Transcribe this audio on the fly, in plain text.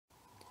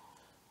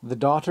The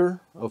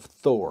Daughter of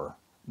Thor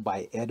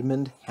by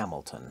Edmond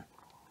Hamilton.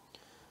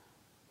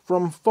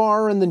 From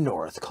far in the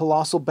north,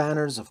 colossal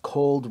banners of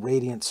cold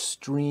radiance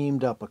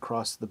streamed up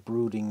across the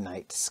brooding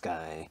night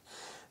sky.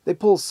 They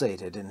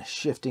pulsated in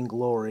shifting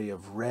glory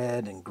of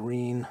red and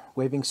green,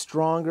 waving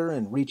stronger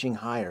and reaching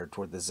higher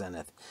toward the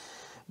zenith.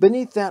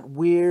 Beneath that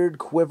weird,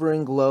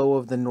 quivering glow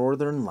of the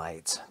northern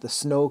lights, the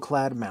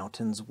snow-clad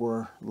mountains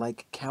were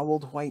like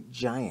cowled white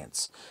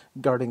giants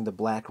guarding the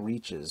black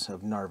reaches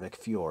of Narvik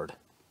Fjord.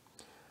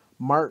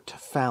 Mart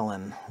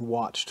Fallon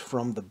watched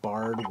from the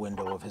barred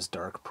window of his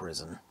dark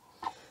prison.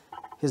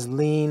 His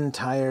lean,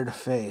 tired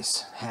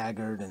face,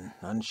 haggard and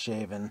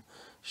unshaven,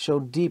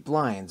 showed deep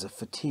lines of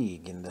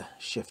fatigue in the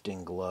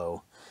shifting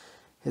glow.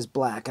 His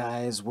black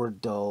eyes were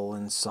dull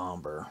and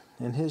somber,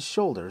 and his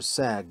shoulders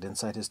sagged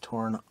inside his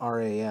torn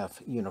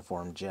RAF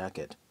uniform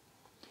jacket.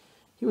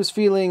 He was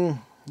feeling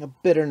a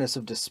bitterness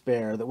of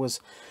despair that was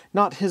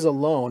not his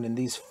alone in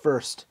these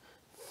first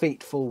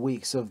fateful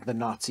weeks of the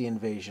Nazi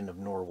invasion of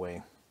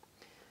Norway.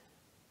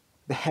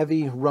 The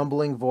heavy,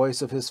 rumbling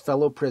voice of his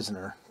fellow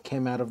prisoner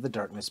came out of the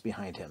darkness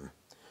behind him.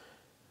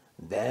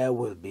 "There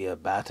will be a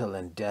battle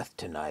and death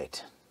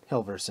tonight,"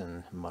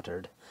 Helverson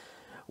muttered.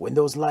 "When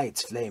those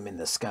lights flame in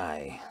the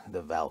sky,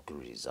 the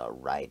Valkyries are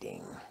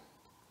riding."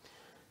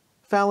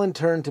 Fallon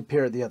turned to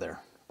peer at the other.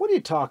 "What are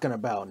you talking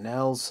about,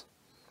 Nels?"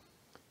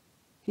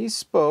 He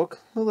spoke,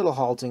 a little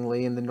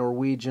haltingly, in the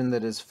Norwegian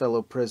that his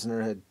fellow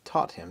prisoner had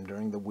taught him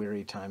during the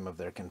weary time of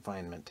their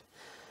confinement.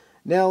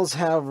 Nels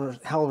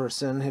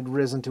Halverson had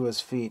risen to his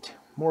feet.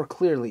 More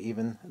clearly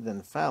even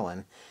than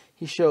Fallon,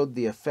 he showed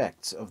the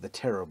effects of the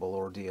terrible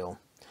ordeal.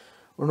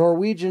 A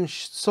Norwegian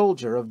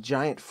soldier of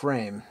giant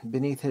frame,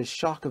 beneath his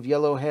shock of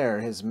yellow hair,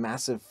 his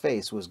massive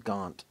face was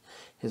gaunt,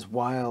 his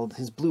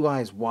blue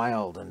eyes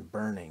wild and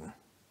burning.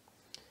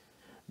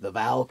 "The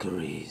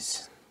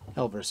Valkyries,"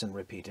 Halverson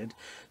repeated,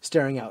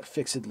 staring out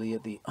fixedly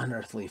at the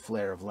unearthly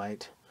flare of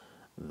light.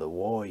 "The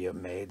warrior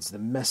maids, the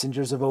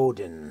messengers of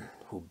Odin,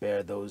 who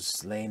bear those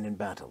slain in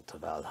battle to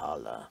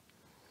Valhalla."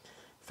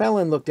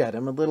 Fallon looked at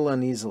him a little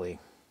uneasily.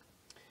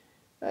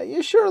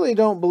 You surely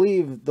don't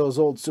believe those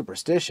old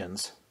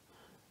superstitions?"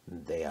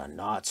 "They are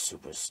not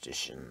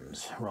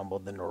superstitions,"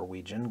 rumbled the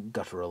Norwegian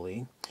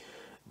gutturally.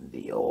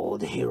 "The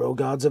old hero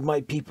gods of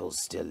my people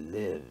still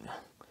live.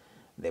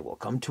 They will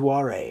come to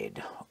our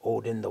aid,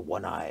 Odin the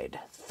One-Eyed,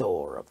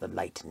 Thor of the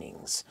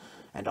Lightnings,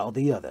 and all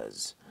the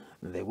others.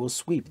 They will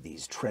sweep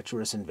these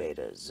treacherous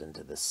invaders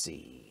into the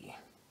sea."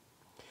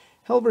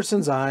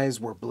 Helverson's eyes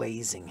were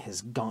blazing,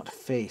 his gaunt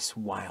face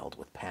wild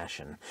with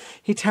passion.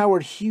 He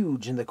towered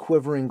huge in the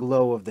quivering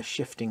glow of the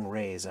shifting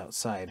rays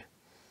outside.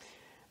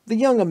 The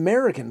young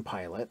American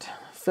pilot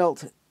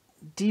felt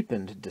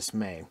deepened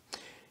dismay.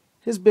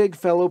 His big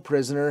fellow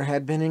prisoner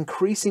had been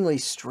increasingly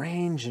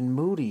strange and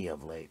moody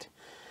of late.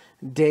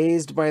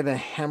 Dazed by the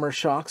hammer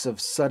shocks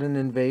of sudden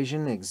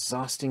invasion,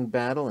 exhausting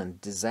battle, and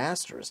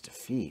disastrous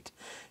defeat,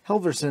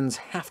 Helverson's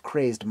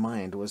half-crazed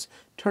mind was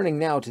turning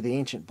now to the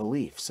ancient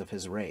beliefs of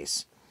his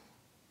race.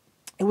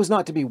 It was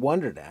not to be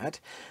wondered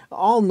at.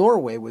 All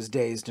Norway was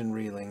dazed and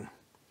reeling.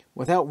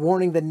 Without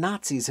warning, the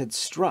Nazis had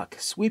struck,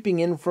 sweeping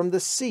in from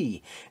the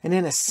sea, and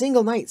in a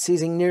single night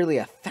seizing nearly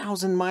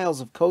 1,000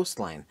 miles of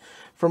coastline,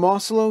 from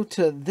Oslo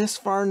to this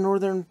far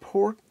northern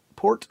port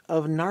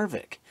of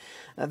Narvik.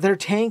 Their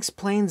tanks,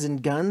 planes,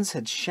 and guns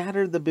had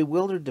shattered the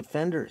bewildered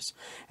defenders,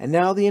 and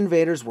now the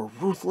invaders were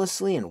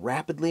ruthlessly and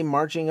rapidly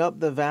marching up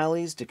the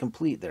valleys to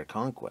complete their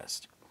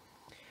conquest.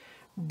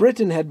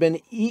 Britain had been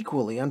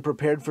equally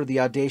unprepared for the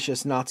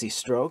audacious Nazi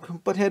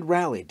stroke, but had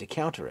rallied to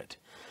counter it.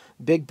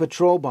 Big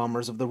patrol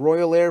bombers of the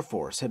Royal Air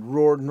Force had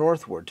roared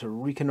northward to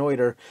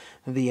reconnoiter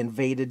the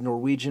invaded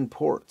Norwegian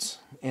ports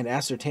and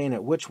ascertain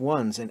at which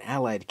ones an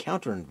Allied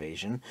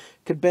counter-invasion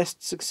could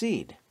best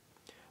succeed.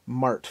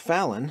 Mart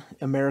Fallon,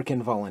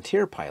 American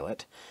volunteer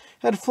pilot,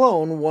 had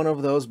flown one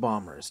of those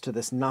bombers to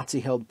this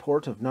Nazi-held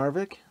port of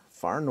Narvik,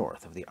 far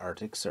north of the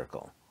Arctic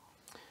Circle.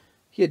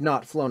 He had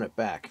not flown it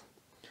back.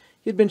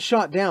 He had been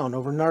shot down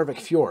over Narvik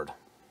Fjord.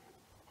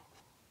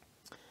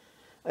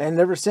 And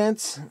ever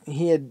since,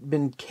 he had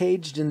been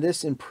caged in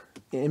this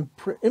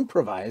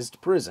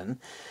improvised prison,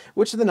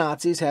 which the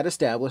Nazis had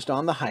established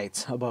on the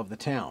heights above the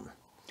town.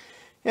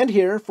 And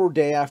here, for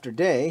day after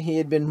day, he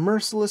had been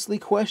mercilessly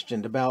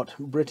questioned about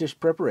British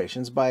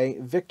preparations by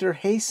Victor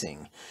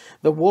Hasing,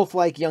 the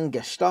wolf-like young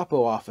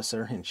Gestapo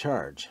officer in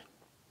charge.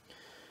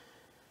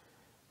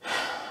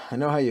 "I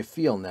know how you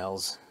feel,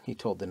 Nels," he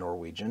told the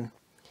Norwegian.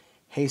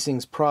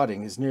 "Hasing's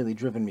prodding has nearly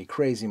driven me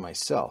crazy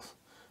myself,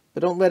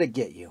 but don't let it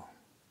get you."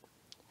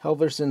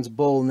 Helverson's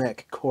bull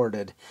neck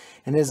corded,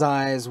 and his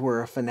eyes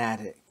were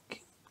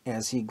fanatic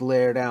as he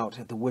glared out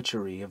at the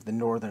witchery of the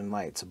northern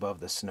lights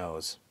above the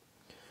snows.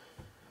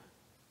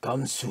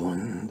 "Come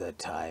soon the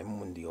time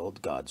when the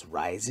old gods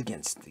rise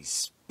against the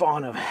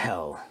spawn of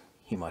hell,"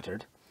 he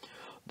muttered.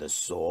 "The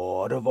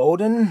sword of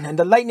Odin and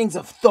the lightnings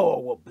of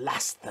Thor will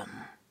blast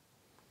them."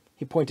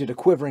 He pointed a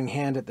quivering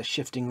hand at the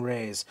shifting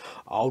rays.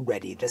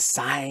 "Already the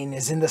sign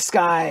is in the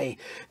sky.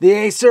 The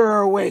Aesir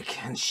are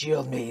awake, and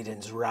shield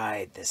maidens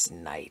ride this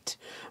night.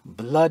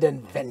 Blood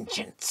and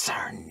vengeance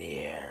are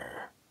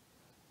near."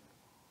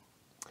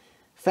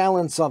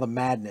 Fallon saw the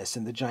madness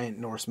in the giant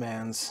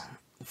Norseman's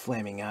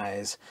flaming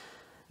eyes.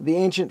 The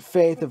ancient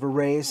faith of a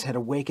race had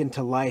awakened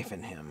to life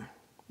in him.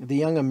 The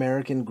young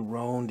American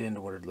groaned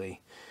inwardly.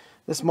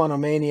 This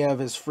monomania of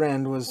his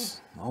friend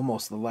was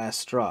almost the last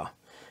straw.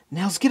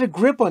 "Nels, get a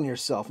grip on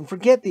yourself and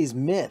forget these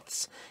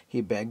myths,"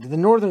 he begged. "The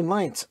Northern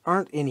Lights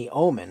aren't any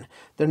omen.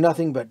 They're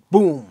nothing but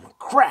boom,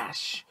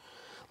 crash."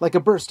 Like a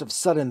burst of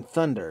sudden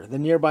thunder, the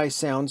nearby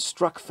sound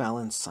struck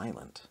Fallon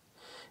silent.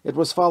 It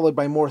was followed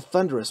by more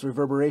thunderous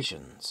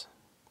reverberations.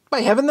 "By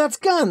heaven, that's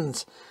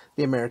guns!"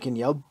 the American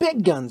yelled.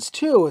 "Big guns,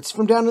 too! It's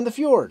from down in the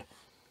fjord."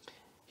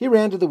 He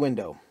ran to the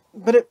window,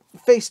 but it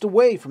faced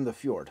away from the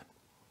fjord.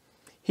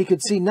 He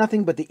could see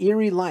nothing but the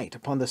eerie light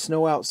upon the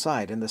snow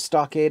outside and the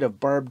stockade of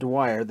barbed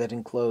wire that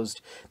enclosed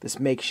this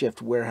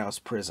makeshift warehouse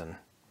prison.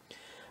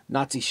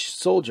 Nazi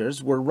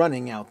soldiers were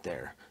running out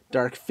there,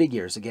 dark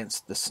figures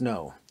against the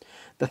snow.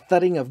 The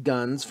thudding of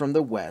guns from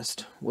the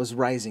west was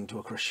rising to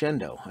a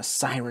crescendo. A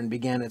siren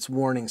began its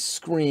warning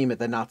scream at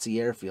the Nazi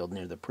airfield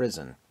near the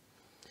prison.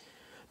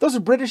 "Those are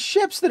British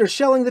ships that are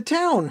shelling the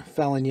town!"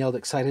 Fallon yelled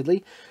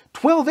excitedly.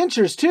 12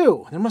 inchers,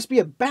 too! There must be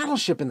a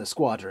battleship in the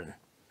squadron."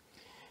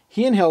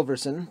 He and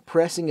Helverson,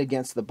 pressing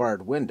against the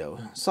barred window,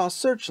 saw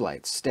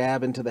searchlights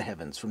stab into the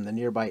heavens from the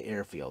nearby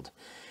airfield.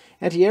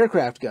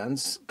 Anti-aircraft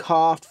guns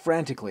coughed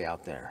frantically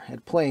out there,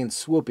 at planes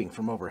swooping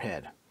from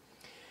overhead.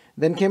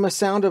 Then came a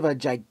sound of a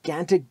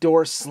gigantic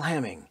door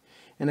slamming,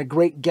 and a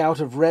great gout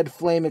of red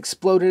flame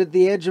exploded at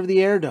the edge of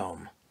the air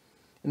dome.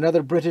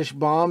 Another British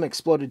bomb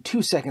exploded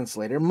 2 seconds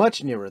later,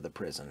 much nearer the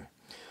prison.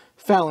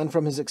 Fallon,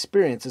 from his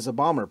experience as a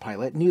bomber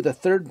pilot, knew the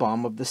third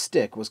bomb of the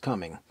stick was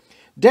coming.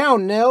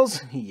 "Down, Nels!"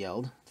 he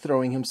yelled,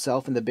 throwing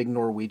himself and the big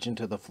Norwegian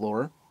to the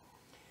floor.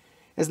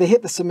 As they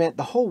hit the cement,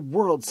 the whole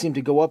world seemed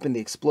to go up in the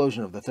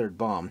explosion of the third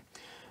bomb.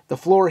 The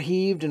floor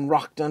heaved and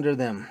rocked under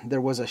them. There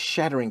was a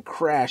shattering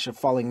crash of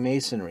falling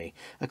masonry,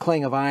 a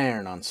clang of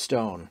iron on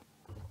stone.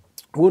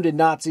 Wounded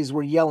Nazis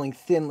were yelling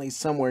thinly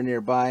somewhere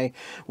nearby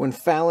when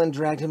Fallon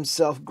dragged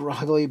himself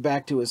groggily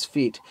back to his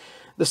feet.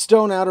 The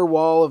stone outer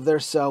wall of their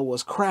cell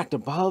was cracked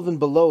above and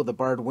below the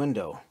barred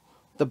window.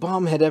 The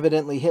bomb had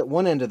evidently hit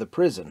one end of the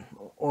prison,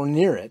 or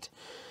near it.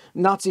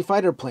 Nazi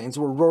fighter planes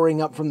were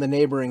roaring up from the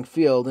neighboring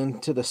field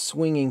into the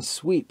swinging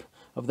sweep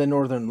of the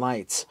Northern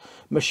Lights.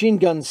 Machine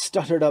guns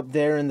stuttered up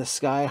there in the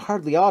sky,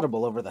 hardly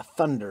audible over the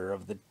thunder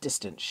of the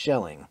distant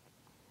shelling.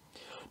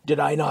 "Did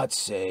I not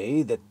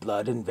say that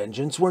blood and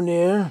vengeance were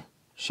near?"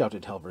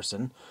 shouted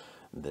Helverson.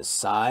 "The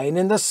sign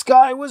in the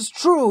sky was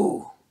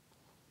true!"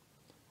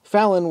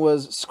 Fallon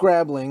was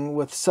scrabbling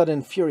with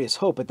sudden furious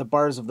hope at the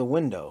bars of the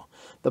window.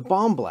 The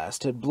bomb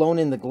blast had blown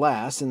in the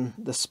glass, and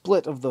the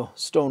split of the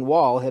stone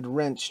wall had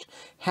wrenched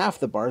half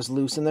the bars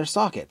loose in their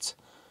sockets.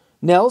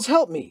 "Nels,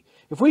 help me!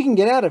 If we can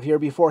get out of here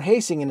before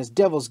Hastings and his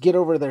devils get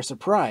over their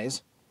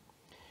surprise."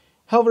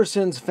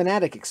 Helverson's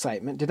fanatic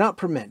excitement did not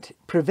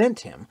prevent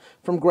him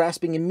from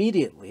grasping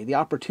immediately the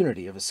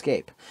opportunity of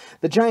escape.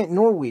 The giant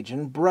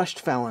Norwegian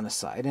brushed Fallon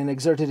aside and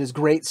exerted his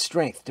great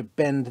strength to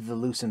bend the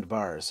loosened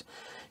bars.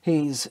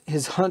 His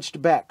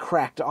hunched back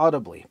cracked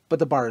audibly, but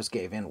the bars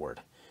gave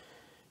inward.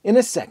 In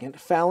a second,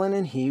 Fallon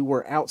and he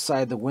were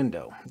outside the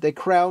window. They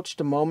crouched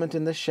a moment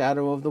in the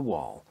shadow of the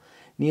wall,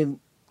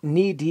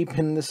 knee-deep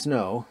in the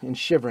snow and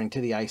shivering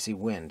to the icy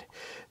wind.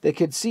 They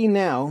could see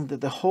now that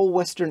the whole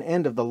western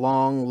end of the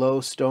long, low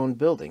stone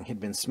building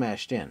had been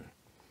smashed in.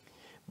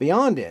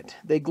 Beyond it,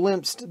 they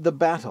glimpsed the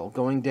battle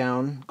going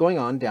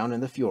on down in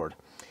the fjord.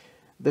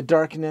 The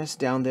darkness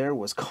down there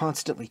was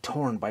constantly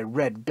torn by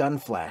red gun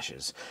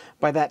flashes.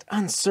 By that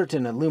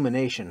uncertain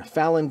illumination,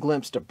 Fallon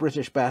glimpsed a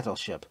British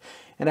battleship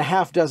and a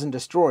half-dozen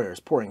destroyers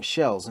pouring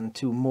shells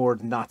into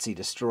moored Nazi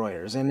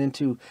destroyers and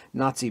into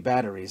Nazi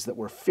batteries that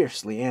were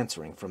fiercely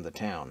answering from the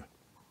town.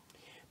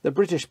 The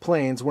British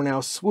planes were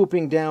now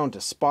swooping down to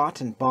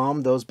spot and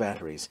bomb those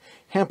batteries,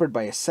 hampered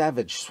by a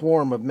savage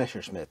swarm of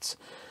Messerschmitts.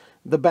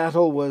 The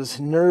battle was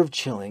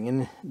nerve-chilling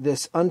in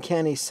this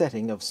uncanny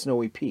setting of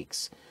snowy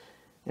peaks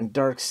and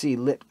dark sea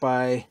lit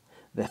by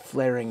the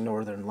flaring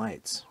northern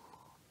lights.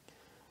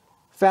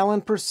 Fallon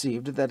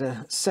perceived that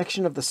a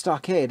section of the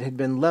stockade had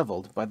been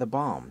leveled by the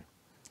bomb.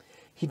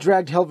 He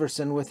dragged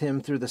Helverson with him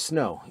through the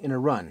snow in a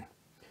run.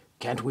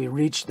 "Can't we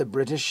reach the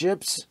British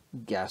ships?"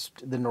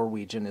 gasped the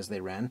Norwegian as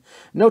they ran.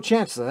 "No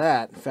chance of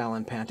that,"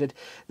 Fallon panted.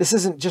 This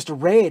is just a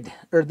raid,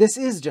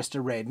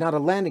 not a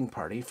landing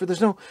party, for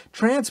there's no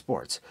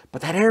transports.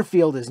 But that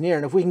airfield is near,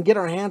 and if we can get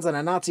our hands on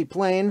a Nazi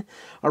plane..."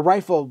 A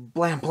rifle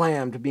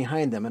blam-blammed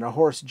behind them, and a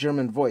hoarse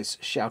German voice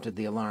shouted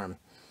the alarm.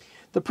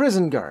 The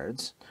prison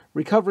guards,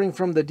 recovering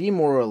from the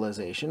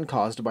demoralization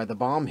caused by the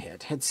bomb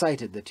hit, had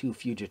sighted the two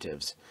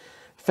fugitives.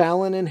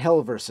 Fallon and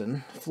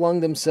Helverson flung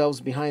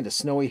themselves behind a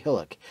snowy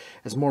hillock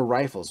as more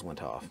rifles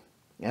went off.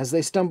 As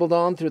they stumbled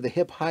on through the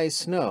hip-high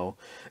snow,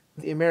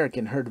 the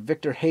American heard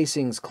Victor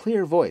Hastings'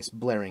 clear voice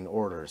blaring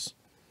orders.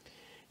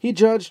 He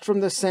judged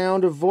from the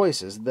sound of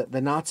voices that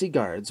the Nazi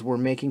guards were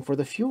making for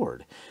the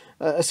fjord,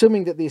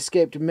 assuming that the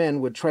escaped men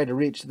would try to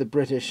reach the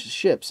British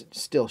ships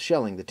still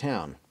shelling the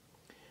town.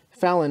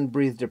 Fallon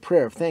breathed a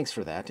prayer of thanks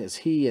for that as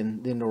he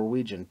and the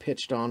Norwegian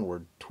pitched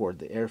onward toward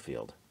the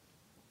airfield.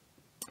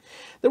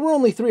 There were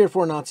only 3 or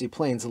 4 Nazi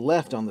planes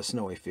left on the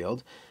snowy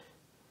field,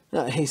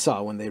 he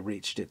saw when they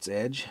reached its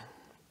edge.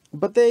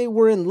 But they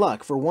were in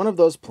luck, for one of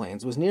those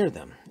planes was near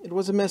them. It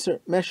was a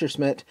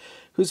Messerschmitt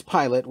whose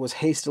pilot was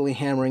hastily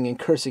hammering and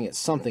cursing at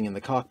something in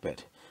the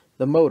cockpit.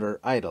 The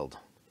motor idled.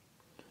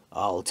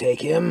 "I'll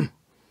take him,"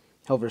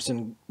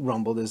 Helverson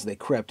rumbled as they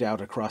crept out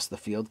across the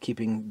field,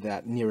 keeping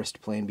that nearest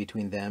plane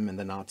between them and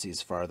the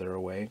Nazis farther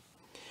away.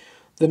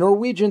 The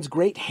Norwegian's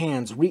great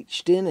hands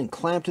reached in and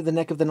clamped the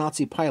neck of the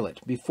Nazi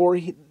pilot before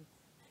he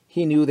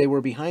knew they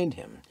were behind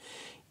him.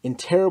 In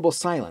terrible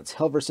silence,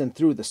 Helverson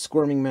threw the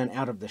squirming men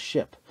out of the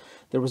ship.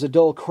 There was a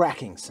dull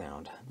cracking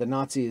sound. The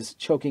Nazis'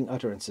 choking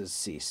utterances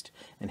ceased,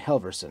 and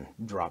Helverson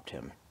dropped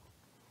him.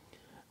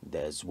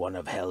 "There's one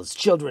of hell's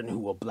children who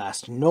will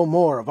blast no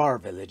more of our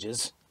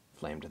villages,"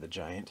 flamed the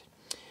giant.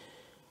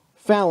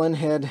 Fallon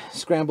had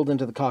scrambled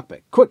into the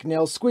cockpit. "Quick,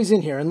 Nels, squeeze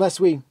in here, unless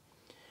we—"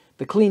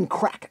 The clean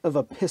crack of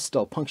a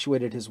pistol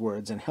punctuated his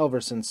words, and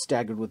Helverson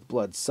staggered with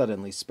blood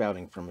suddenly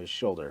spouting from his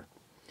shoulder.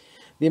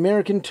 The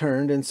American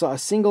turned and saw a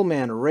single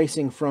man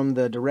racing from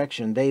the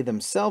direction they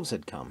themselves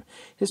had come,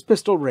 his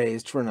pistol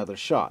raised for another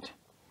shot.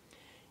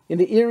 In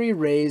the eerie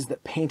rays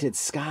that painted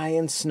sky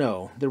and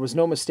snow, there was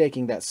no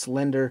mistaking that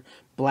slender,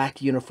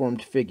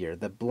 black-uniformed figure,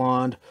 the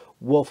blond,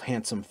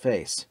 wolf-handsome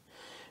face.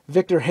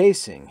 Victor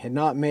Hastings had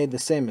not made the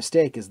same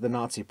mistake as the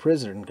Nazi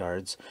prison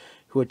guards,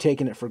 who had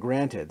taken it for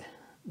granted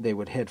they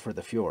would head for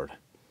the fjord.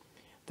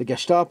 The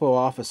Gestapo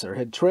officer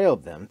had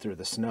trailed them through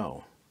the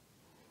snow.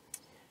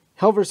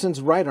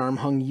 Helverson's right arm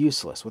hung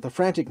useless. With a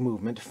frantic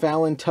movement,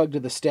 Fallon tugged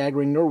the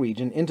staggering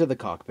Norwegian into the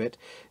cockpit,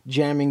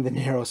 jamming the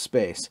narrow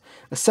space.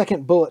 A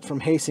second bullet from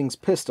Hastings'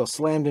 pistol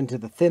slammed into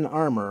the thin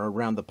armor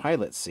around the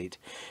pilot's seat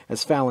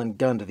as Fallon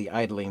gunned the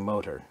idling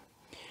motor.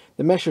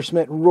 The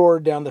Messerschmitt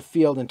roared down the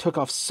field and took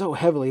off so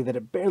heavily that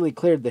it barely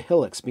cleared the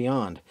hillocks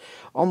beyond.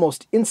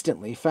 Almost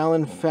instantly,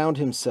 Fallon found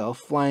himself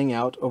flying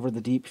out over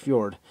the deep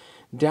fjord.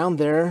 Down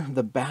there,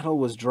 the battle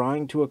was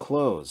drawing to a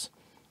close.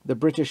 The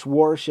British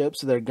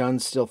warships, their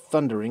guns still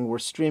thundering, were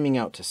streaming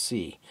out to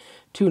sea.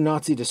 2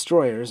 Nazi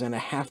destroyers and a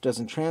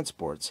half-dozen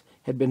transports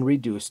had been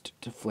reduced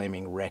to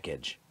flaming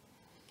wreckage.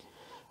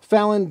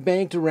 Fallon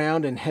banked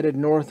around and headed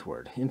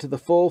northward, into the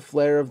full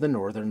flare of the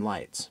northern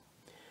lights.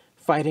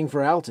 Fighting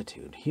for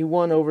altitude, he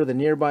won over the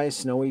nearby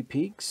snowy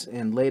peaks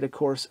and laid a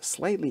course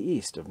slightly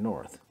east of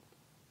north.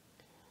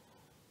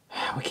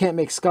 "We can't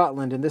make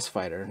Scotland in this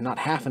fighter, not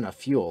half enough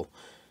fuel,"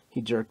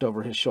 he jerked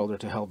over his shoulder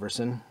to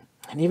Helverson.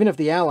 "And even if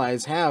the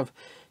Allies have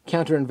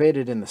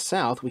counter-invaded in the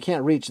south, we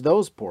can't reach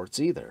those ports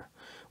either.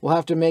 We'll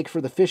have to make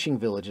for the fishing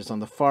villages on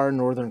the far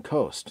northern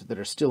coast that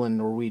are still in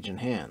Norwegian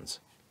hands."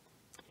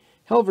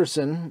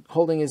 Helverson,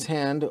 holding his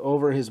hand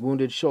over his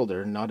wounded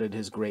shoulder, nodded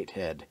his great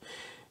head.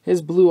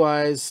 His blue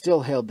eyes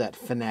still held that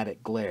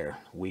fanatic glare.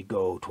 "We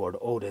go toward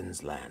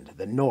Odin's land,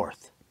 the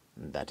north.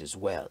 That is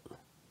well."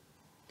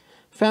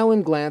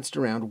 Fallon glanced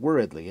around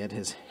worriedly at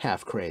his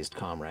half-crazed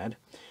comrade.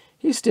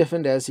 He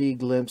stiffened as he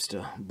glimpsed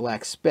a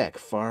black speck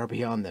far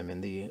beyond them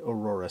in the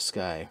aurora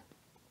sky.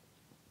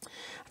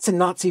 "That's a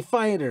Nazi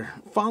fighter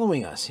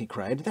following us," he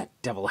cried. "That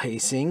devil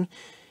Hastings.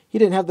 He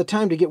didn't have the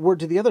time to get word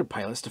to the other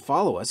pilots to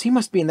follow us. He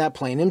must be in that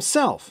plane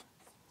himself."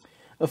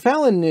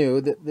 Fallon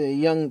knew that the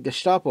young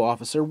Gestapo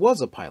officer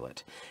was a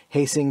pilot.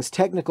 Hastings'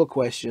 technical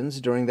questions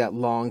during that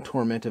long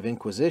torment of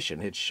Inquisition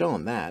had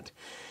shown that,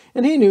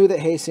 and he knew that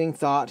Hastings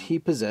thought he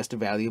possessed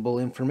valuable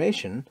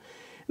information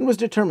and was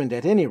determined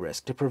at any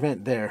risk to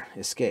prevent their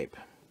escape.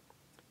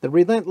 The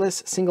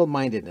relentless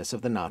single-mindedness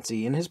of the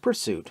Nazi in his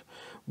pursuit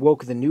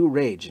woke the new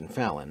rage in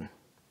Fallon.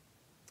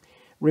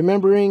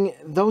 Remembering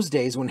those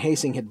days when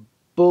Hastings had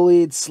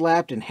bullied,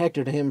 slapped, and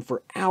hectored him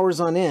for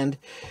hours on end,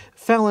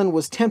 Fallon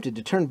was tempted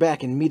to turn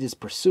back and meet his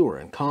pursuer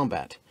in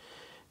combat.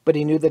 But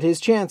he knew that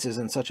his chances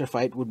in such a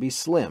fight would be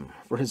slim,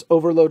 for his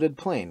overloaded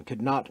plane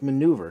could not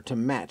maneuver to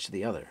match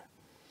the other.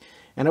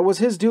 And it was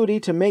his duty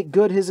to make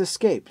good his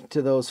escape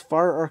to those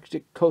far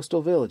Arctic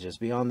coastal villages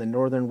beyond the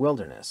northern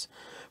wilderness,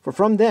 for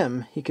from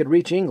them he could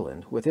reach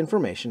England with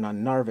information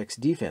on Narvik's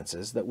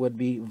defenses that would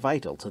be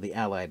vital to the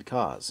Allied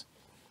cause.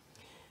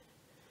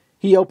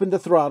 He opened the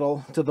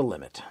throttle to the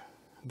limit,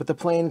 but the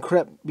plane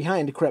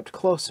crept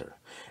closer.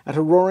 At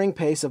a roaring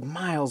pace of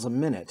miles a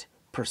minute,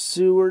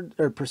 pursued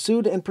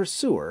and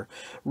pursuer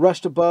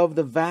rushed above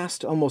the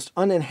vast, almost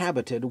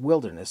uninhabited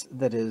wilderness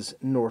that is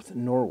North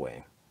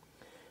Norway.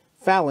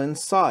 Fallon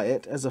saw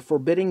it as a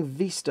forbidding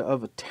vista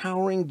of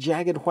towering,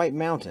 jagged white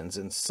mountains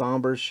and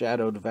somber,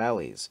 shadowed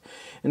valleys,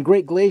 and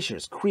great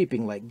glaciers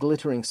creeping like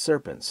glittering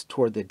serpents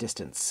toward the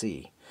distant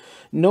sea.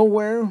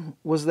 Nowhere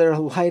was there a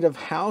light of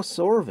house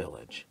or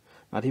village.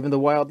 Not even the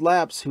wild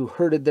Lapps who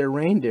herded their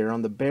reindeer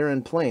on the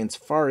barren plains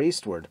far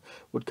eastward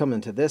would come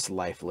into this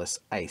lifeless,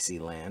 icy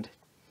land.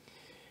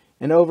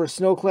 And over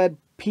snow-clad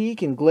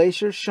peak and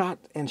glacier shot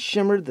and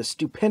shimmered the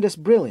stupendous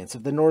brilliance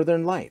of the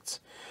northern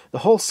lights. The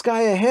whole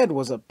sky ahead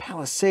was a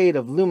palisade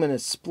of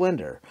luminous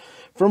splendor,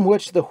 from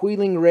which the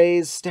wheeling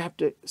rays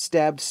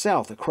stabbed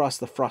south across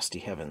the frosty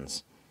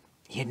heavens.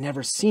 He had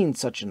never seen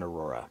such an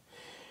aurora.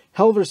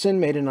 Helverson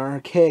made an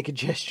archaic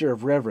gesture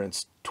of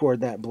reverence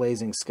toward that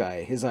blazing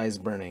sky, his eyes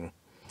burning.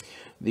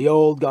 The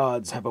old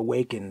gods have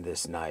awakened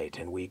this night,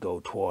 and we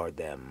go toward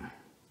them.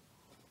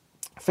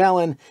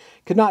 Fallon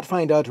could not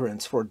find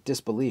utterance for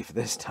disbelief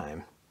this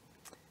time.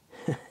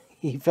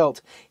 He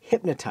felt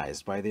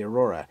hypnotized by the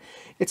aurora.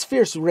 Its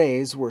fierce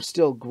rays were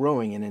still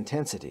growing in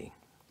intensity.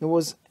 It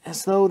was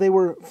as though they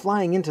were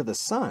flying into the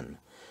sun.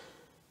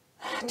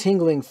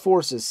 Tingling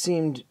forces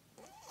seemed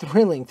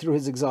thrilling through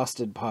his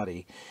exhausted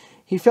body.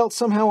 He felt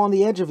somehow on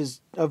the edge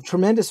of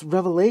tremendous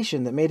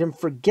revelation that made him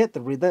forget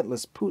the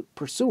relentless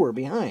pursuer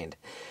behind.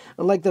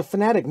 Like the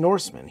fanatic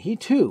Norseman, he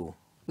too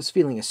was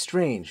feeling a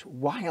strange,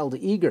 wild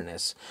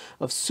eagerness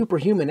of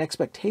superhuman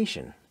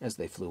expectation as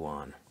they flew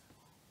on.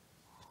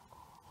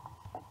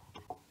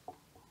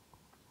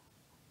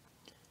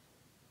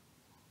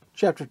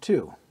 Chapter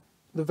 2.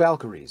 The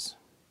Valkyries.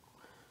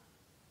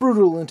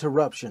 Brutal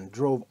interruption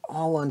drove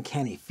all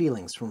uncanny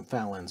feelings from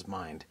Fallon's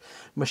mind.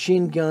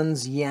 Machine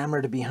guns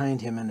yammered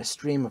behind him, and a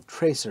stream of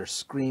tracers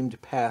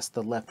screamed past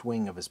the left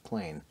wing of his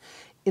plane.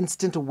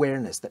 Instant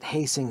awareness that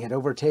Hastings had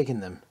overtaken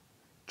them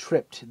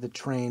tripped the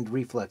trained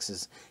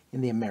reflexes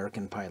in the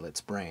American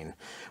pilot's brain.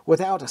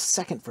 Without a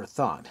second for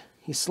thought,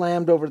 he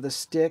slammed over the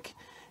stick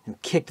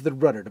and kicked the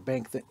rudder to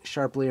bank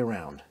sharply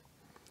around.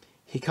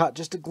 He caught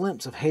just a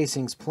glimpse of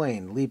Hastings'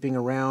 plane leaping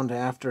around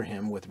after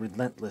him with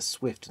relentless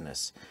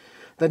swiftness.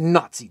 The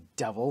Nazi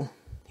devil,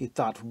 he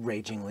thought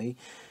ragingly.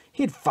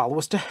 He'd follow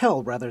us to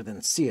hell rather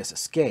than see us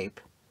escape.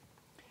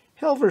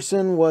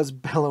 Helverson was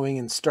bellowing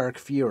in stark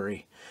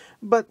fury,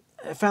 but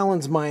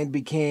Fallon's mind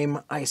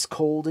became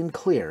ice-cold and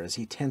clear as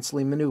he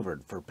tensely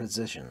maneuvered for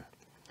position.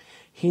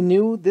 He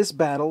knew this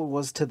battle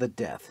was to the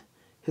death.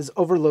 His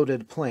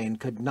overloaded plane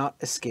could not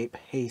escape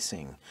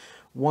Hastings.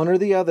 One or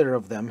the other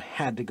of them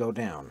had to go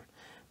down.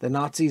 The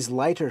Nazis'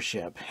 lighter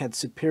ship had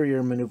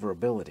superior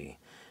maneuverability,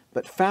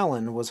 but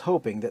Fallon was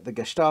hoping that the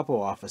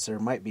Gestapo officer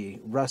might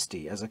be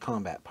rusty as a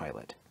combat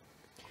pilot.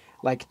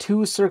 Like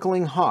two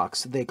circling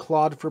hawks, they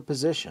clawed for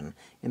position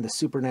in the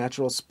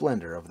supernatural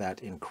splendor of that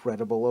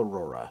incredible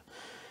aurora.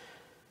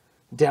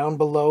 Down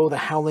below, the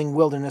howling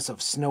wilderness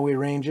of snowy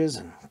ranges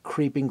and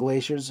creeping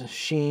glaciers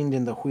sheened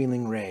in the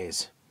wheeling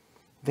rays.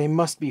 They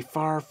must be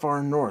far,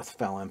 far north,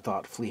 Fallon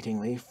thought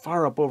fleetingly,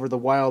 far up over the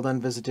wild,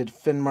 unvisited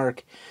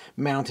Finnmark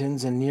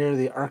mountains and near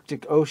the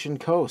Arctic Ocean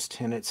coast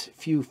and its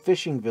few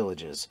fishing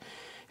villages.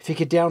 If he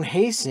could down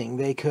Hastings,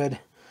 they could...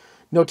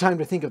 No time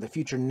to think of the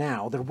future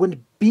now. There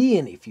wouldn't be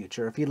any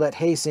future if he let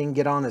Hastings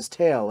get on his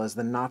tail, as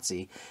the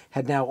Nazi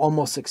had now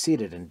almost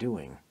succeeded in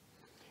doing.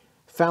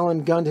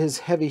 Fallon gunned his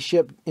heavy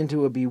ship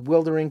into a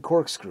bewildering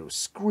corkscrew,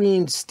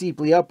 screamed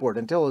steeply upward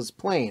until his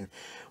plane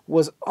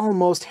was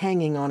almost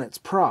hanging on its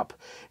prop,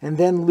 and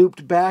then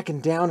looped back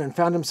and down and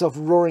found himself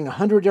roaring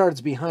 100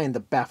 yards behind the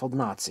baffled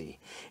Nazi.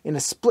 In a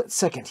split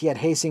second he had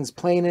Hastings'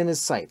 plane in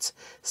his sights,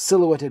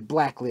 silhouetted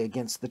blackly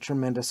against the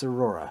tremendous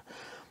aurora.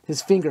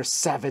 His fingers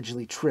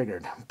savagely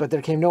triggered, but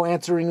there came no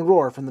answering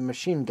roar from the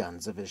machine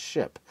guns of his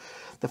ship.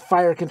 The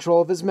fire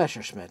control of his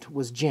Messerschmitt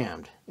was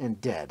jammed and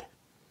dead.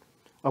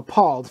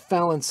 Appalled,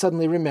 Fallon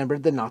suddenly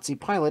remembered the Nazi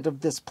pilot of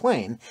this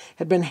plane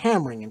had been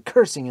hammering and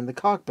cursing in the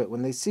cockpit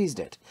when they seized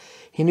it.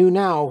 He knew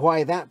now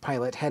why that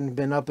pilot hadn't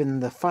been up in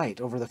the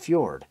fight over the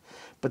fjord,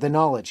 but the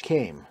knowledge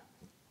came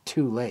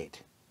too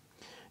late.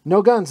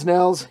 "No guns,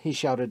 Nels," he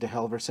shouted to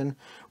Helverson.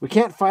 "We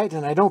can't fight,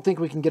 and I don't think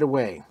we can get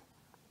away."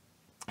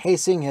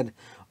 Hastings had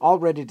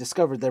already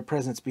discovered their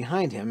presence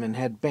behind him and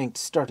had banked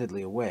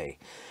startedly away.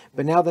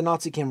 But now the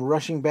Nazi came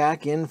rushing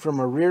back in from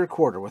a rear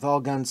quarter with all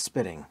guns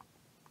spitting.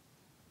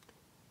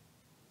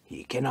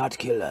 "He cannot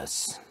kill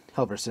us,"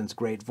 Helverson's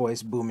great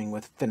voice booming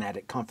with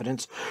fanatic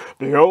confidence.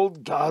 "The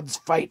old gods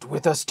fight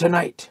with us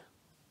tonight."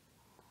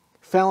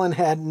 Fallon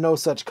had no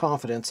such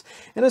confidence,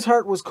 and his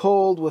heart was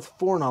cold with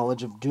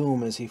foreknowledge of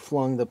doom as he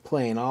flung the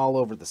plane all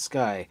over the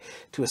sky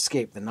to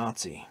escape the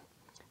Nazi.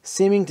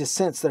 Seeming to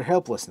sense their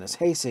helplessness,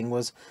 Hastings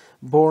was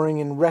boring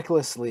in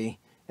recklessly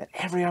at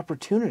every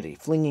opportunity,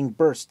 flinging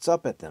bursts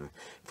up at them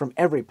from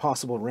every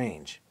possible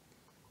range.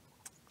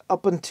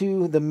 Up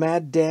into the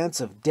mad dance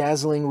of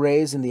dazzling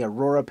rays in the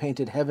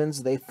aurora-painted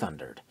heavens they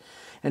thundered,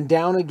 and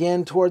down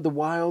again toward the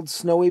wild,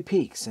 snowy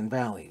peaks and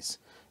valleys.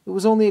 It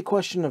was only a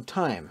question of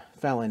time,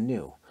 Fallon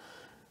knew.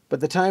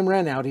 But the time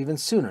ran out even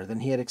sooner than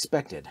he had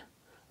expected.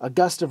 A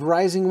gust of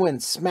rising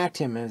wind smacked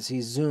him as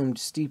he zoomed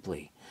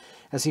steeply.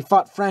 As he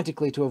fought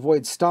frantically to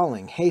avoid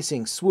stalling,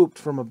 Hastings swooped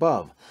from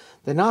above.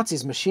 The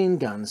Nazi's machine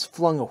guns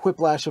flung a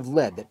whiplash of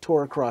lead that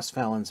tore across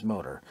Fallon's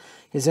motor.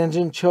 His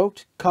engine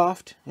choked,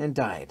 coughed, and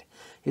died.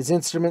 His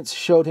instruments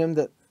showed him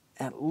that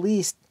at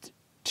least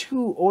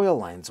 2 oil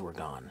lines were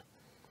gone.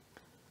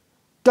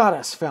 "Got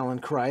us!" Fallon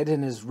cried,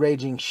 and his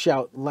raging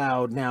shout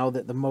loud now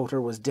that the motor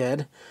was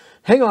dead.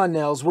 "Hang on,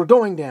 Nels, we're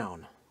going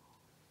down!"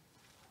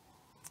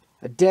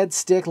 A dead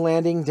stick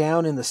landing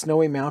down in the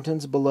snowy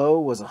mountains below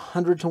was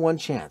 100 to 1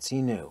 chance,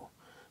 he knew,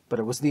 but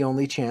it was the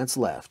only chance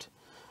left.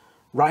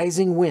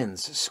 Rising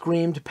winds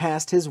screamed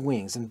past his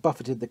wings and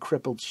buffeted the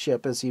crippled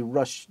ship as he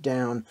rushed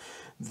down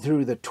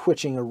through the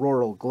twitching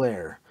auroral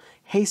glare.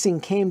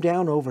 Hastings came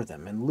down over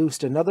them and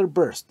loosed another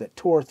burst that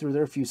tore through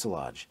their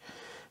fuselage.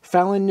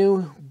 Fallon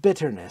knew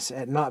bitterness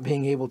at not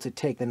being able to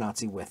take the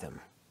Nazi with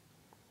him.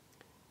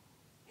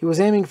 He was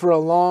aiming for a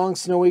long,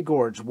 snowy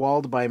gorge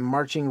walled by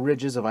marching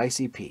ridges of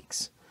icy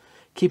peaks.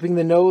 Keeping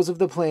the nose of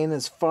the plane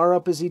as far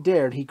up as he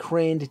dared, he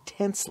craned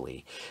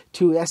tensely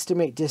to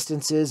estimate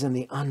distances and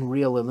the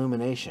unreal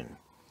illumination.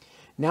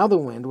 Now the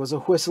wind was a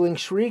whistling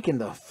shriek,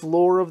 and the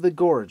floor of the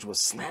gorge was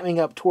slamming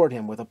up toward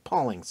him with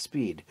appalling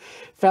speed.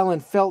 Fallon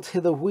felt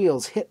the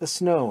wheels hit the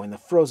snow, and the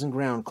frozen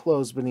ground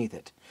closed beneath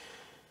it.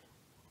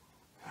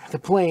 The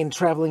plane,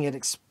 traveling at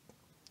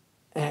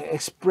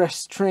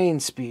express train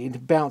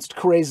speed, bounced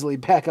crazily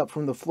back up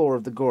from the floor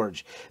of the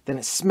gorge. Then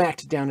it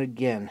smacked down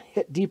again,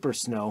 hit deeper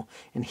snow,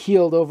 and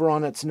heeled over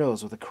on its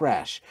nose with a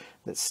crash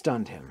that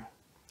stunned him.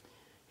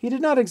 He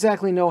did not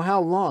exactly know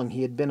how long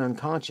he had been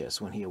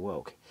unconscious when he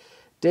awoke.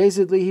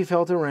 Dazedly he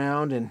felt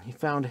around, and he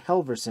found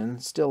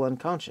Helverson still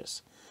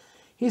unconscious.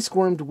 He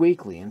squirmed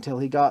weakly until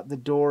he got the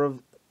door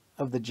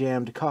of the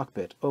jammed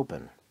cockpit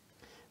open.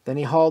 Then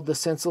he hauled the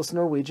senseless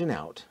Norwegian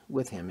out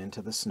with him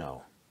into the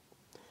snow.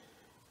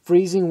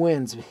 Freezing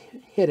winds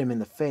hit him in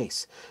the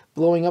face,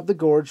 blowing up the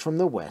gorge from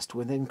the west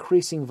with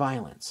increasing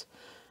violence.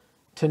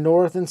 To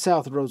north and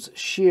south rose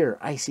sheer,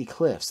 icy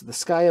cliffs. The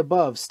sky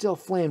above still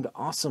flamed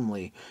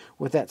awesomely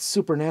with that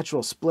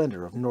supernatural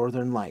splendor of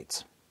northern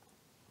lights.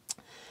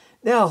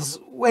 "Nels,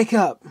 wake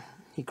up!"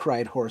 he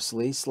cried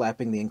hoarsely,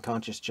 slapping the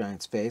unconscious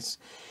giant's face.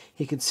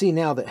 He could see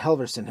now that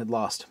Helverson had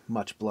lost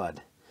much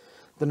blood.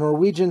 The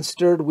Norwegian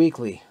stirred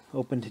weakly,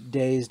 opened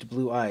dazed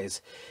blue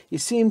eyes. He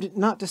seemed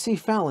not to see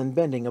Fallon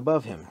bending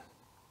above him.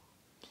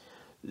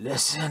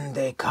 "Listen,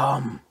 they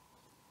come,"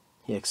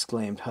 he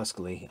exclaimed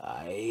huskily.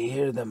 "I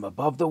hear them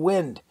above the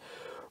wind,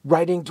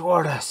 riding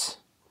toward us."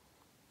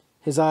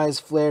 His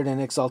eyes flared in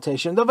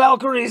exultation. "The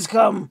Valkyries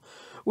come!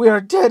 We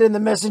are dead, and the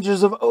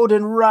messengers of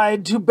Odin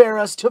ride to bear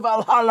us to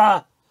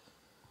Valhalla!"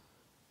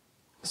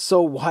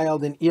 So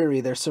wild and eerie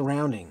their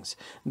surroundings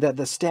that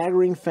the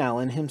staggering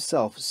Fallon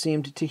himself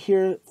seemed to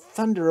hear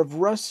thunder of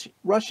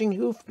rushing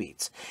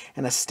hoofbeats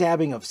and a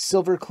stabbing of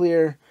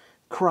silver-clear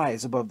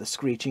cries above the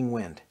screeching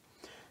wind.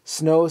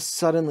 Snow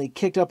suddenly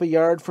kicked up a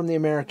yard from the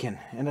American,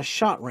 and a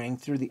shot rang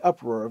through the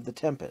uproar of the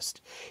tempest.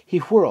 He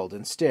whirled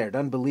and stared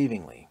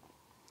unbelievingly.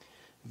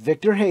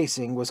 Victor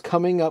Hastings was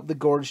coming up the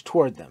gorge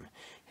toward them,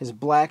 his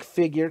black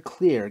figure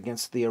clear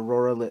against the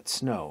aurora-lit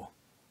snow.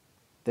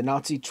 The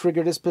Nazi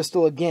triggered his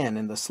pistol again,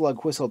 and the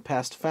slug whistled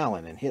past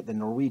Fallon and hit the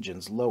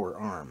Norwegian's lower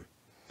arm.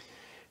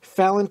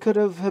 Fallon could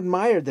have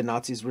admired the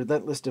Nazi's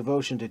relentless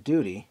devotion to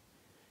duty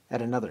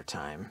at another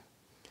time.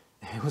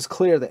 It was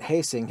clear that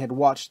Hastings had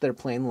watched their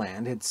plane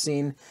land, had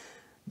seen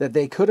that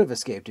they could have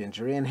escaped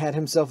injury, and had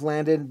himself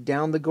landed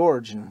down the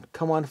gorge and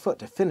come on foot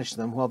to finish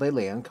them while they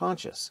lay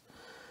unconscious.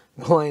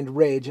 Blind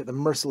rage at the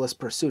merciless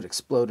pursuit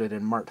exploded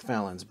in Mart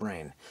Fallon's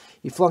brain.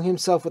 He flung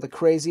himself with a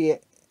crazy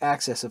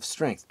access of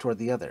strength toward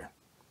the other.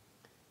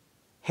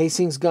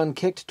 Hastings' gun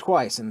kicked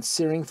twice, and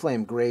searing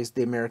flame grazed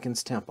the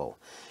American's temple.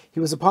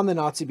 He was upon the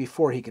Nazi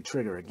before he could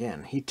trigger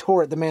again. He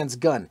tore at the man's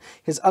gun,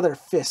 his other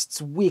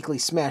fists weakly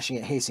smashing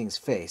at Hastings'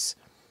 face.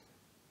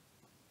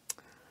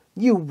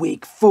 "You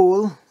weak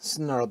fool!"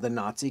 snarled the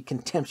Nazi,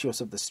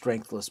 contemptuous of the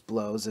strengthless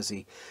blows as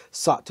he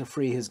sought to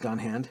free his gun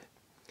hand.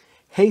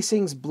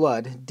 Hastings'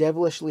 blonde,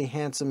 devilishly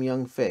handsome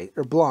young face,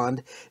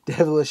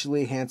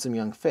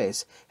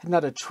 had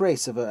not a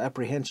trace of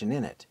apprehension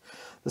in it.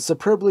 The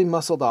superbly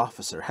muscled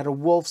officer had a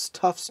wolf's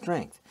tough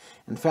strength,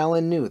 and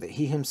Fallon knew that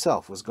he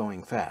himself was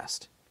going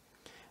fast.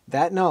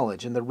 That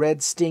knowledge and the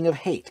red sting of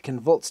hate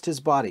convulsed his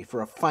body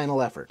for a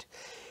final effort.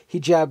 He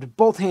jabbed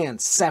both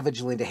hands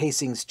savagely into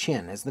Hastings'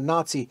 chin. As the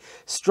Nazi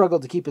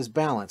struggled to keep his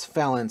balance,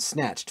 Fallon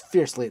snatched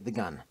fiercely at the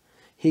gun.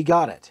 He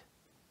got it.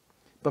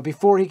 But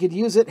before he could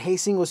use it,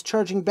 Hastings was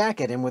charging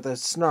back at him with a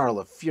snarl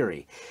of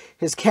fury.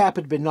 His cap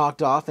had been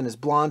knocked off, and his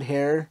blond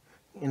hair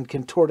and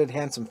contorted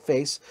handsome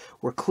face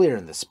were clear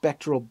in the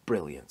spectral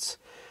brilliance.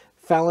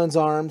 Fallon's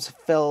arms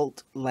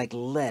felt like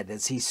lead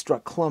as he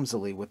struck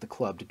clumsily with the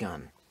clubbed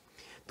gun.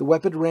 The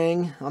weapon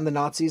rang on the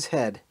Nazi's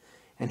head,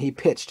 and he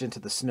pitched into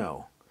the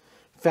snow.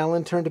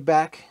 Fallon turned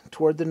back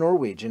toward the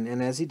Norwegian,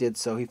 and as he did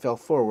so, he fell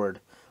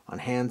forward on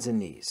hands and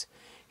knees.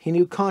 He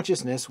knew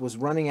consciousness was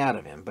running out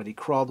of him, but he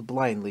crawled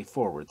blindly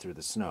forward through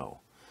the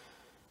snow.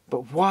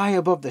 But why,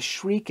 above the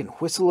shriek and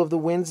whistle of the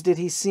winds, did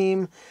he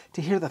seem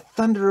to hear the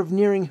thunder of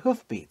nearing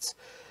hoofbeats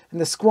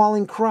and the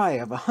squalling cry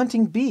of a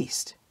hunting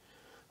beast?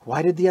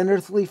 Why did the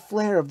unearthly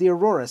flare of the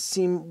aurora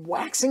seem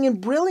waxing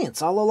in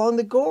brilliance all along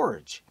the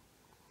gorge?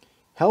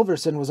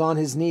 Helverson was on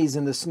his knees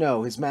in the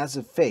snow, his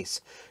massive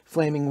face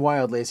flaming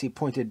wildly as he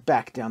pointed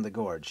back down the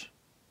gorge.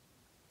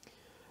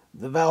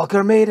 "The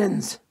Valkyr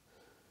maidens!"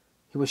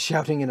 he was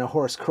shouting in a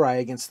hoarse cry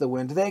against the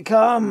wind. "They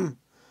come!"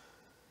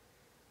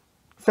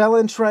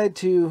 Fallon tried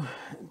to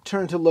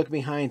turned to look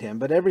behind him,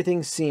 but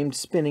everything seemed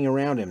spinning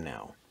around him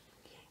now.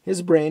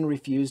 His brain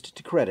refused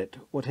to credit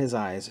what his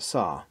eyes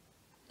saw.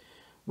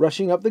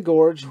 Rushing up the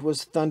gorge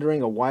was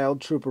thundering a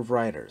wild troop of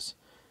riders.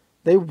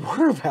 They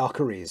were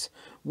Valkyries,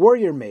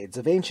 warrior maids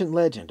of ancient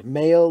legend,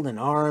 mailed and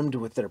armed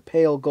with their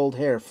pale gold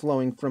hair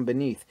flowing from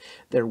beneath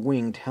their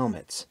winged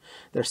helmets.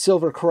 Their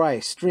silver cry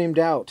streamed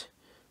out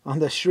on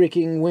the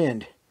shrieking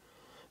wind.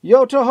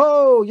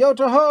 Yo-to-ho!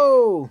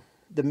 Yo-to-ho!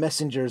 The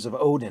messengers of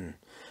Odin,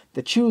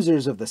 the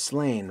choosers of the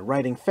slain,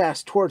 riding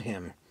fast toward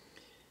him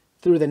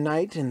through the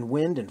night and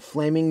wind and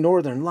flaming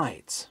northern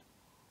lights.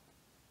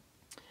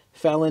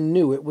 Fallon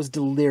knew it was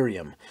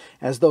delirium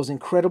as those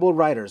incredible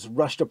riders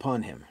rushed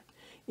upon him.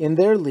 In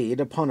their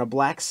lead, upon a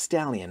black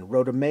stallion,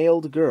 rode a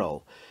mailed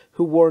girl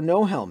who wore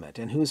no helmet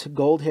and whose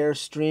gold hair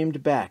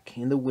streamed back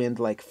in the wind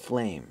like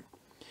flame.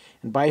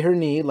 And by her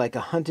knee, like a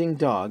hunting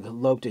dog,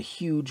 loped a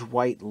huge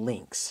white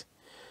lynx.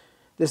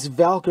 This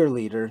Valkyr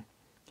leader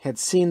had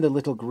seen the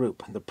little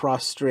group, the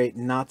prostrate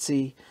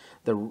Nazi,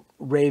 the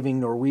raving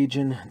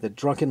Norwegian, the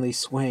drunkenly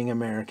swaying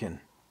American.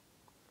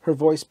 Her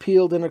voice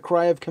pealed in a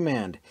cry of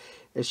command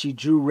as she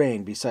drew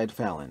rein beside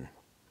Fallon.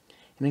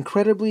 An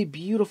incredibly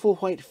beautiful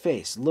white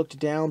face looked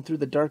down through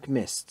the dark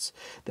mists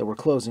that were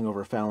closing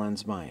over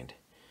Fallon's mind.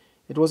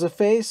 It was a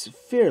face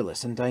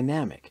fearless and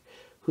dynamic,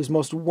 whose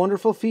most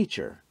wonderful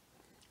feature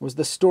was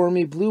the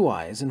stormy blue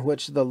eyes in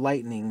which the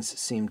lightnings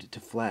seemed to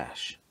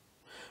flash.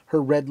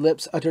 Her red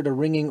lips uttered a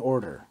ringing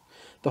order.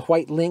 The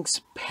white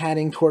lynx,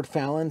 padding toward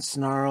Fallon,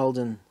 snarled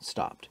and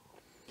stopped.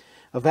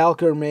 A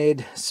Valkyr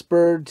maid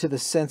spurred to the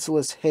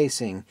senseless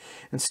Hasing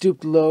and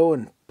stooped low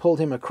and pulled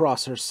him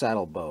across her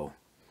saddle bow.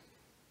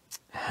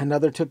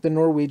 Another took the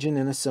Norwegian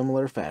in a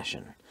similar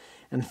fashion,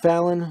 and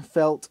Fallon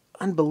felt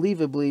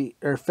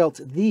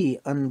the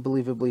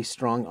unbelievably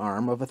strong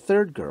arm of a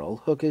third girl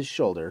hook his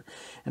shoulder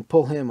and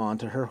pull him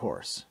onto her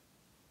horse.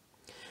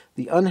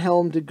 The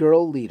unhelmed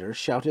girl leader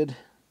shouted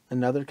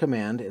another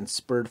command and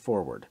spurred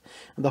forward,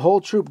 and the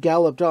whole troop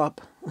galloped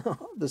up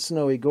the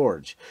snowy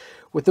gorge,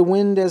 with the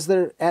wind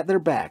at their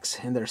backs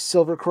and their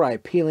silver cry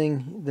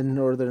pealing the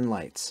northern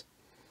lights.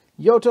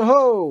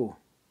 Yo-to-ho!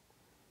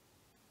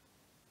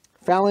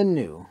 Fallon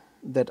knew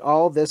that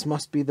all this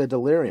must be the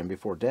delirium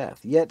before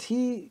death, yet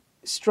he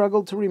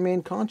struggled to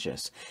remain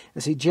conscious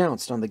as he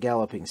jounced on the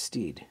galloping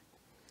steed.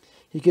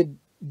 He could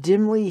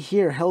dimly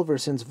hear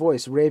Helverson's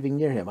voice raving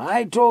near him.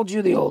 I told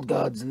you the old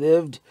gods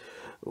lived.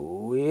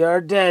 We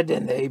are dead,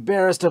 and they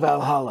bear us to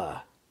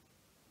Valhalla.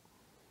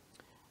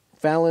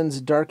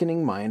 Fallon's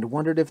darkening mind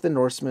wondered if the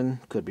Norseman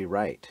could be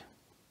right.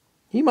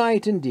 He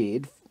might,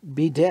 indeed,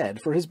 be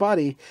dead, for his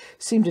body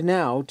seemed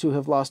now to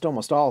have lost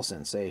almost all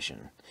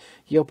sensation.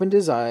 He opened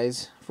his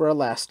eyes for a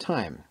last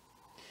time.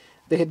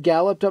 They had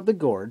galloped up the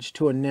gorge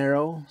to a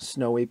narrow,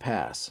 snowy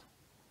pass.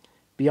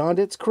 Beyond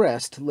its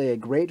crest lay a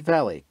great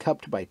valley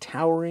cupped by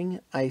towering,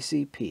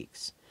 icy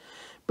peaks.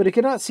 But he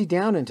could not see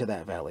down into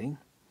that valley.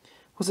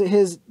 Was it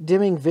his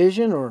dimming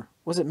vision, or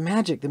was it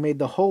magic that made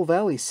the whole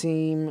valley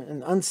seem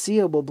an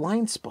unseeable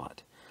blind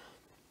spot?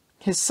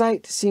 His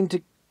sight seemed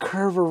to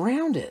curve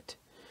around it.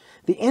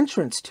 The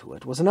entrance to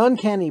it was an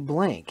uncanny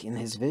blank in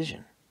his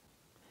vision.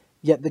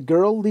 Yet the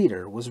girl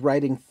leader was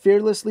riding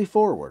fearlessly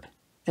forward,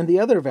 and the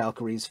other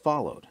Valkyries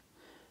followed.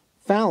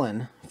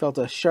 Fallon felt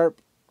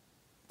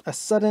a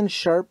sudden,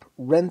 sharp,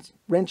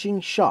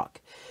 wrenching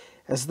shock,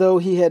 as though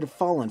he had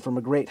fallen from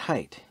a great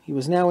height. He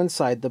was now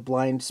inside the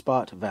blind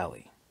spot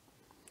valley.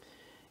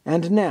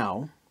 And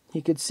now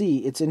he could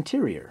see its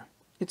interior.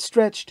 It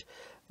stretched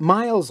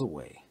miles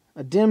away,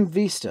 a dim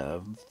vista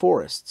of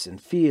forests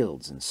and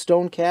fields and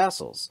stone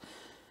castles,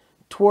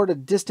 toward a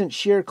distant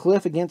sheer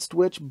cliff against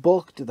which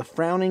bulked the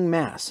frowning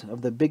mass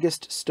of the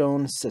biggest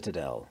stone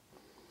citadel.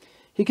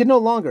 He could no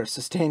longer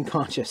sustain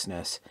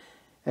consciousness.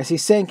 As he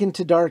sank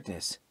into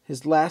darkness,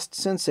 his last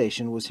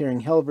sensation was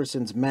hearing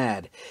Helverson's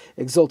mad,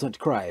 exultant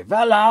cry,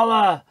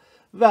 Valhalla!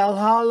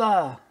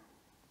 Valhalla!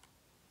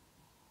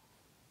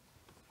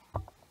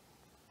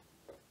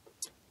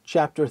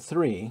 Chapter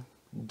 3,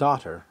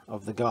 Daughter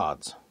of the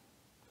Gods.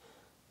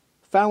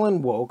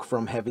 Fallon woke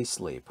from heavy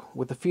sleep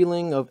with a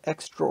feeling of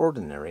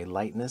extraordinary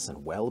lightness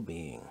and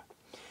well-being.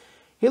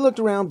 He looked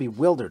around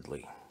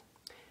bewilderedly.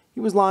 He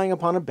was lying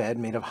upon a bed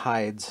made of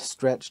hides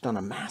stretched on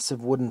a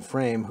massive wooden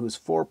frame whose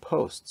 4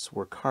 posts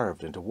were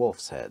carved into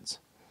wolves' heads.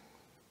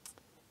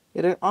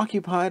 It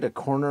occupied a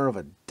corner of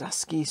a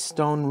dusky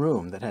stone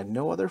room that had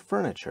no other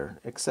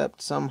furniture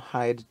except some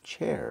hide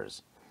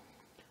chairs.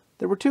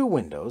 There were 2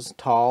 windows,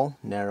 tall,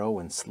 narrow,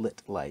 and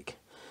slit-like.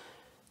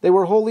 They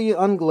were wholly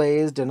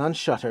unglazed and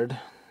unshuttered,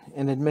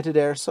 and admitted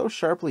air so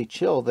sharply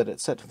chill that it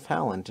set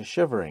Fallon to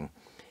shivering.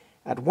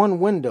 At one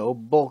window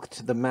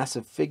bulked the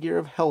massive figure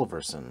of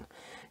Helverson,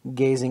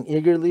 gazing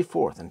eagerly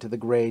forth into the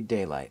grey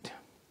daylight.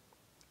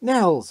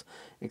 "Nels!"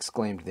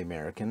 exclaimed the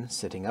American,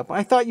 sitting up.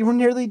 "I thought you were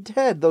nearly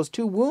dead. Those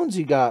 2 wounds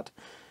you got."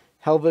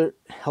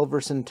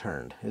 Helverson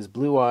turned. His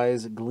blue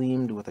eyes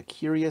gleamed with a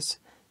curious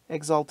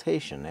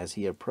exultation as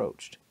he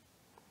approached.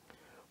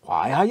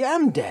 "Why, I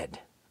am dead,"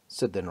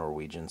 said the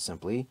Norwegian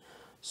simply.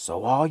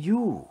 "So are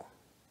you."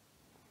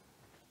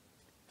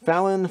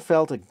 Fallon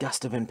felt a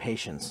gust of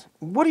impatience.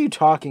 What are you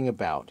talking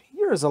about?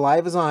 You're as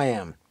alive as I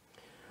am.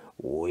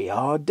 We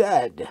are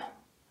dead,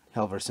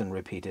 Helverson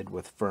repeated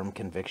with firm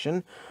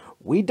conviction.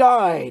 We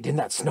died in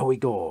that snowy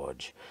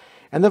gorge,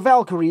 and the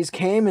Valkyries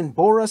came and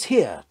bore us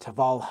here to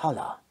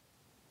Valhalla.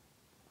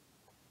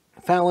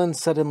 Fallon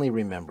suddenly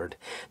remembered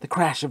the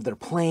crash of their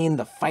plane,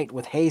 the fight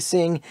with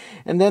Hasing,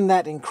 and then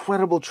that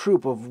incredible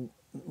troop of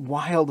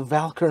wild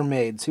Valkyr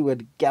maids who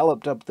had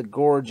galloped up the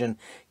gorge and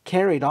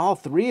carried all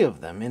three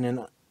of them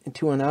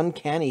into an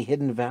uncanny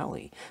hidden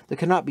valley that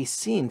could not be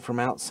seen from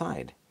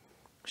outside.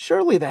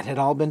 Surely that had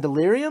all been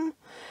delirium?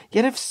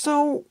 Yet if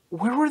so,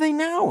 where were they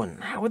now,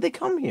 and how had they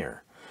come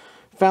here?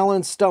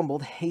 Fallon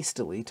stumbled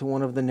hastily to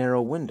one of the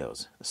narrow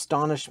windows.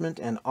 Astonishment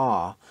and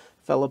awe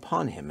fell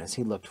upon him as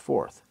he looked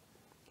forth.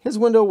 His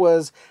window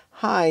was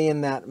high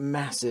in that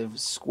massive,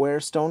 square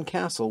stone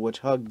castle which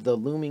hugged the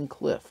looming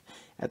cliff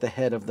at the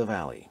head of the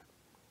valley.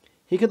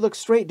 He could look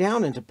straight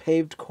down into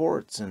paved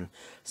courts and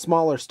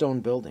smaller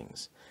stone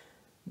buildings.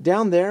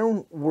 Down there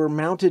were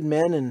mounted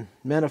men and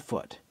men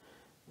afoot,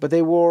 but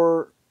they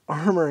wore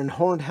armor and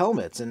horned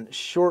helmets and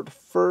short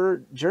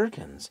fur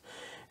jerkins,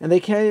 and they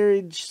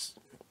carried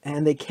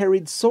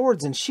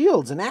swords and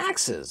shields and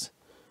axes.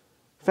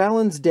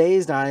 Fallon's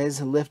dazed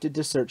eyes lifted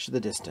to search the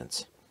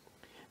distance.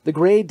 The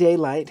gray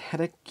daylight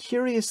had a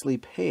curiously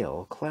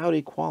pale,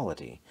 cloudy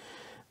quality,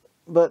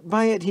 but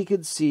by it he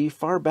could see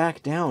far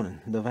back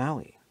down the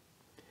valley.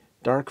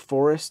 Dark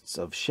forests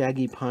of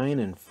shaggy pine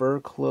and fir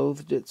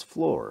clothed its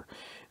floor,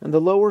 and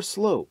the lower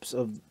slopes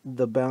of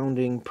the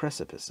bounding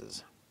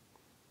precipices.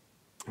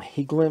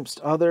 He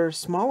glimpsed other,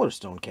 smaller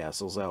stone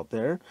castles out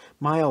there,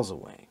 miles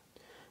away.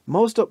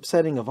 Most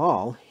upsetting of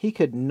all, he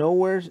could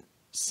nowhere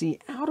see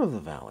out of the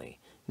valley,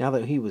 now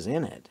that he was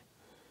in it.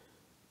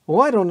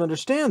 "Well, I don't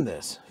understand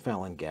this,"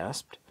 Fallon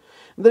gasped.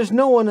 "There's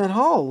no one at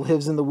all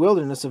lives in the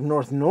wilderness of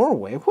North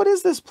Norway. What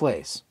is this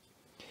place?"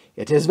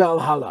 "It is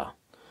Valhalla,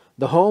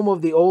 the home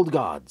of the old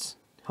gods,"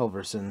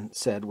 Helverson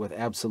said with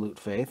absolute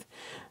faith.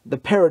 "The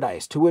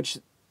paradise to which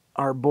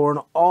are born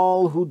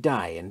all who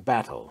die in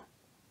battle."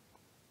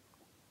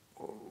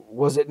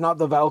 "Was it not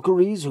the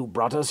Valkyries who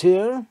brought us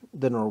here?"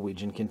 the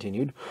Norwegian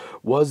continued.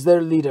 "Was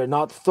their leader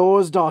not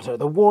Thor's daughter,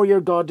 the warrior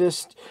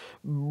goddess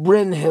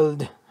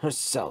Brynhild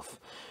herself?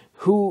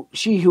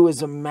 She who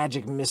is a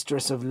magic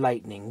mistress of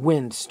lightning,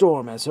 wind,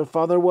 storm, as her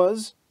father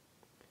was?"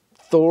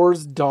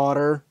 Thor's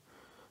daughter.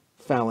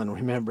 Fallon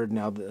remembered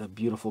now the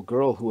beautiful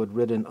girl who had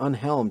ridden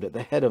unhelmed at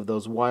the head of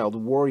those wild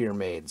warrior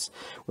maids,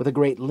 with a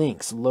great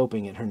lynx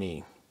loping at her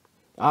knee.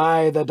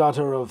 "Aye, the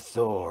daughter of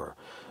Thor,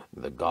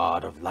 the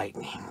god of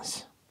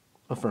lightnings,"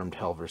 affirmed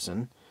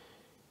Helverson.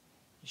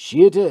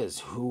 "She it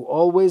is who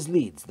always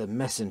leads the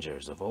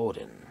messengers of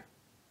Odin."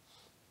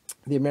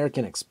 The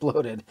American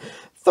exploded.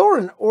 "Thor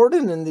and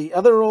Odin and the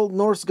other old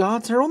Norse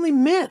gods are only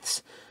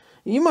myths.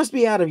 You must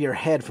be out of your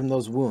head from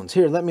those wounds.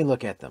 Here, let me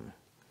look at them."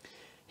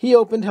 He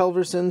opened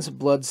Helverson's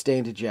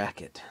blood-stained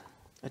jacket.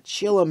 A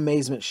chill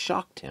amazement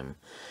shocked him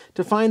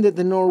to find that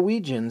the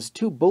Norwegian's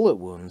 2 bullet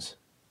wounds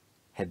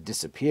had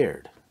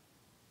disappeared.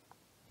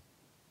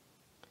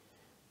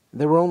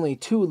 There were only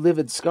 2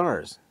 livid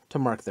scars to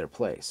mark their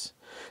place.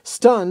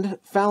 Stunned,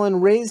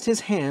 Fallon raised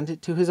his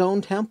hand to his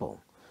own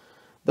temple.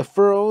 The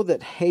furrow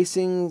that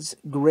Hasing's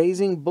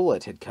grazing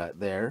bullet had cut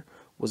there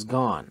was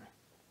gone.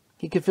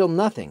 He could feel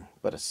nothing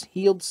but a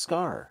healed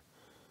scar.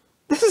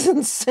 "This is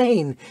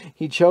insane,"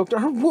 he choked.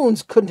 "Our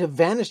wounds couldn't have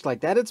vanished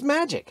like that. It's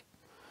magic."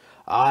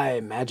 "Aye,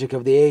 magic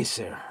of the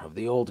Aesir, of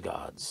the old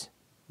gods,"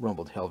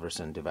 rumbled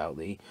Helverson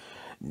devoutly.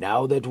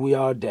 "Now that we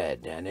are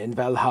dead and in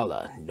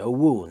Valhalla, no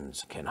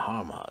wounds can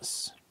harm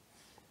us."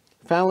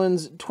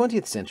 Fallon's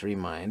 20th century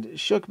mind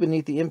shook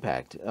beneath the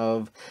impact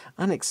of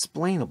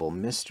unexplainable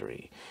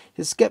mystery.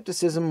 His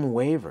skepticism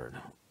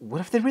wavered.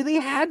 What if they really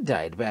had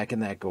died back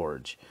in that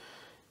gorge?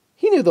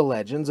 He knew the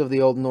legends of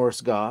the old Norse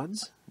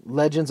gods,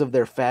 legends of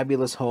their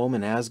fabulous home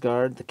in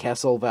Asgard, the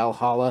castle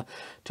Valhalla,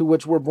 to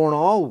which were born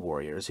all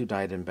warriors who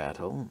died in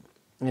battle,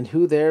 and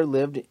who there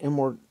lived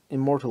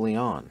immortally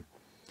on.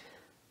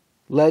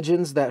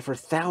 Legends that for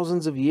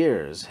thousands of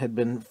years had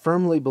been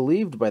firmly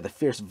believed by the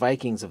fierce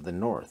Vikings of the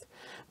north.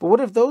 But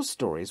what if those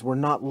stories were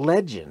not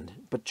legend,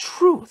 but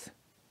truth?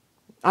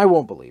 "I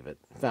won't believe it,"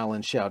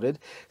 Fallon shouted,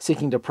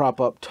 seeking to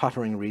prop up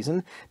tottering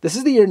reason. "This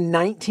is the year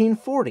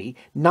 1940,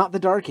 not the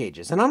Dark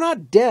Ages. And I'm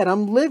not dead,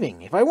 I'm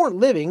living. If I weren't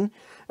living,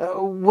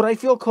 would I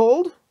feel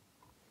cold?"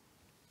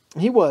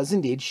 He was,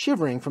 indeed,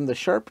 shivering from the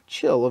sharp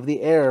chill of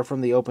the air from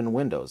the open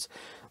windows.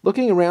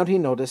 Looking around, he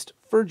noticed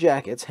fur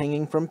jackets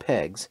hanging from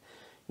pegs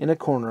in a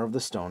corner of the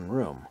stone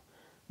room.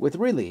 With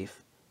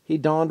relief, he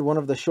donned one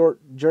of the short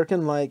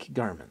jerkin-like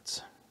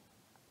garments.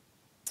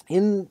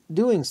 In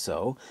doing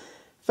so,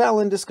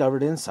 Fallon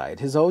discovered inside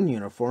his own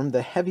uniform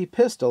the heavy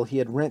pistol he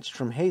had wrenched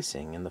from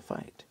Hasing in the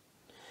fight.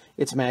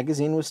 Its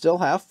magazine was still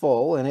half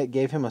full, and it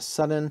gave him a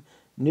sudden,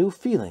 new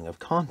feeling of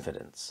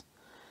confidence.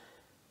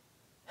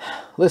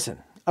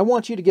 "Listen, I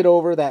want you to get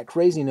over that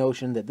crazy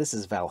notion that this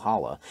is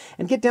Valhalla,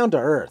 and get down to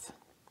earth,"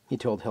 he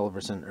told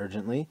Helverson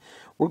urgently.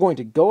 "We're going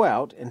to go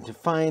out and to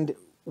find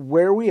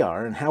where we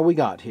are and how we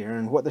got here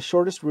and what the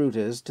shortest route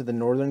is to the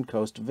northern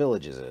coast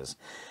villages is.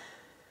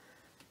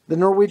 The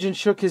Norwegian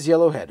shook his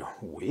yellow head.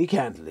 We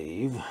can't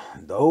leave.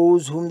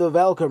 Those whom the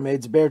Valkyr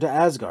maids bear to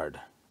Asgard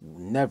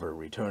never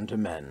return to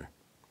men.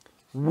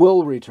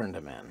 Will return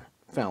to men,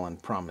 Fallon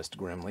promised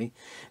grimly.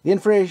 The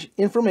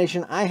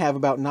information I have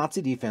about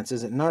Nazi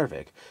defenses at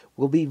Narvik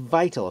will be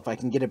vital if I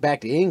can get it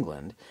back to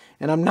England,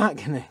 and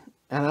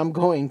I'm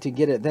going to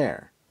get it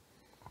there.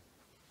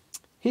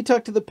 He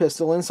tucked the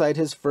pistol inside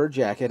his fur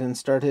jacket and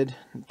started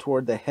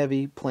toward the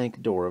heavy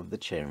plank door of the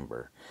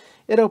chamber.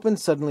 It opened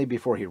suddenly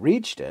before he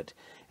reached it,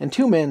 and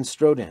two men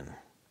strode in.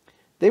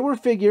 They were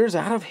figures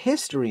out of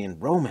history and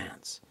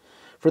romance,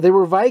 for they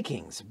were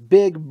Vikings,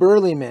 big,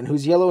 burly men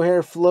whose yellow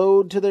hair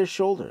flowed to their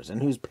shoulders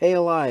and whose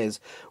pale eyes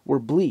were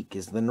bleak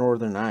as the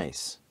northern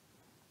ice.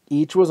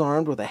 Each was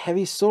armed with a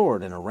heavy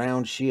sword and a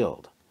round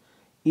shield.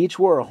 Each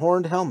wore a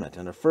horned helmet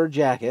and a fur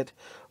jacket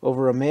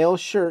over a mail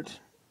shirt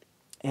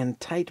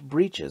and tight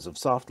breeches of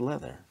soft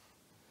leather.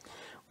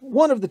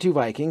 One of the two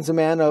Vikings, a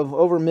man of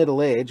over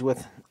middle age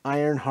with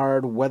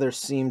iron-hard,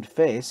 weather-seamed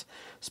face,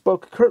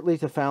 spoke curtly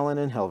to Fallon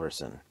and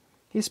Helverson.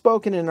 He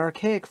spoke in an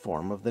archaic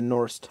form of the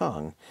Norse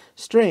tongue,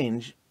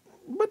 strange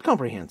but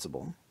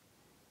comprehensible.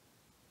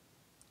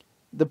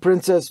 "The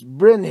Princess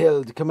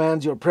Brynhild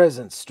commands your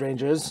presence,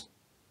 strangers,"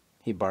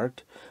 he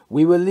barked.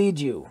 "We will lead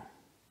you."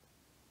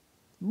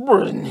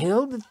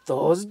 "Brynhild,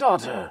 Thor's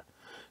daughter!"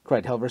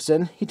 cried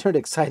Helverson. He turned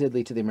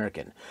excitedly to the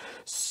American.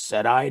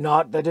 "Said I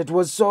not that it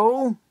was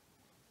so?"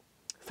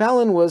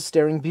 Fallon was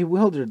staring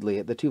bewilderedly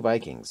at the two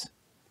Vikings.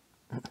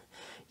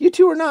 "You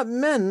two are not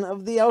men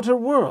of the outer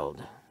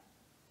world."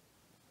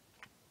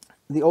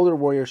 The older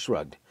warrior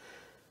shrugged.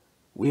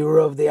 "We were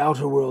of the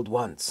outer world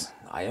once.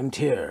 I am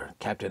Tyr,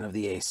 captain of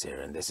the Aesir,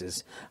 and this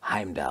is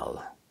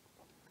Heimdall."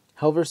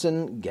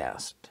 Helverson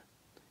gasped,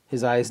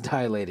 his eyes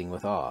dilating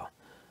with awe.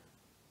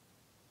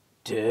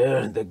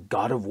 "Tyr, the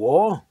god of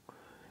war?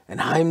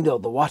 And Heimdall,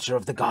 the watcher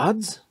of the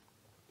gods?"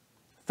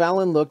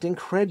 Fallon looked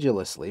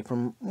incredulously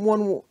from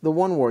the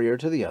one warrior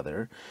to the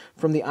other,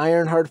 from the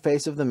iron-hard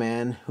face of the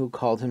man who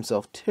called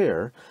himself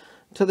Tyr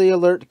to the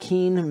alert,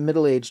 keen,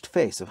 middle-aged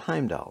face of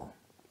Heimdall.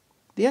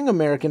 The young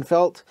American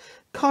felt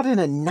caught in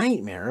a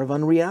nightmare of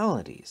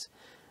unrealities.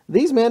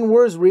 These men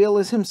were as real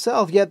as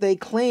himself, yet they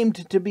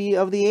claimed to be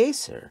of the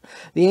Aesir,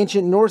 the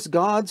ancient Norse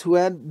gods who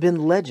had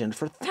been legend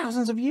for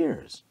thousands of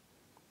years.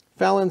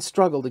 Fallon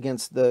struggled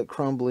against the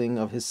crumbling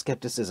of his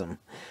skepticism.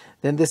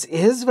 "Then this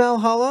is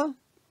Valhalla?"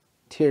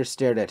 Tyr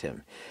stared at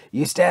him.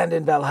 "You stand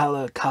in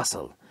Valhalla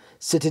Castle,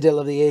 citadel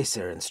of the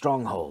Aesir and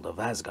stronghold of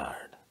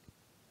Asgard."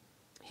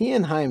 He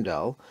and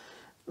Heimdall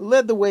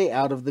led the way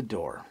out of the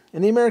door,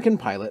 and the American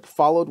pilot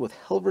followed with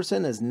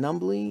Helverson as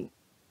numbly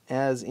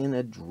as in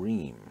a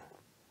dream.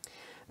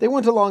 They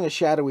went along a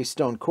shadowy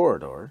stone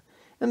corridor,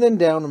 and then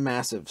down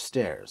massive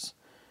stairs.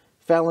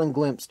 Fallon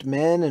glimpsed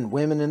men and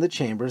women in the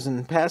chambers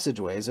and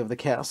passageways of the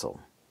castle.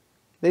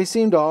 They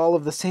seemed all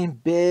of the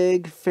same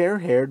big,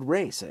 fair-haired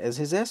race as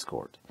his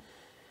escort.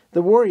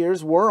 The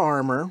warriors wore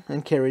armor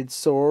and carried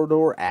sword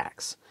or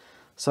axe.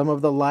 Some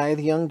of the lithe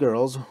young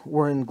girls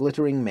were in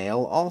glittering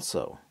mail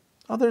also.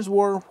 Others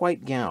wore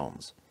white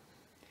gowns.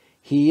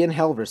 He and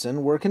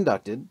Helverson were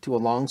conducted to a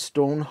long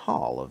stone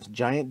hall of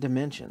giant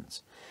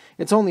dimensions.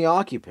 Its only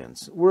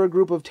occupants were a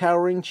group of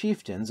towering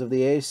chieftains of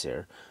the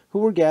Aesir who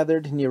were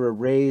gathered near a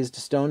raised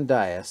stone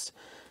dais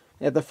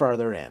at the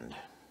farther end.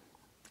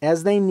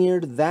 As they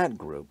neared that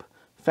group,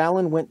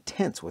 Fallon went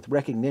tense with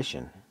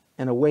recognition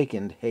and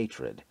awakened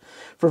hatred.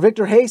 For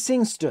Victor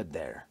Hastings stood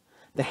there,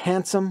 the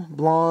handsome,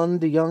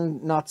 blonde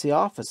young Nazi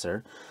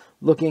officer,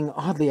 looking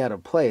oddly out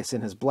of place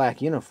in his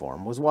black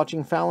uniform, was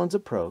watching Fallon's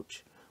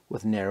approach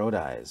with narrowed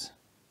eyes.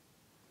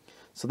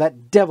 "So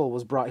that devil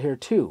was brought here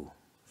too,"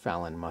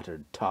 Fallon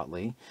muttered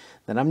tautly.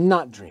 "Then I'm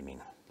not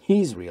dreaming.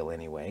 He's real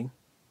anyway."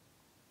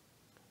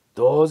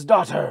 "Thor's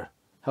daughter!"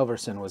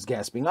 Helverson was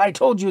gasping. "I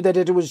told you that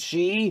it was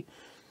she!"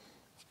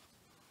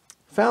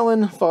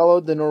 Fallon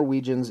followed the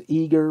Norwegian's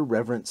eager,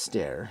 reverent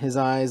stare, his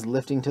eyes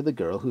lifting to the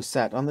girl who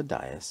sat on the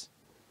dais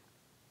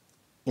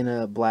in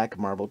a black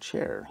marble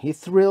chair. He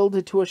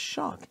thrilled to a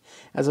shock,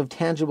 as of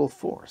tangible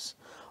force.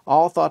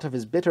 All thought of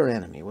his bitter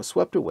enemy was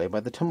swept away by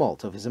the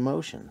tumult of his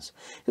emotions.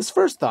 His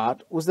first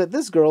thought was that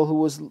this girl who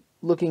was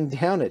looking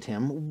down at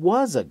him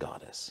was a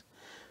goddess.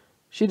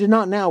 She did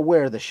not now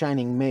wear the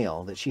shining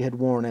mail that she had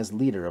worn as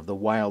leader of the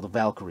wild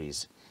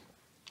Valkyries.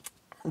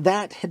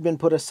 That had been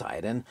put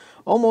aside, and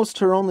almost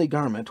her only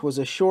garment was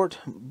a short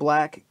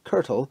black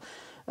kirtle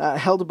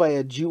held by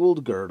a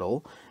jeweled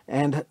girdle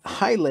and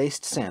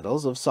high-laced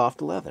sandals of soft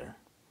leather.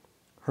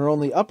 Her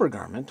only upper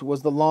garment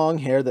was the long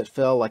hair that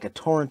fell like a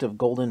torrent of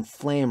golden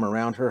flame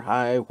around her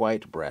high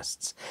white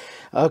breasts.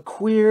 A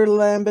queer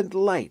lambent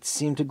light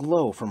seemed to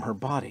glow from her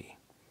body.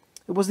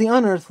 It was the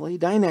unearthly,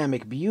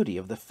 dynamic beauty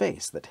of the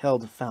face that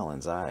held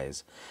Fallon's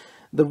eyes.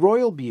 The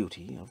royal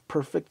beauty of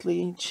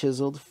perfectly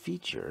chiseled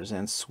features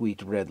and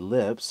sweet red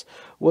lips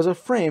was a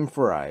frame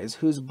for eyes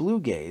whose blue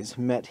gaze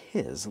met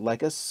his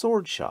like a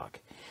sword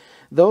shock.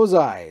 Those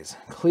eyes,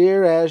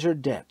 clear azure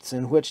depths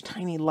in which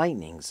tiny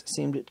lightnings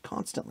seemed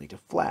constantly to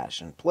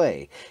flash and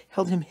play,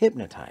 held him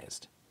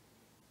hypnotized.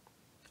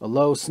 A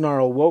low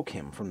snarl woke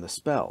him from the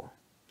spell.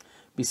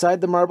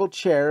 Beside the marble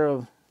chair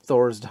of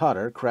Thor's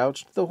daughter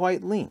crouched the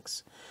white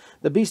lynx.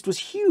 The beast was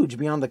huge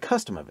beyond the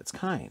custom of its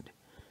kind,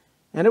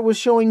 and it was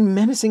showing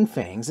menacing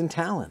fangs and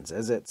talons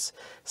as its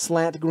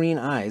slant green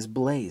eyes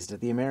blazed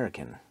at the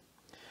American.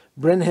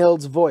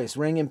 Brynhild's voice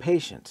rang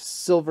impatient,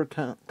 silver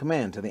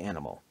command to the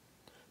animal.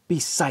 "Be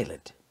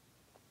silent."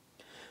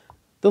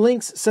 The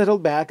lynx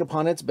settled back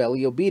upon its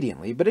belly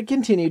obediently, but it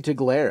continued to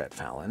glare at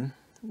Fallon.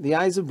 The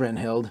eyes of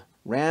Brynhild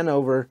ran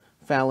over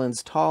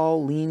Fallon's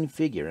tall, lean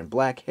figure and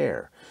black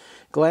hair,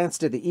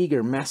 glanced at the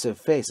eager, massive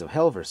face of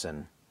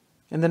Helverson,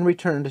 and then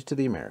returned to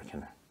the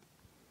American.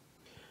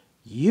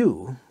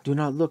 "You do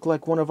not look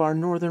like one of our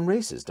northern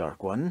races,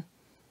 Dark One,"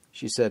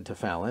 she said to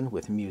Fallon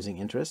with musing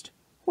interest.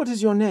 "What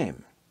is your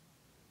name?"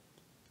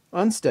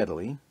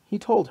 Unsteadily, he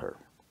told her.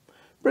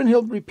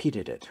 Brynhild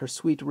repeated it, her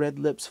sweet red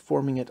lips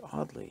forming it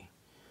oddly.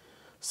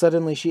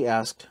 Suddenly she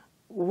asked,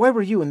 "Why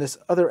were you and this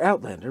other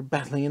outlander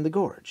battling in the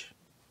gorge?"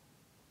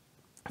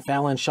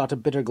 Fallon shot a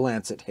bitter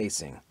glance at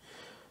Hastings.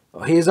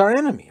 "He is our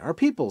enemy. Our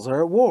peoples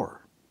are at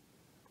war."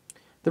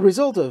 The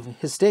result of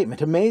his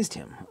statement amazed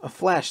him. A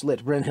flash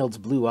lit Brynhild's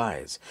blue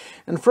eyes,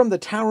 and from the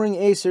towering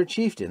Aesir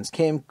chieftains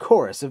came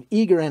chorus of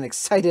eager and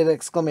excited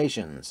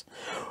exclamations.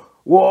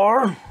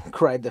 "War!"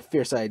 cried the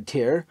fierce-eyed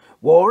Tyr.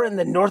 "War in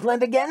the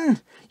Northland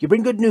again? You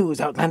bring good news,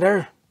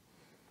 Outlander."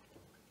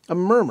 A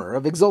murmur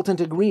of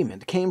exultant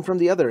agreement came from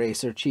the other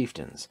Aesir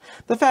chieftains.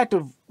 The fact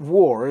of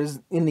war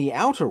in the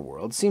outer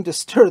world seemed to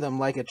stir them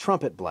like a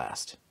trumpet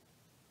blast.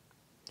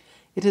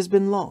 "It has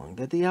been long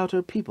that the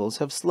outer peoples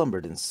have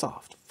slumbered in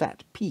soft,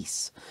 fat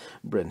peace,"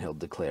 Brynhild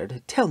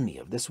declared. "Tell me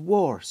of this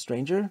war,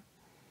 stranger."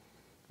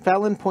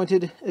 Fallon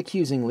pointed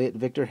accusingly at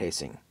Victor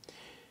Hastings.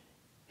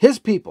 "His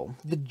people,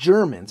 the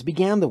Germans,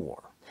 began the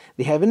war.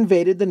 They have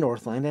invaded the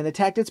Northland and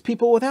attacked its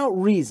people without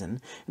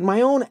reason, and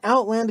my own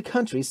outland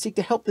countries seek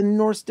to help the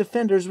Norse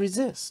defenders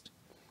resist."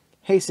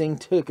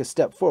 Hastings took a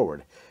step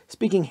forward,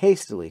 speaking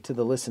hastily to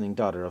the listening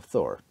daughter of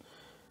Thor.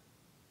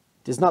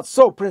 "'Tis not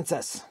so,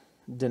 princess,"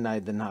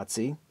 denied the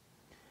Nazi.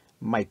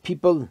 "My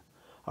people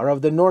are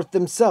of the North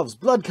themselves,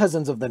 blood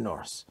cousins of the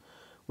Norse.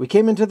 We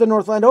came into the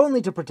Northland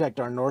only to protect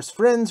our Norse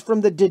friends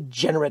from the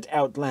degenerate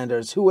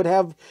outlanders who would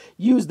have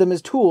used them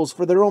as tools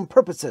for their own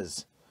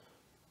purposes."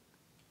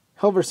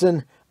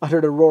 Helverson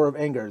uttered a roar of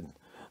anger.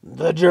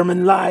 "The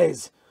German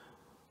lies!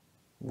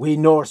 We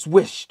Norse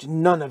wished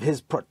none of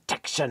his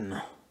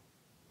protection."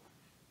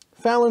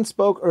 Fallon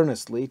spoke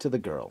earnestly to the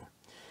girl,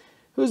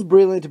 whose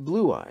brilliant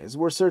blue eyes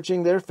were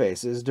searching their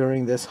faces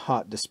during this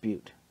hot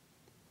dispute.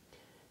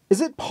 "Is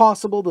it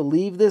possible to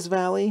leave this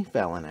valley?"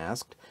 Fallon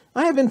asked.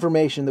 "I have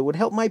information that would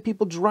help my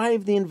people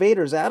drive the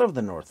invaders out of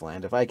the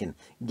Northland if I can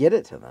get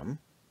it to them."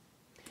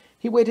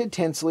 He waited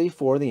tensely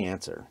for the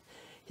answer.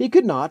 He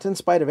could not, in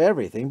spite of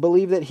everything,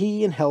 believe that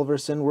he and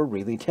Helverson were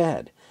really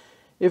dead.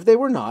 If they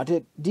were not,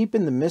 it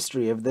deepened the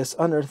mystery of this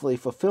unearthly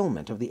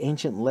fulfillment of the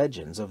ancient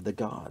legends of the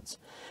gods.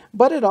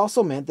 But it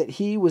also meant that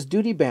he was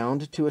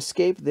duty-bound to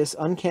escape this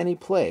uncanny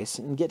place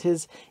and get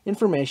his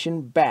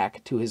information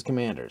back to his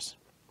commanders.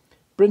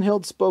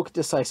 Brynhild spoke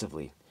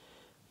decisively.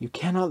 "You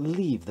cannot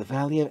leave the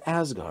Valley of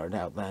Asgard,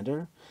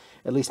 Outlander,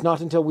 at least not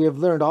until we have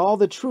learned all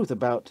the truth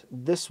about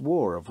this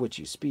war of which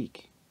you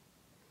speak."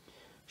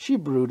 She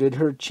brooded,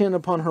 her chin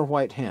upon her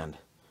white hand.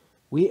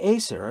 "We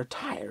Aesir are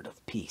tired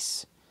of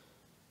peace.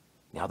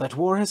 Now that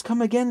war has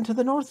come again to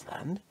the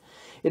Northland,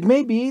 it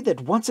may be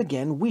that once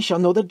again we shall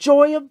know the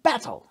joy of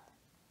battle."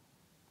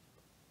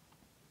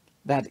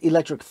 That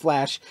electric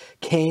flash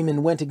came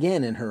and went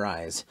again in her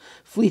eyes,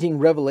 fleeting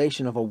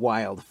revelation of a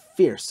wild,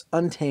 fierce,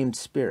 untamed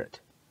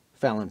spirit.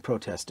 Fallon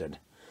protested.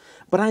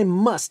 "But I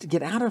must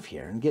get out of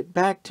here and get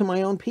back to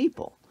my own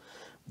people."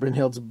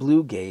 Brynhild's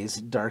blue gaze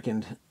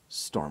darkened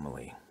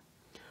stormily.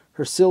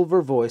 Her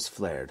silver voice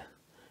flared.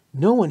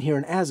 "No one here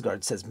in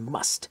Asgard says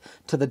must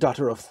to the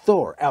daughter of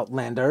Thor,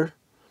 Outlander."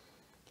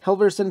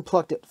 Helverson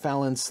plucked at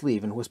Fallon's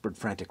sleeve and whispered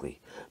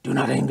frantically, "Do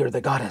not anger the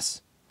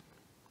goddess."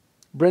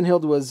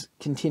 Brynhild was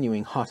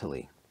continuing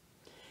haughtily.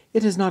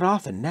 "It is not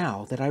often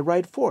now that I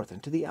ride forth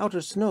into the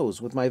outer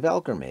snows with my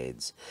Valkyr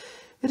maids.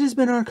 It has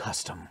been our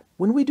custom,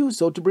 when we do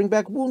so, to bring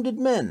back wounded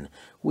men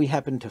we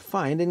happen to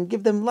find and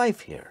give them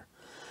life here.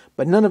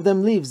 But none of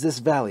them leaves this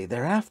valley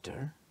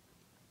thereafter."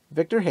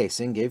 Victor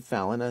Hastings gave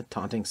Fallon a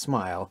taunting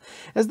smile,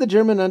 as the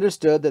German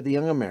understood that the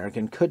young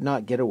American could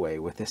not get away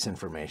with his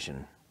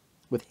information.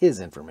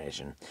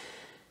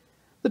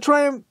 The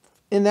triumph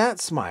in that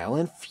smile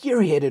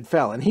infuriated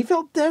Fallon. He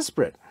felt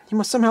desperate. He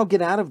must somehow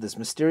get out of this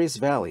mysterious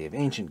valley of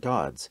ancient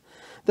gods.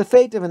 The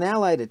fate of an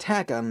allied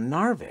attack on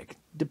Narvik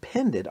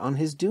depended on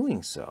his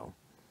doing so.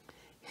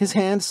 His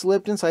hand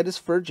slipped inside his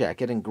fur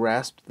jacket and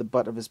grasped the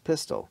butt of his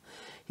pistol.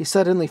 He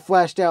suddenly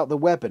flashed out the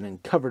weapon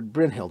and covered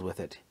Brynhild with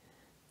it.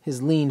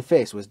 His lean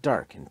face was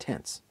dark and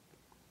tense.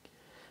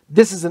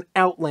 "This is an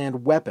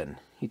outland weapon,"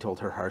 he told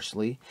her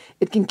harshly.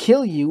 "It can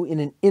kill you in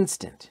an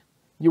instant.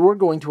 You were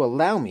going to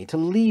allow me to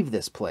leave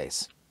this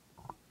place."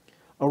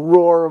 A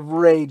roar of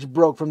rage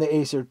broke from the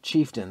Aesir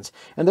chieftains,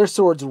 and their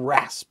swords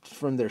rasped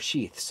from their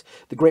sheaths.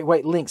 The great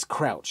white lynx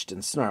crouched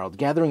and snarled,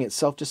 gathering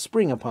itself to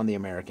spring upon the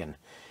American.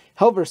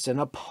 Helverson,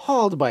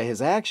 appalled by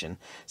his action,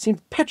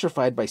 seemed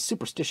petrified by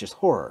superstitious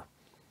horror.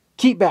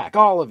 "Keep back,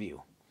 all of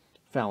you!"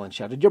 Fallon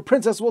shouted. "Your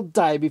princess will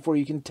die before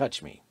you can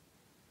touch me."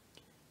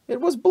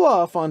 It was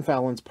bluff on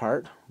Fallon's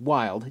part.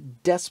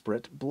 Wild,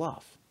 desperate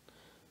bluff.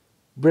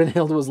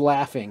 Brynhild was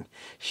laughing.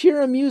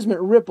 Sheer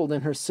amusement rippled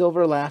in her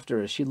silver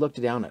laughter as she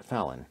looked down at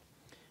Fallon.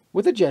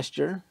 With a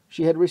gesture,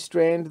 she had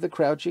restrained the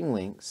crouching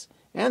lynx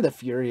and the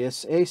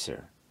furious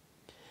Aesir.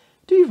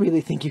 "Do you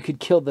really think you could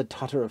kill the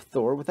Daughter of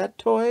Thor with that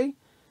toy?"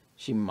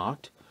 she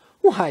mocked.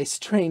 "Why,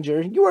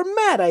 stranger, you are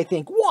mad, I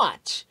think.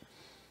 Watch!"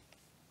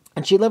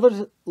 And she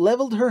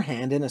leveled her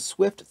hand in a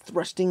swift,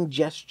 thrusting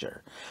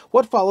gesture.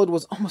 What followed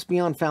was almost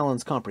beyond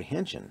Fallon's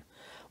comprehension.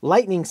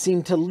 Lightning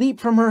seemed to leap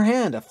from her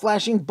hand, a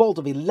flashing bolt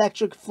of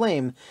electric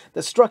flame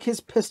that struck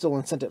his pistol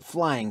and sent it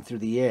flying through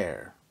the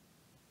air.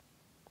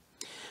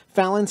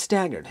 Fallon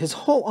staggered, his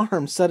whole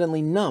arm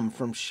suddenly numb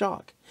from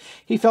shock.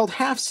 He felt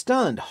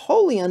half-stunned,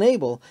 wholly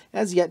unable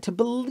as yet to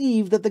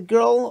believe that the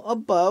girl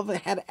above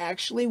had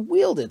actually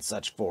wielded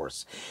such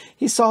force.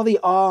 He saw the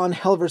awe on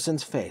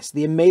Helverson's face,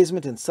 the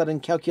amazement and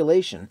sudden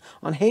calculation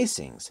on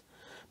Hastings.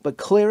 But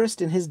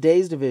clearest in his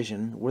dazed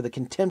vision were the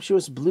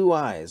contemptuous blue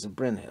eyes of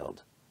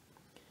Brynhild.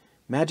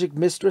 Magic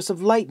mistress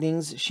of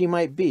lightnings she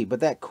might be, but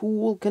that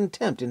cool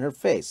contempt in her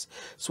face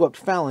swept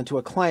Fallon to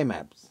a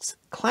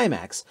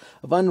climax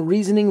of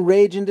unreasoning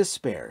rage and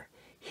despair.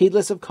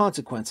 Heedless of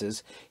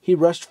consequences, he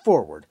rushed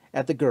forward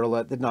at the girl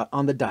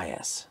on the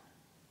dais.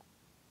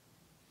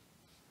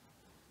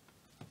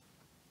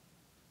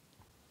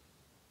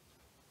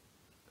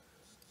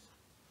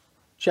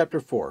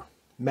 Chapter 4.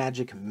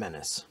 Magic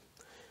Menace.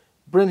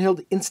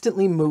 Brynhild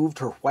instantly moved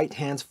her white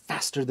hands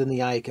faster than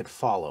the eye could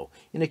follow,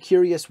 in a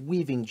curious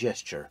weaving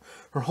gesture.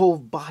 Her whole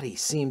body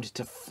seemed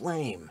to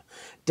flame.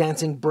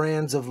 Dancing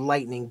brands of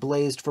lightning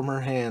blazed from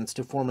her hands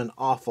to form an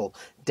awful,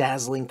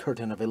 dazzling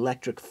curtain of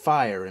electric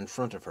fire in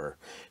front of her.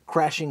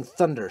 Crashing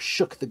thunder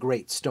shook the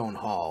great stone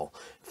hall.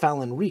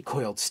 Fallon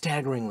recoiled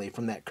staggeringly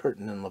from that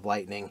curtain of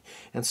lightning,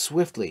 and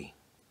swiftly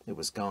it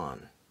was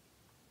gone.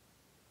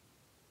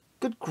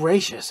 "Good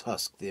gracious,"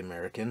 husked the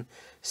American,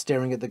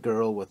 staring at the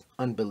girl with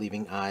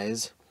unbelieving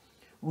eyes.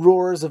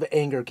 Roars of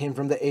anger came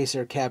from the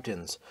Aesir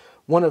captains.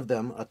 One of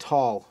them, a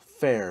tall,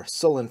 fair,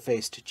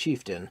 sullen-faced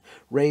chieftain,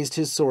 raised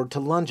his sword to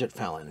lunge at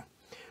Fallon.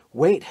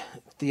 "Wait,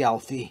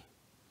 Thialfi,"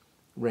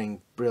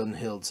 rang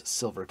Brynhild's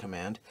silver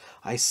command.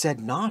 "I said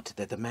not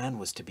that the man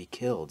was to be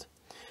killed."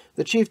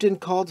 The chieftain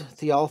called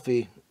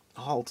Thialfi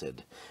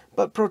halted,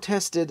 but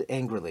protested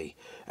angrily.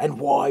 "And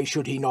why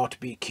should he not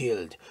be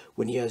killed,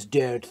 when he has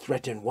dared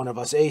threaten one of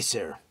us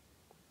Aesir?"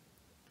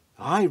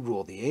 "I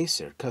rule the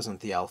Aesir, cousin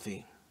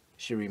Thialfi,"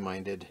 she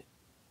reminded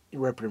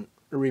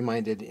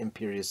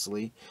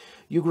imperiously.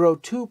 "You grow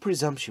too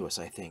presumptuous,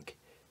 I think.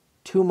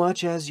 Too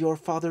much as your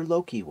father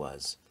Loki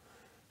was."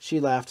 She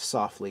laughed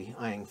softly,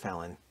 eyeing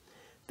Fallon.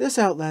 "This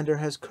outlander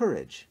has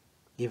courage,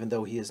 even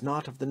though he is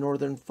not of the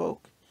northern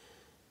folk.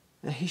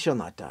 He shall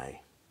not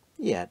die.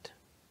 Yet."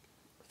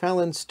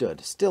 Fallon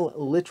stood, still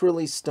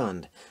literally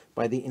stunned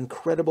by the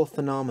incredible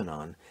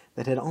phenomenon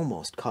that had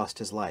almost cost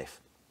his life.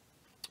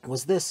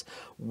 Was this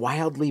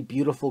wildly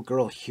beautiful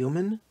girl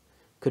human?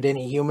 Could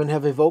any human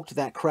have evoked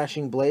that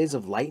crashing blaze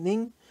of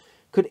lightning?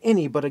 Could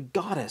any but a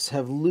goddess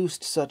have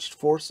loosed such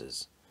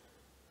forces?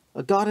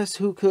 A goddess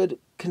who could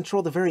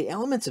control the very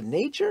elements of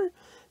nature?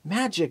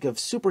 Magic of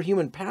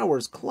superhuman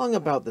powers clung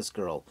about this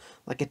girl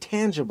like a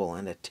tangible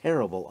and a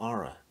terrible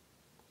aura.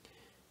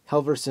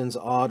 Helverson's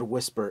awed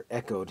whisper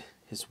echoed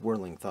his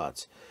whirling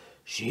thoughts.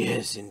 "She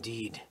is,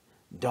 indeed,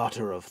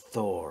 daughter of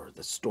Thor,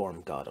 the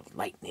storm god of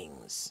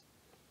lightnings."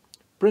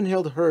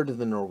 Brynhild heard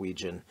the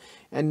Norwegian,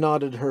 and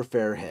nodded her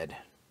fair head.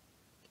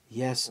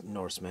 "Yes,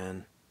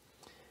 Norseman.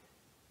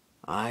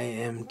 I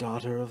am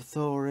daughter of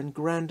Thor and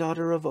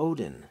granddaughter of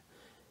Odin.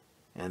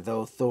 And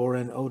though Thor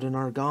and Odin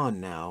are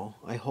gone now,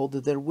 I hold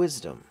their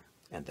wisdom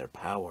and their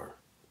power."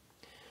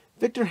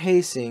 Victor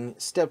Hasing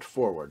stepped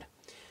forward.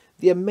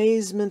 The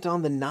amazement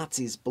on the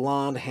Nazi's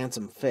blond,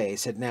 handsome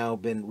face had now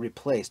been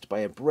replaced by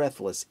a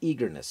breathless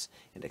eagerness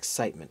and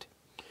excitement.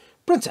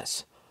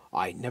 "Princess,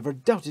 I never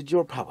doubted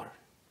your power,"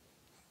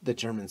 the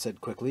German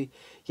said quickly.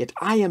 "Yet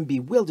I am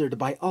bewildered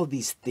by all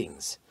these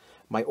things.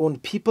 My own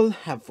people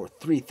have for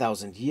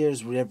 3,000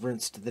 years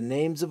reverenced the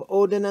names of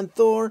Odin and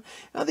Thor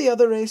and the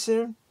other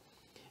Aesir.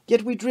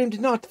 Yet we dreamed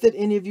not that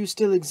any of you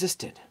still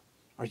existed.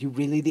 Are you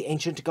really the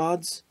ancient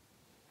gods?"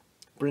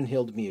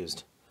 Brynhild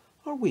mused.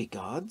 "Are we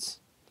gods?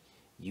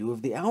 You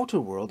of the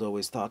outer world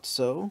always thought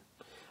so.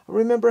 I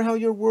remember how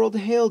your world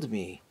hailed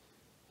me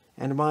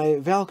and my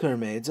Valkyr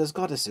maids as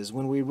goddesses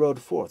when we rode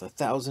forth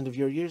 1,000 of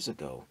your years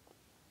ago."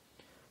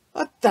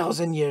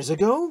 "1,000 years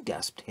ago?"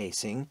 gasped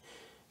Hasing.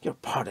 "Your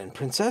pardon,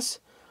 princess.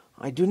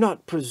 I do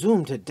not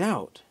presume to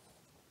doubt."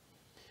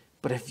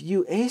 "But if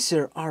you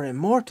Aesir are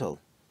immortal—"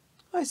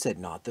 "I said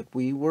not that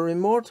we were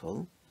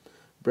immortal.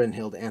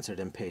 Brynhild answered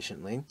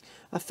impatiently.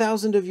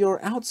 1,000 of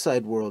your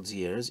outside world's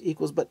years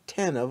equals but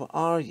 10 of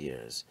our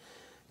years.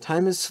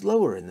 Time is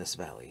slower in this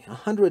valley,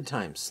 100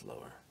 times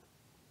slower.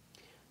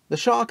 The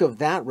shock of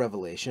that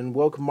revelation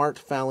woke Mart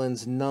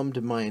Fallon's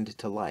numbed mind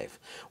to life.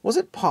 Was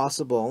it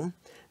possible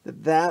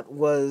that that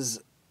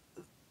was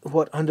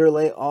what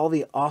underlay all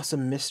the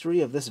awesome mystery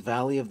of this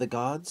Valley of the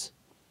Gods?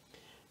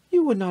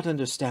 You would not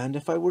understand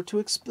if I were to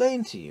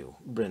explain to you,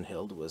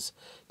 Brynhild was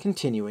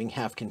continuing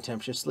half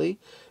contemptuously.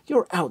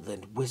 Your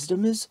outland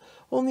wisdom is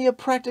only a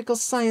practical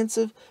science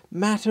of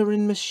matter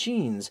and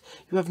machines.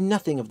 You have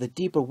nothing of the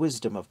deeper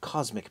wisdom of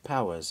cosmic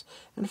powers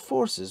and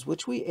forces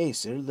which we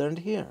Aesir learned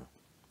here.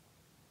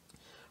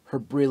 Her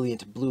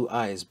brilliant blue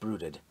eyes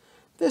brooded.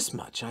 This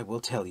much I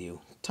will tell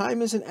you.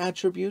 Time is an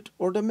attribute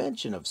or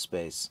dimension of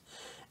space.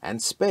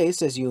 And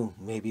space, as you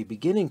may be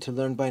beginning to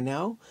learn by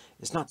now,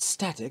 is not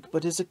static,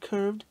 but is a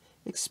curved,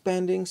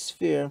 expanding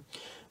sphere.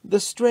 The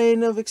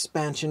strain of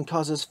expansion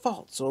causes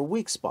faults or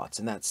weak spots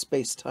in that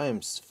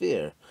space-time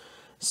sphere,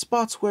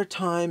 spots where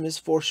time is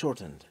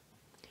foreshortened.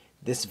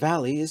 This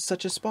valley is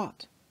such a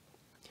spot.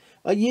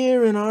 A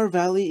year in our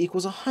valley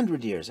equals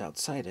 100 years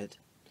outside it.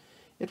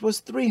 It was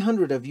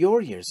 300 of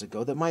your years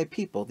ago that my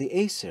people, the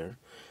Aesir,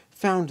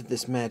 found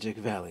this magic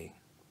valley.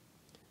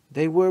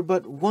 They were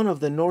but one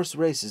of the Norse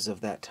races of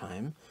that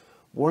time,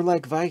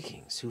 warlike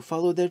Vikings who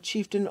followed their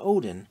chieftain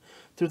Odin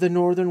through the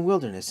northern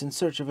wilderness in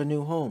search of a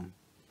new home.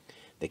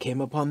 They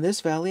came upon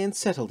this valley and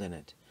settled in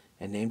it,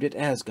 and named it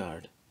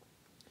Asgard.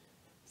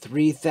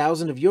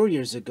 3,000 of your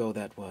years ago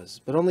that was,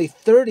 but only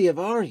 30 of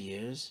our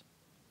years.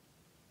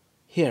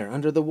 Here,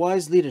 under the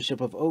wise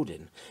leadership of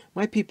Odin,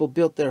 my people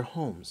built their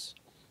homes,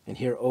 and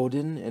here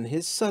Odin and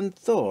his son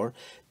Thor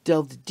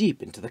delved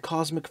deep into the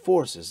cosmic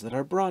forces that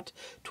are brought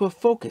to a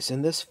focus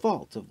in this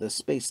fault of the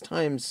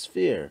space-time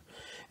sphere,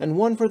 and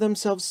won for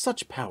themselves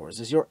such powers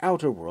as your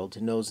outer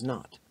world knows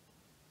not.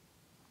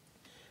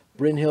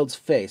 Brynhild's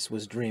face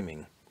was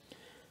dreaming.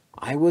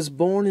 I was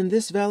born in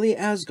this valley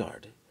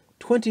Asgard,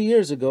 20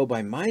 years ago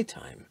by my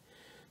time,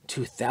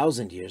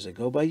 2,000 years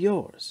ago by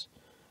yours.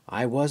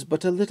 I was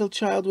but a little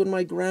child when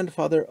my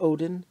grandfather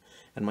Odin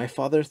and my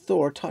father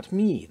Thor taught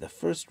me the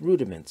first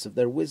rudiments of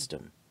their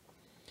wisdom.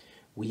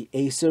 We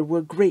Aesir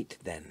were great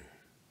then.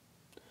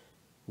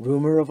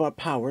 Rumor of our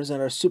powers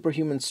and our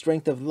superhuman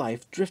strength of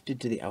life drifted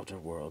to the outer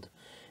world,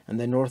 and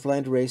the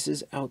Northland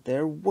races out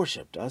there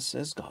worshipped us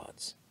as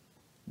gods.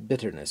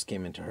 Bitterness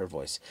came into her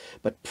voice,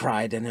 but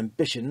pride and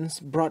ambitions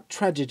brought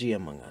tragedy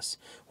among us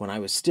when I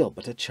was still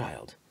but a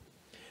child.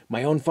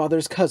 My own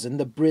father's cousin,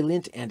 the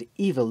brilliant and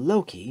evil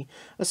Loki,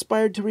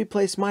 aspired to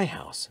replace my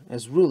house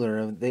as ruler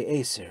of the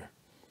Aesir.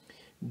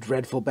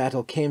 Dreadful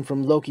battle came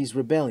from Loki's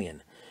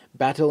rebellion,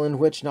 battle in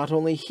which not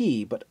only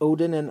he, but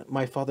Odin and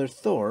my father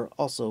Thor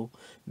also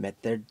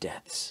met their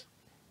deaths.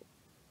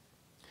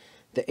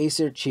 The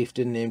Aesir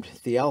chieftain named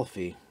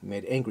Thialfi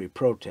made angry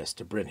protest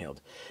to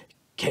Brynhild.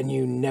 Can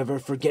you never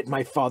forget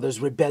my father's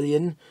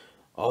rebellion?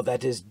 All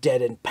that is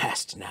dead and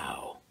past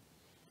now.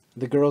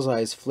 The girl's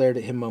eyes flared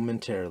at him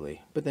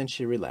momentarily, but then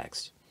she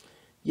relaxed.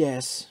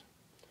 Yes,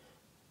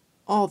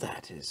 all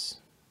that is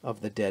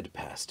of the dead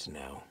past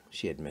now,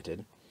 she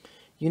admitted.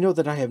 You know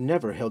that I have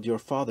never held your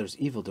father's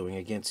evil-doing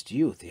against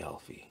you,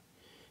 Thialfi.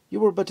 You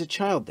were but a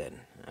child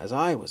then, as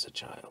I was a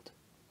child.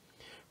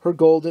 Her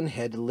golden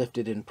head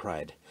lifted in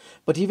pride.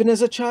 But even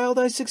as a child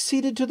I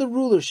succeeded to the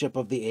rulership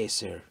of the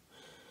Aesir,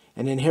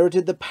 and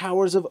inherited the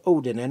powers of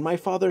Odin and my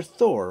father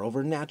Thor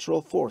over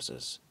natural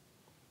forces.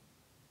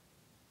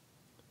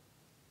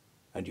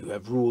 And you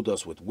have ruled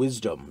us with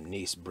wisdom,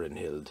 niece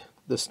Brynhild,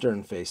 the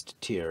stern-faced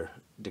Tyr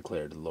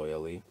declared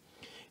loyally.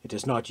 It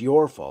is not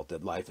your fault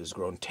that life has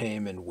grown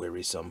tame and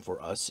wearisome for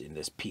us in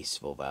this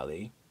peaceful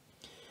valley.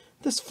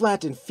 This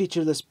flat and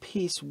featureless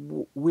peace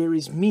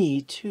wearies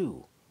me,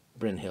 too,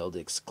 Brynhild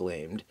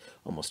exclaimed,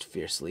 almost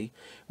fiercely.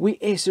 We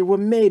Aesir were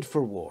made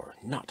for war,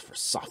 not for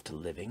soft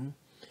living.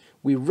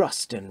 We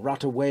rust and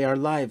rot away our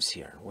lives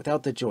here,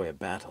 without the joy of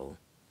battle.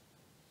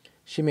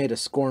 She made a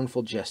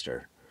scornful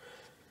gesture.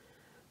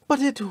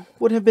 But it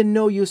would have been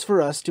no use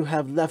for us to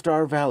have left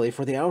our valley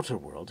for the outer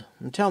world.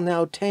 Until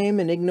now,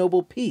 tame and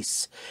ignoble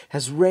peace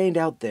has reigned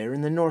out there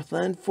in the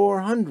Northland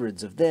for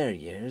hundreds of their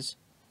years.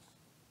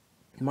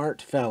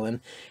 Mart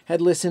Fallon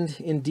had listened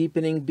in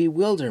deepening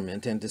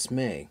bewilderment and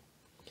dismay.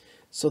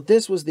 So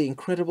this was the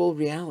incredible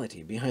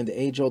reality behind the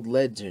age-old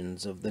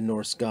legends of the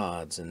Norse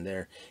gods and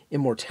their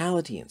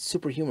immortality and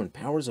superhuman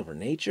powers over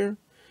nature?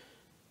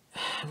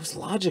 It was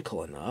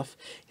logical enough,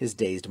 his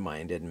dazed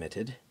mind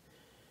admitted.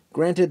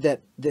 Granted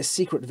that this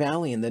secret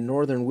valley in the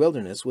northern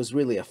wilderness was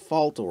really a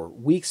fault or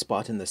weak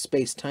spot in the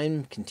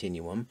space-time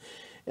continuum,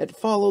 it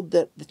followed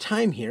that the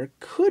time here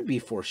could be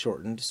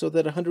foreshortened so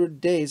that 100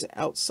 days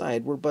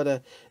outside were but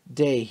a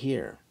day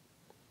here.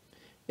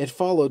 It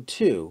followed,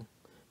 too,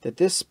 that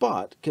this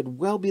spot could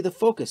well be the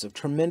focus of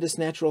tremendous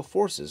natural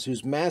forces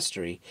whose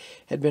mastery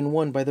had been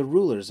won by the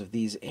rulers of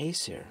these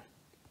Aesir.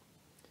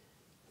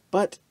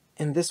 But,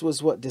 and this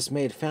was what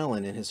dismayed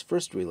Fallon in his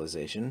first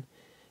realization,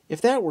 If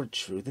that were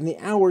true, then the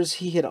hours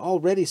he had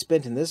already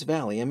spent in this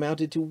valley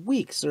amounted to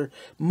weeks or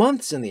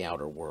months in the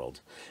outer world.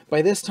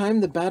 By this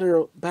time, the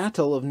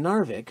Battle of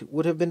Narvik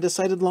would have been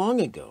decided long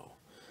ago.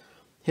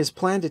 His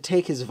plan to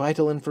take his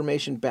vital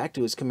information back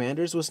to his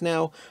commanders was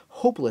now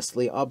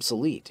hopelessly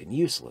obsolete and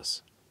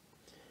useless.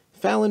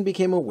 Fallon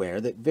became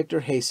aware that Victor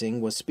Hasing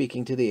was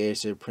speaking to the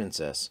Aesir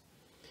princess.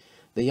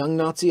 The young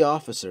Nazi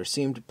officer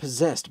seemed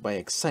possessed by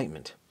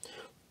excitement.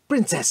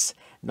 "Princess,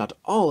 not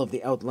all of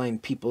the outlying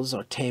peoples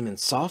are tame and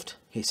soft,"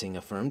 Hasing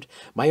affirmed.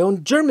 "My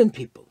own German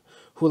people,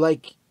 who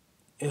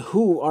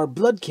are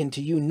bloodkin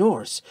to you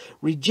Norse,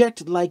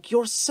 reject like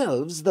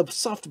yourselves the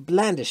soft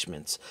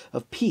blandishments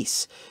of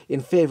peace in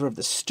favor of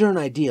the stern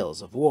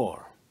ideals of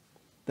war."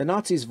 The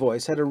Nazi's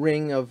voice had a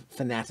ring of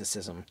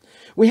fanaticism.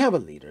 "We have a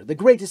leader, the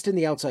greatest in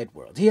the outside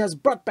world. He has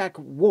brought back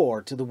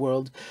war to the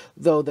world,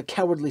 though the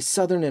cowardly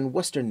southern and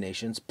western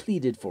nations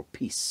pleaded for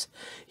peace.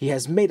 He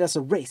has made us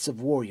a race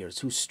of warriors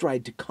who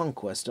stride to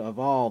conquest of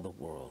all the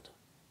world."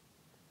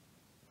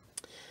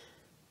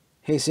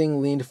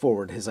 Hasing leaned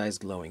forward, his eyes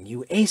glowing.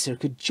 "You Aesir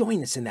could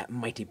join us in that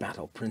mighty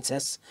battle,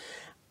 princess.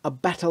 A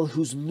battle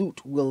whose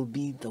loot will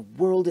be the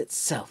world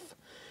itself.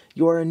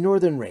 You are a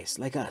northern race,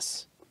 like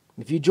us.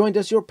 If you joined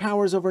us, your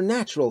powers over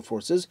natural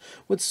forces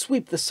would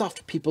sweep the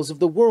soft peoples of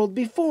the world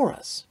before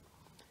us."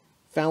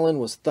 Fallon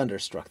was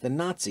thunderstruck. The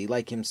Nazi,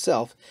 like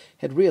himself,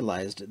 had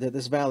realized that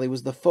this valley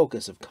was the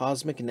focus of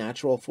cosmic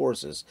natural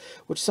forces,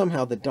 which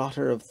somehow the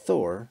Daughter of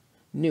Thor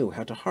knew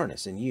how to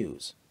harness and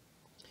use.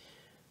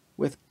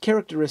 With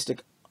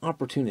characteristic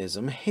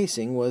opportunism,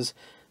 Hasing was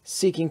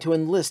seeking to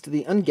enlist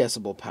the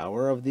unguessable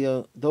power of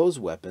those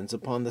weapons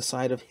upon the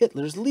side of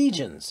Hitler's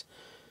legions.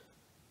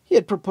 He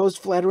had proposed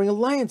flattering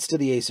alliance to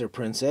the Aesir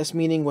princess,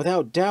 meaning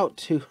without doubt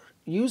to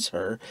use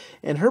her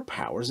and her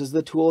powers as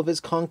the tool of his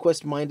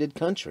conquest-minded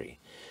country.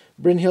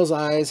 Brynhild's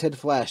eyes had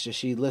flashed as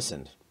she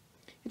listened.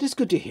 "It is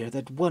good to hear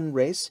that one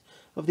race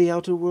of the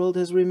outer world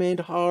has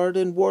remained hard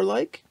and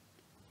warlike."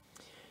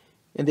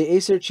 And the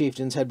Aesir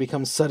chieftains had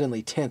become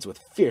suddenly tense with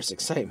fierce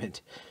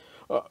excitement.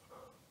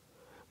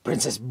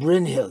 "Princess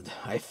Brynhild,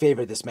 I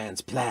favor this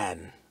man's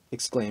plan,"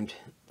 exclaimed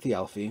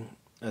Thialfi,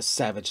 a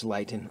savage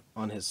light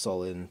on his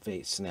sullen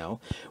face now.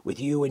 "With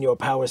you and your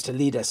powers to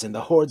lead us and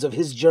the hordes of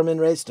his German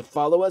race to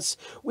follow us,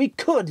 we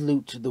could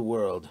loot the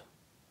world.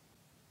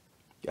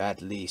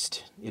 At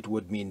least it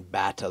would mean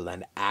battle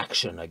and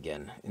action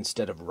again,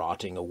 instead of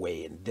rotting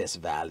away in this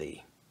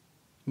valley,"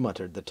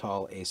 muttered the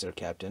tall Aesir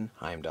captain,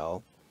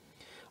 Heimdall.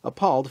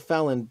 Appalled,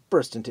 Fallon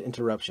burst into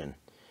interruption.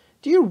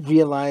 "Do you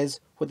realize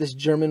what this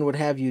German would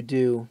have you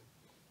do?"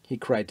 he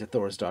cried to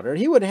Thor's daughter.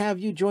 "He would have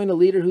you join a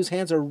leader whose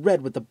hands are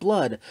red with the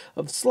blood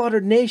of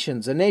slaughtered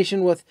nations, a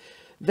nation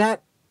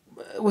that,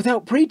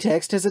 without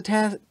pretext, has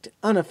attacked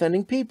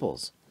unoffending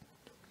peoples."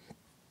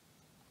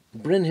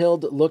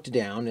 Brynhild looked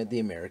down at the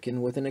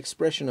American with an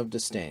expression of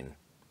disdain.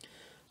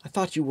 "I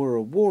thought you were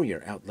a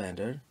warrior,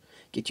 Outlander,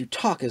 yet you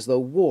talk as though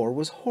war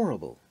was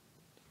horrible."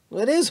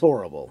 "It is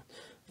horrible,"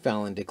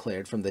 Fallon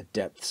declared from the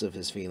depths of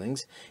his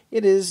feelings.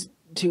 "It is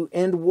to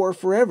end war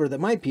forever that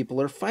my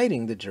people are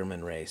fighting the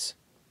German race."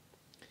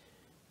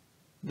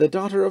 The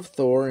Daughter of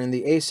Thor and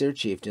the Aesir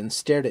chieftain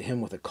stared at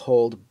him with a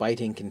cold,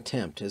 biting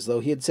contempt, as though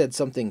he had said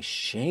something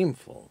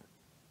shameful.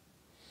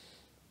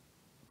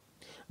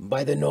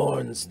 "By the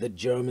Norns, the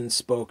German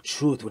spoke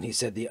truth when he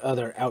said the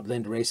other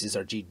outland races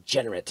are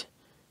degenerate,"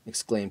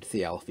 exclaimed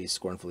Thialfi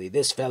scornfully.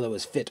 "This fellow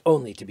is fit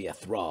only to be a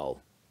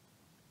thrall."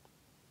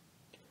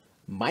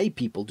 "My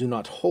people do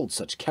not hold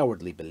such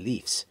cowardly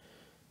beliefs,"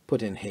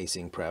 put in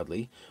Hasing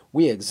proudly.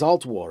 "We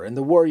exalt war and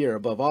the warrior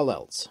above all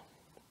else."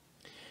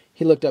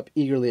 He looked up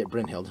eagerly at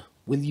Brynhild.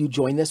 "Will you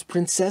join us,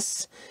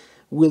 princess?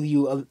 Will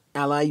you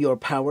ally your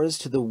powers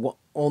to the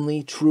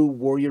only true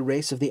warrior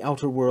race of the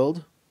outer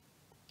world?"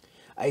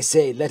 "I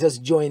say, let us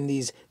join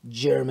these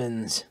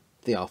Germans,"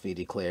 Thialfi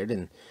declared,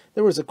 and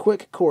there was a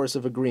quick chorus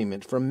of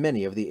agreement from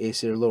many of the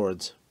Aesir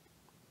lords.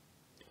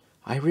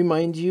 "I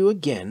remind you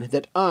again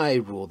that I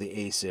rule the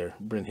Aesir,"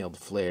 Brynhild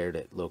flared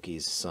at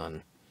Loki's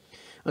son.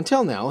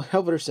 Until now,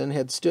 Helverson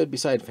had stood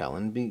beside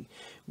Fallon,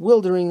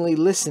 bewilderedly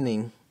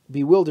listening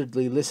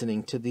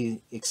to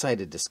the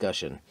excited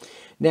discussion.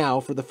 Now,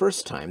 for the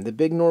first time, the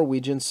big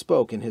Norwegian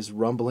spoke in his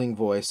rumbling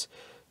voice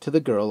to the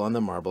girl on the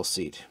marble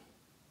seat.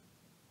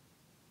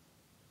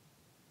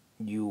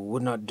 "You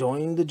would not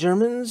join the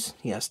Germans?"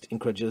 he asked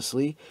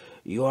incredulously.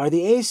 "You are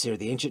the Aesir,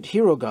 the ancient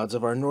hero gods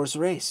of our Norse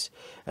race,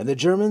 and the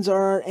Germans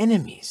are our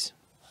enemies."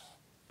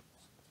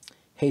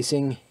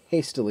 Hasing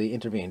hastily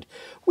intervened.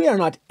 "We are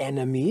not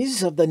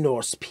enemies of the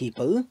Norse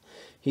people,"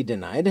 he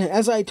denied.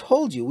 "As I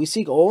told you, we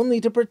seek only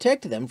to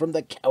protect them from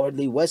the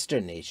cowardly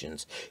Western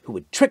nations who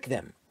would trick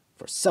them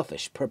for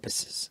selfish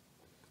purposes."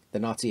 The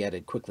Nazi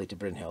added quickly to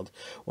Brynhild,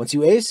 "Once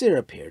you Aesir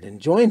appeared and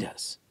joined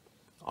us,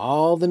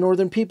 all the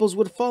northern peoples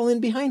would fall in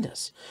behind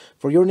us,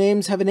 for your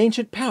names have an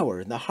ancient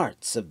power in the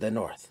hearts of the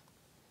North."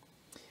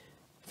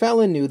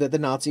 Fallon knew that the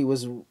Nazi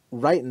was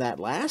right in that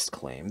last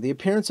claim. The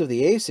appearance of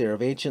the Aesir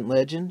of ancient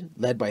legend,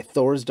 led by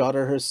Thor's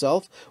daughter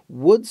herself,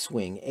 would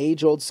swing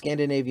age-old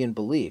Scandinavian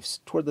beliefs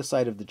toward the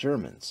side of the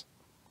Germans.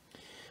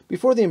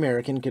 Before the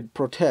American could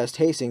protest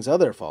Hastings'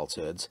 other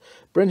falsehoods,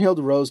 Brynhild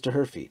rose to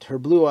her feet. Her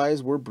blue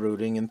eyes were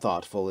brooding and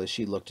thoughtful as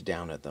she looked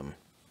down at them.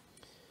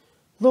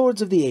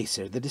 "Lords of the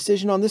Aesir, the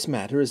decision on this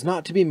matter is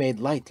not to be made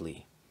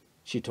lightly,"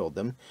 she told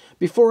them.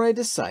 "Before I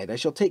decide, I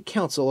shall take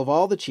counsel of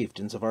all the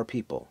chieftains of our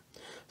people.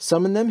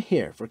 Summon them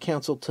here for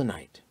council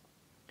tonight."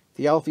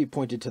 Thialfi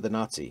pointed to the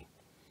Nazi.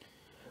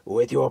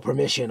 "With your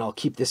permission, I'll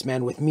keep this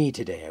man with me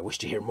today. I wish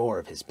to hear more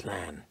of his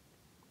plan."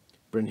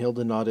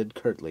 Brynhilde nodded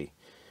curtly.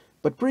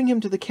 "But bring him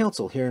to the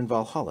council here in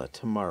Valhalla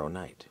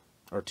tonight.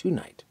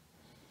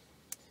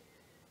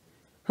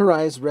 Her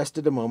eyes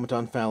rested a moment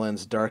on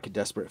Falin's dark,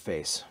 desperate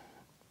face.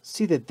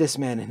 "See that this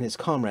man and his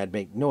comrade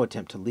make no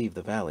attempt to leave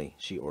the valley,"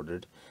 she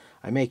ordered.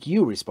 "I make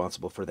you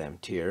responsible for them,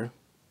 Tyr."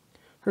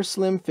 Her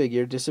slim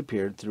figure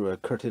disappeared through a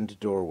curtained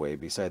doorway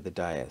beside the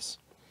dais,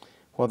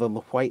 while the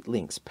white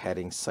lynx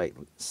padding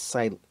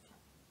silently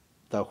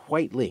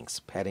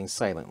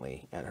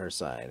at her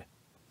side.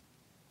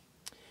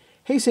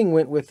 Hastings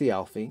went with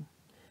Thialfi,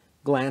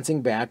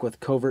 glancing back with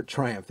covert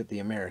triumph at the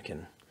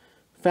American.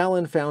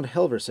 Falin found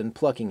Helverson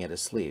plucking at his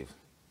sleeve.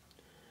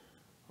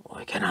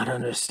 "I cannot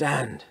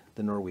understand,"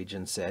 the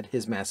Norwegian said,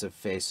 his massive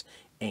face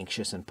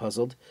anxious and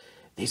puzzled.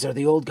 "These are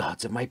the old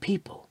gods of my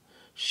people.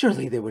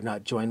 Surely they would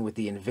not join with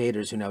the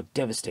invaders who now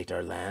devastate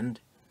our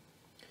land."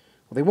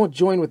 "Well, they won't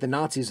join with the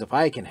Nazis if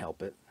I can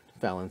help it,"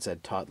 Falin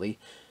said tautly.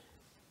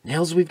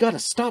 "Nels, we've got to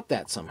stop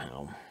that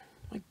somehow.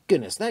 My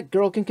goodness, that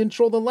girl can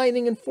control the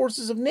lightning and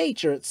forces of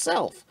nature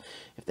itself.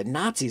 If the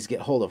Nazis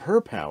get hold of her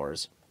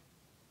powers..."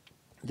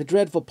 The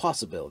dreadful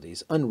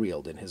possibilities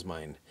unreeled in his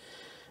mind.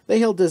 They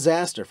held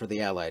disaster for the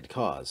Allied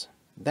cause.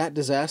 That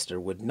disaster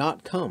would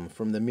not come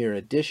from the mere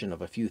addition of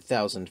a few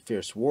thousand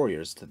fierce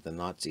warriors to the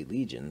Nazi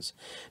legions,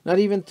 not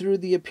even through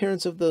the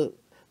appearance of the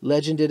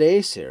legended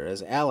Aesir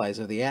as allies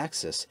of the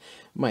Axis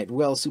might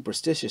well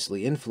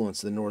superstitiously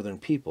influence the northern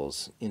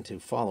peoples into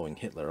following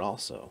Hitler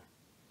also.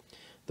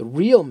 The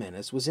real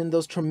menace was in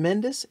those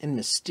tremendous and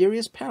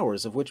mysterious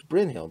powers of which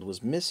Brynhild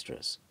was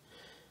mistress.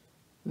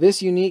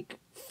 This unique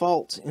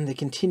fault in the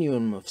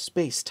continuum of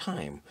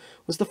space-time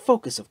was the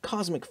focus of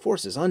cosmic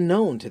forces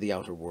unknown to the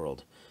outer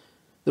world.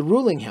 The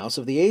ruling house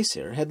of the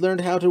Aesir had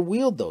learned how to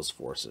wield those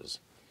forces.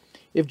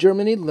 If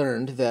Germany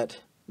learned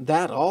that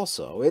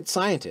also, its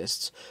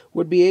scientists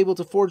would be able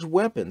to forge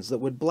weapons that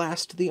would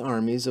blast the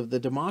armies of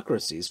the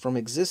democracies from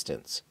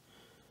existence.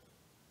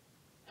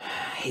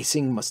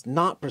 "Hastings must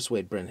not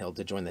persuade Brynhild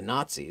to join the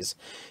Nazis,"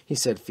 he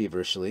said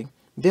feverishly.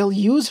 "They'll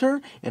use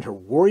her and her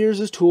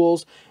warriors as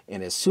tools,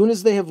 and as soon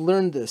as they have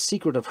learned the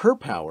secret of her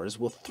powers,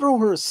 will throw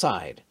her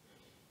aside."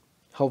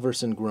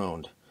 Helverson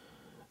groaned.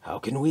 "How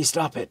can we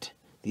stop it?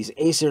 These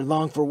Aesir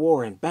long for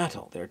war and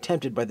battle. They are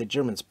tempted by the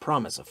Germans'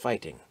 promise of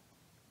fighting."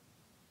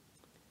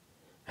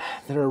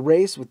 "They're a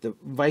race with the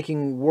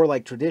Viking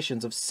warlike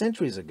traditions of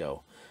centuries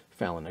ago,"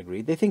 Falin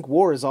agreed. "They think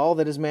war is all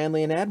that is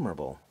manly and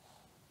admirable."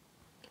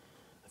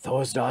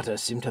 "Thor's daughter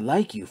seemed to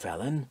like you,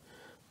 Falin,"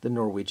 the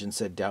Norwegian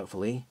said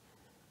doubtfully.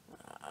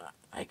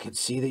 "I could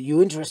see that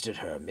you interested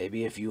her.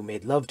 Maybe if you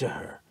made love to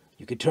her,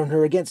 you could turn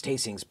her against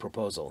Hastings'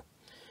 proposal."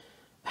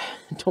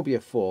 "Don't be a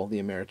fool," the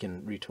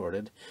American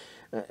retorted.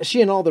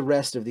 "She and all the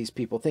rest of these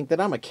people think that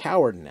I'm a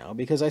coward now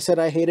because I said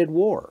I hated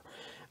war.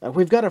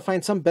 We've got to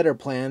find some better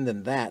plan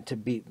than that to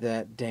beat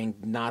that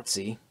danged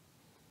Nazi."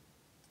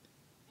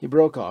 He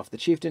broke off. The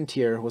chieftain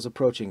Tyr was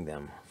approaching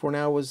them. For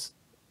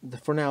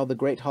now, the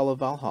great hall of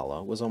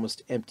Valhalla was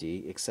almost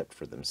empty except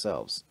for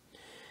themselves.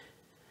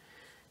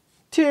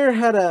 Tyr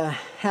had a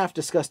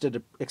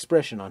half-disgusted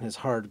expression on his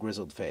hard,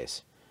 grizzled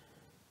face.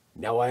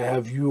 "Now I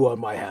have you on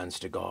my hands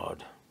to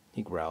guard,"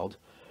 he growled.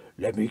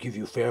 "Let me give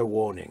you fair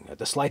warning. At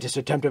the slightest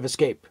attempt of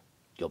escape,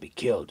 you'll be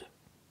killed."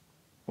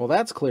 "Well,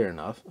 that's clear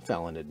enough,"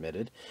 Falin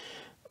admitted.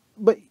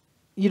 "But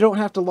you don't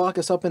have to lock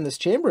us up in this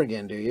chamber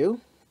again, do you?"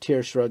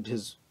 Tyr shrugged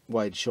his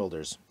wide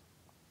shoulders.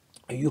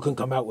 "You can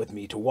come out with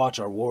me to watch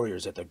our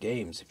warriors at their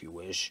games, if you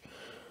wish.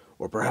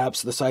 Or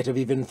perhaps the sight of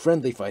even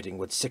friendly fighting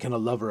would sicken a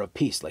lover of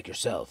peace like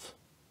yourself."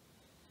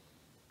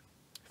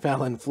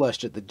 Falin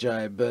flushed at the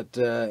jibe, but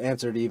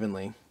answered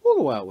evenly, "We'll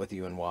go out with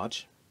you and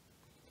watch."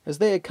 As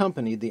they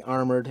accompanied the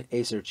armored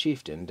Aesir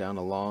chieftain down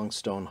a long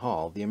stone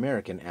hall, the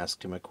American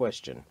asked him a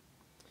question.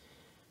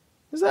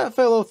 "Is that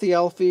fellow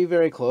Thialfi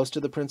very close to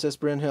the Princess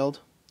Brynhild?"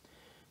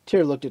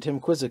 Tyr looked at him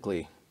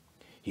quizzically.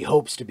 "He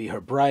hopes to be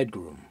her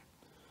bridegroom,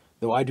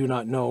 though I do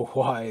not know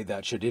why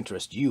that should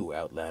interest you,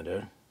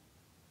 Outlander."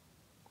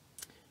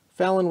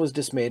 Falin was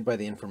dismayed by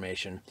the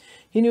information.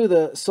 He knew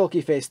the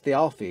sulky-faced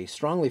Thialfi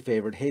strongly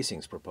favored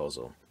Hastings'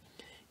 proposal.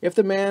 If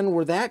the man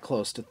were that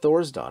close to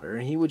Thor's daughter,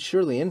 he would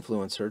surely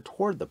influence her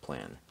toward the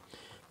plan.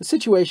 The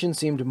situation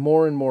seemed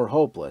more and more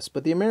hopeless,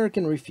 but the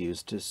American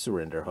refused to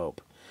surrender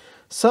hope.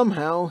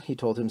 Somehow, he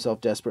told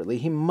himself desperately,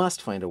 he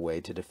must find a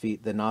way to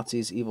defeat the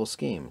Nazis' evil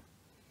scheme.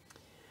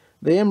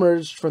 They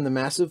emerged from the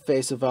massive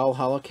face of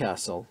Valhalla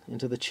Castle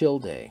into the chill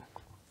day.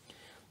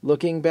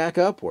 Looking back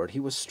upward, he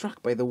was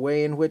struck by the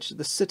way in which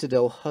the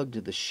citadel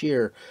hugged the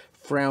sheer,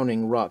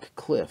 frowning rock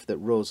cliff that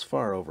rose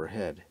far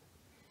overhead.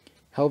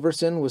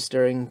 Helverson was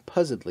staring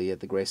puzzledly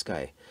at the gray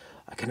sky.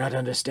 I cannot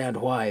understand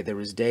why there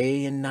is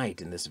day and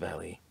night in this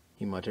valley,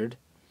 he muttered.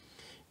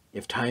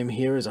 If time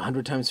here is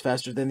 100 times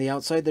faster than the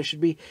outside, there should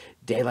be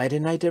daylight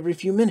and night every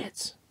few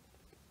minutes.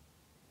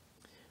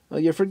 Well,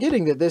 you're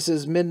forgetting that this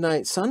is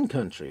midnight sun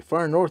country,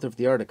 far north of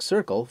the Arctic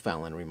Circle,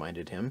 Fallon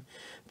reminded him.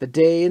 The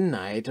day and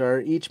night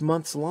are each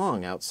months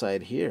long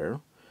outside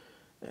here.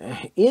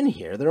 In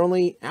here, they're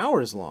only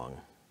hours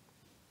long.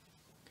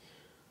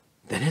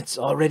 Then it's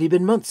already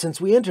been months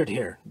since we entered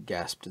here,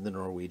 gasped the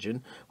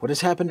Norwegian. What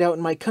has happened out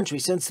in my country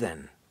since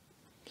then?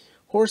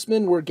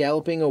 Horsemen were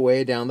galloping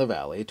away down the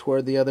valley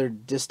toward the other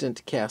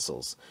distant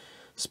castles,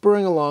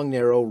 spurring along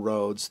narrow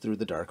roads through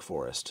the dark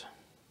forest.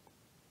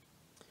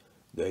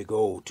 They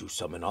go to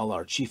summon all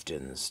our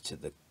chieftains to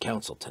the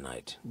council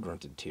tonight,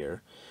 grunted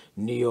Tyr.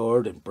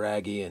 Niord and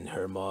Bragi and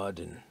Hermod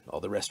and all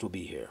the rest will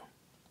be here.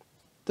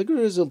 The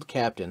grizzled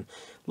captain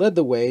led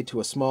the way to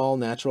a small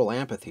natural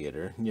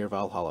amphitheater near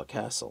Valhalla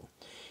Castle,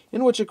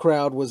 in which a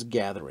crowd was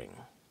gathering.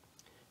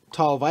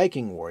 Tall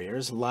Viking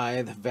warriors,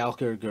 lithe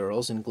Valkyr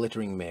girls in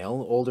glittering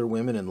mail, older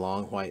women in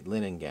long white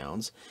linen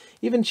gowns,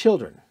 even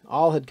children,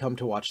 all had come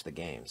to watch the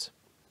games.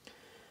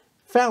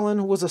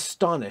 Fallon was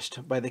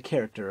astonished by the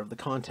character of the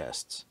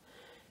contests.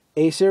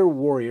 Aesir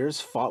warriors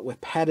fought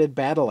with padded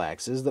battle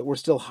axes that were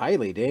still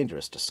highly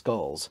dangerous to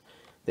skulls.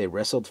 They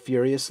wrestled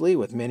furiously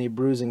with many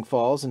bruising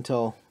falls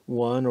until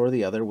one or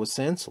the other was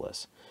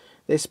senseless.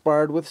 They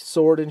sparred with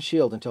sword and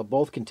shield until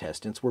both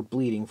contestants were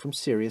bleeding from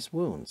serious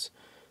wounds.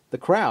 The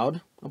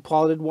crowd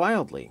applauded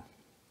wildly.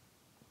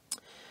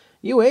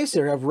 You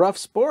Aesir have rough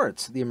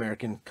sports, the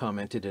American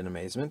commented in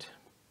amazement.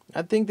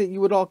 I'd think that you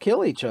would all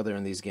kill each other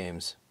in these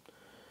games.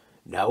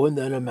 Now and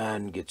then a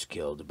man gets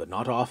killed, but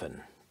not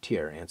often,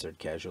 Tyr answered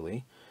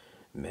casually.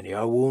 Many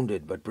are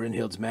wounded, but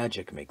Brynhild's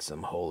magic makes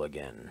them whole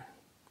again.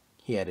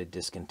 He added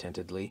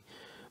discontentedly,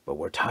 but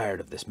we're tired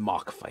of this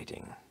mock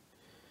fighting.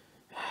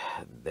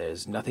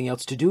 There's nothing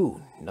else to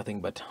do,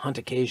 nothing but hunt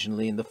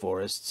occasionally in the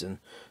forests and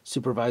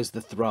supervise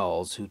the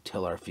thralls who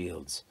till our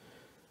fields.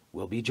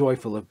 We'll be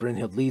joyful if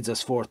Brynhild leads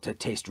us forth to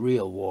taste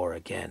real war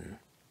again.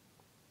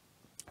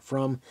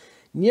 From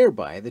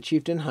nearby, the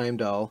chieftain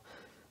Heimdall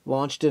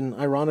launched an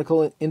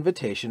ironical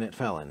invitation at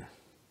Fallon.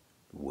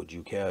 Would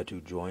you care to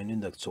join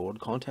in the sword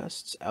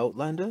contests,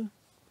 Outlander?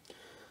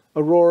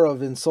 A roar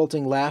of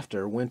insulting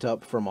laughter went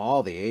up from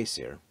all the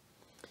Aesir.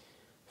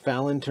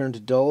 Fallon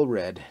turned dull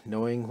red,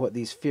 knowing what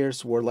these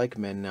fierce, warlike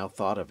men now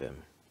thought of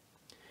him.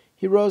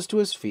 He rose to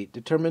his feet,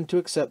 determined to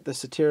accept the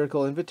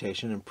satirical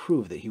invitation and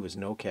prove that he was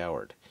no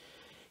coward.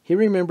 He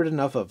remembered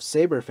enough of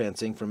saber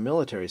fencing from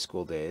military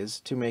school days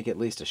to make at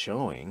least a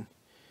showing.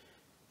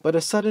 But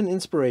a sudden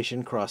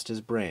inspiration crossed his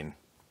brain.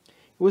 It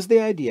was the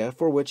idea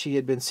for which he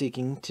had been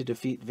seeking to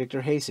defeat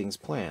Victor Hastings'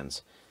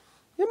 plans.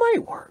 It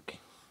might work,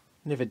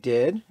 and if it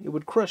did, it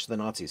would crush the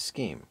Nazis'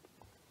 scheme.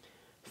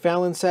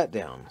 Fallon sat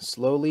down,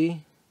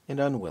 slowly and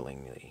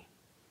unwillingly.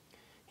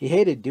 He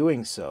hated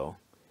doing so,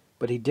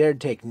 but he dared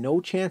take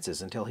no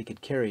chances until he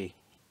could carry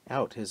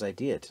out his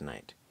idea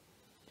tonight.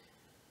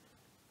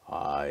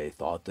 I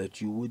thought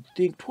that you would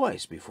think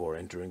twice before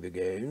entering the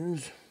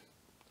games,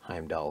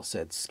 Heimdall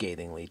said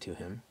scathingly to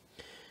him.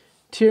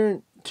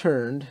 Tyr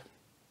turned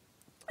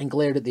and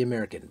glared at the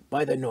American.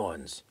 By the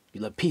Norns,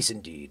 you love peace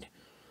indeed.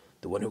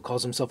 The one who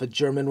calls himself a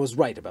German was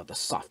right about the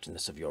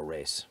softness of your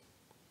race.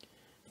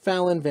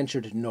 Fallon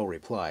ventured no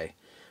reply,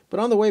 but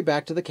on the way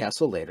back to the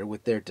castle later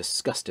with their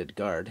disgusted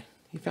guard,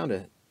 he found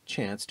a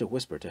chance to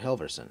whisper to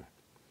Helverson.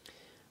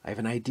 I have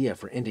an idea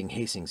for ending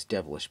Hastings'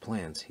 devilish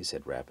plans, he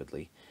said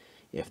rapidly.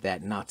 If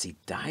that Nazi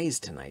dies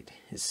tonight,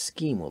 his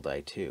scheme will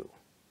die too.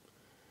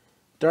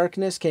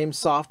 Darkness came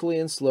softly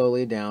and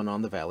slowly down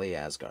on the valley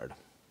Asgard.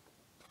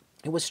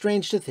 It was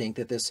strange to think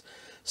that this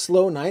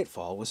slow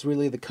nightfall was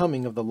really the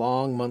coming of the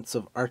long months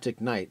of Arctic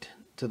night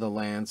to the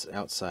lands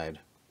outside.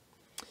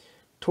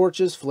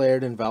 Torches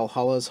flared in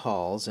Valhalla's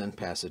halls and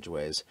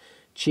passageways.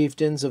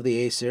 Chieftains of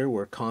the Aesir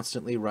were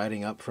constantly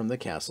riding up from the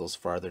castles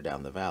farther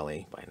down the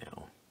valley by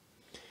now.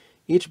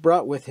 Each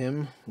brought with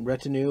him a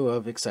retinue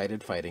of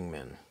excited fighting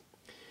men.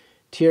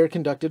 Tyr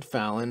conducted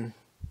Fallon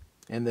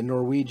and the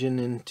Norwegian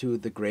into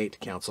the great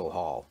council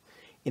hall.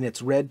 In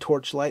its red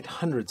torchlight,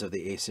 hundreds of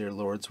the Aesir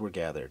lords were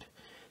gathered.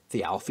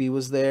 Thialfi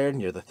was there,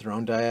 near the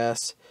throne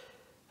dais,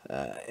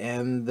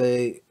 and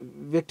the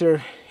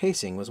Victor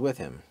Hastings was with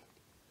him.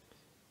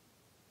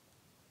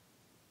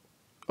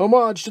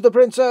 "Homage to the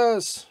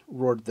princess!"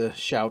 roared the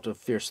shout of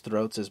fierce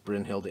throats as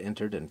Brynhild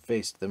entered and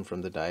faced them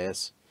from the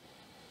dais.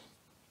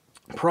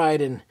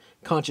 Pride and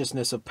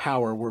consciousness of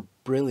power were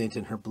brilliant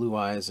in her blue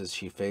eyes as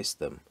she faced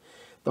them.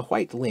 The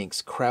white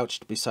lynx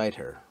crouched beside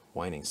her,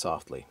 whining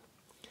softly.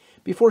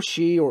 Before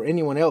she or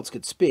anyone else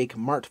could speak,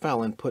 Mart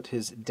Fallon put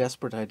his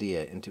desperate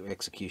idea into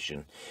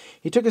execution.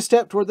 He took a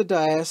step toward the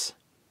dais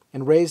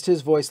and raised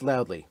his voice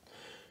loudly.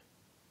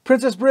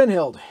 "Princess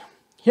Brynhild,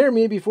 hear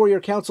me before your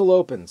council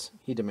opens,"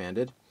 he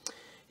demanded.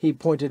 He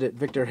pointed at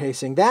Victor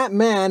Hastings. "That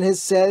man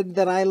has said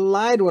that I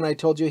lied when I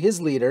told you his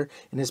leader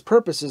and his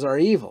purposes are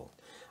evil.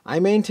 I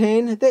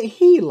maintain that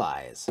he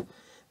lies.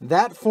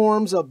 That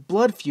forms a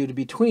blood feud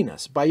between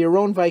us by your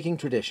own Viking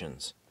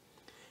traditions.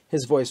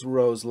 His voice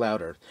rose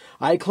louder.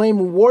 "I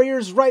claim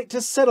warrior's right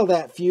to settle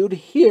that feud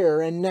here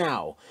and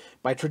now.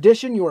 By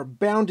tradition, you are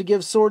bound to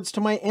give swords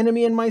to my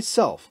enemy and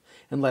myself,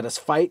 and let us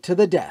fight to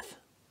the death."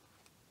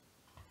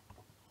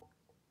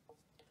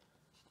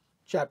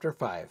 Chapter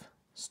 5.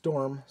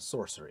 Storm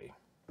Sorcery.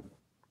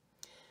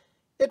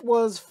 It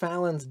was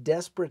Fallon's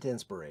desperate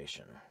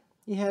inspiration.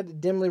 He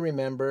had dimly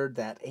remembered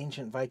that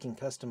ancient Viking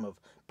custom of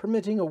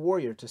permitting a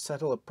warrior to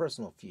settle a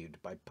personal feud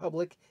by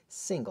public,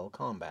 single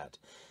combat.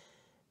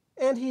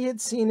 And he had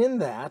seen in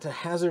that a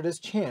hazardous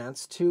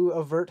chance to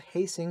avert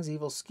Hastings'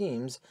 evil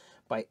schemes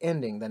by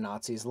ending the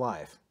Nazi's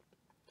life.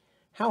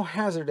 How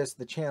hazardous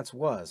the chance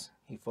was,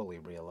 he fully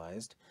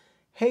realized.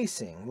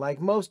 Hastings, like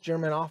most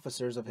German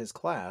officers of his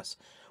class,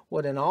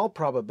 would in all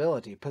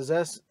probability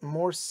possess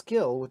more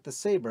skill with the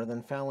saber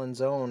than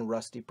Fallon's own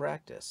rusty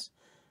practice.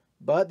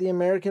 But the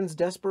American's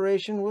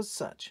desperation was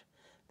such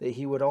that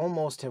he would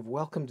almost have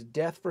welcomed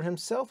death for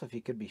himself if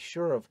he could be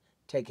sure of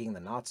taking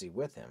the Nazi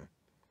with him.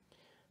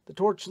 The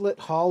torchlit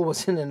hall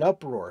was in an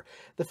uproar.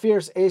 The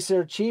fierce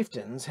Aesir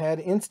chieftains had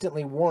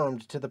instantly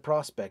warmed to the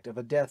prospect of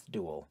a death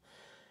duel.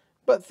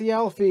 But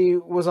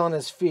Thialfi was on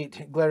his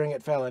feet, glaring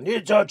at Fallon.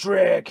 "It's a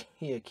trick,"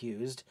 he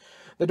accused.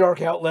 "The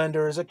Dark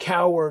Outlander is a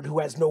coward who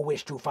has no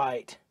wish to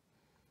fight."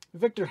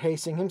 Victor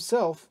Hastings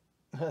himself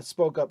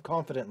spoke up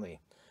confidently.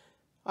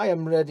 "I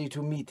am ready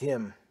to meet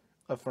him,"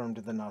 affirmed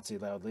the Nazi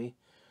loudly.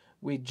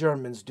 "We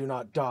Germans do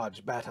not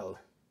dodge battle."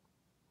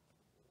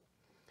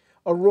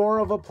 A roar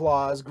of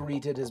applause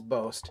greeted his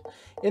boast.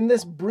 In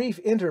this brief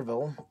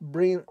interval,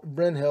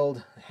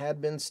 Brynhild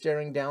had been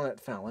staring down at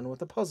Fallon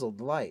with a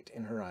puzzled light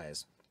in her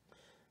eyes.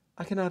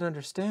 "I cannot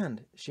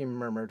understand," she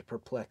murmured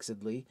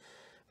perplexedly,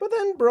 but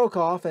then broke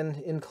off and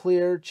in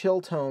clear,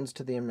 chill tones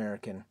to the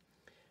American.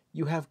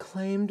 "You have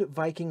claimed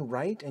Viking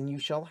right, and you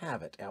shall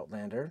have it,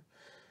 Outlander.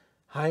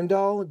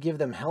 Heimdall, give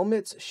them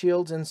helmets,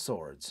 shields, and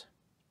swords."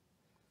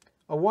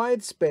 A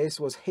wide space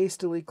was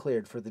hastily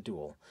cleared for the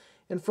duel,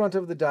 in front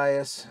of the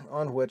dais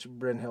on which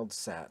Brynhild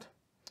sat.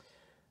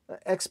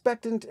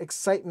 Expectant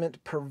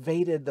excitement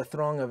pervaded the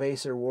throng of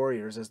Aesir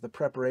warriors as the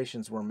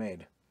preparations were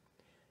made.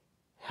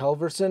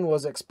 Helverson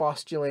was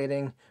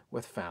expostulating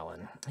with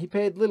Fallon. He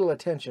paid little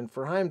attention,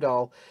 for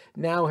Heimdall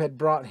now had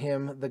brought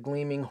him the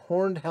gleaming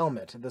horned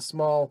helmet, the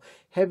small,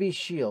 heavy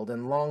shield,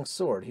 and long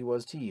sword he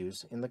was to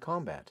use in the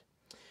combat.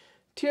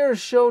 Tyr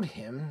showed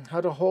him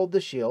how to hold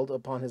the shield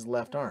upon his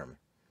left arm.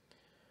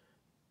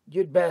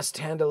 "You'd best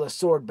handle a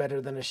sword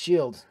better than a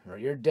shield, or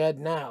you're dead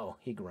now,"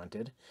 he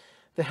grunted.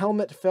 The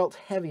helmet felt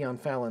heavy on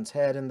Fallon's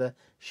head, and the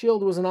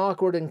shield was an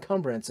awkward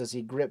encumbrance as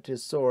he gripped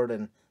his sword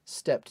and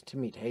stepped to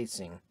meet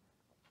Hastings.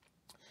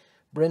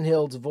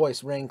 Brynhild's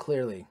voice rang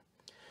clearly.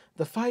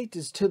 "The fight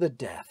is to the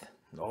death,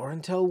 or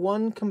until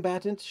one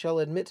combatant shall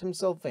admit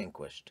himself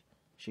vanquished,"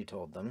 she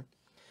told them.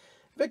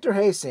 Victor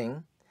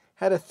Hastings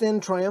had a thin,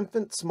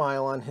 triumphant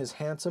smile on his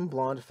handsome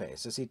blond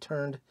face as he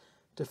turned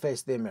to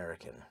face the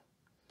American.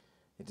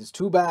 "It is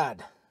too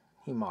bad,"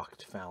 he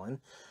mocked Fallon,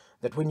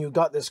 "that when you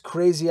got this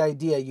crazy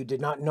idea you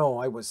did not know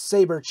I was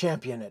saber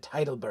champion at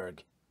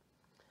Heidelberg."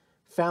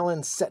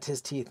 Fallon set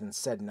his teeth and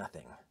said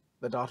nothing.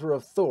 The Daughter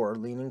of Thor,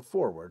 leaning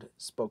forward,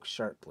 spoke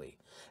sharply.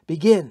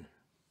 "Begin!"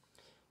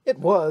 It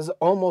was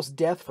almost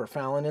death for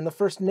Fallon in the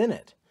first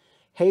minute.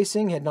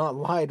 Hastings had not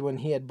lied when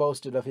he had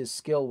boasted of his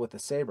skill with the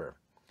saber.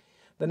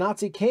 The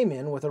Nazi came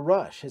in with a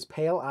rush, his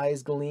pale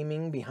eyes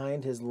gleaming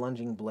behind his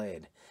lunging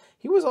blade.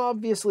 He was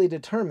obviously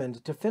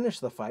determined to finish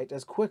the fight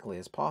as quickly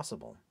as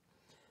possible.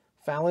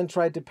 Fallon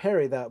tried to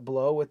parry that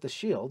blow with the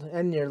shield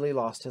and nearly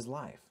lost his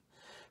life,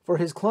 for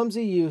his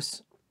clumsy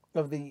use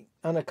of the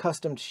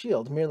unaccustomed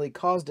shield merely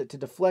caused it to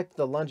deflect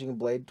the lunging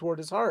blade toward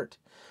his heart.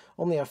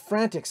 Only a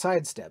frantic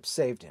sidestep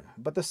saved him,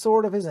 but the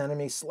sword of his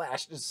enemy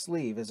slashed his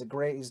sleeve as it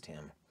grazed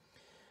him.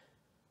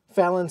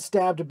 Fallon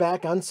stabbed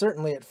back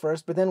uncertainly at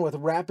first, but then with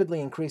rapidly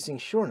increasing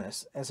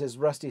sureness as his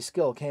rusty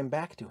skill came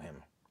back to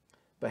him.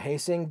 But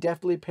Hastings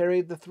deftly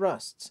parried the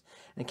thrusts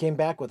and came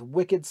back with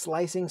wicked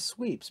slicing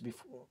sweeps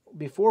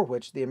before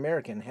which the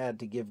American had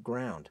to give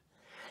ground.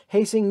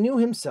 Hastings knew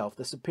himself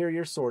the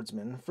superior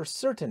swordsman for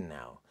certain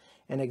now,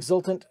 and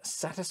exultant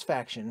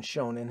satisfaction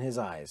shone in his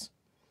eyes.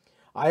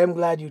 "I am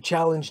glad you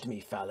challenged me,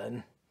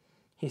 Fallon,"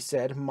 he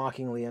said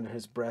mockingly under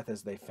his breath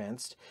as they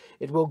fenced.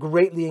 "It will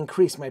greatly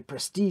increase my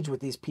prestige with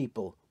these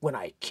people when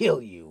I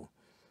kill you."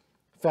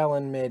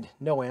 Fallon made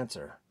no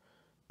answer.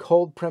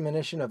 Cold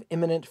premonition of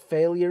imminent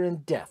failure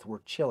and death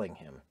were chilling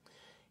him.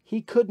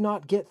 He could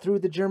not get through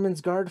the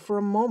German's guard for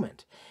a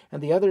moment,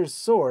 and the other's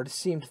sword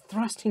seemed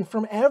thrusting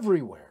from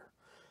everywhere.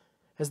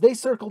 As they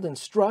circled and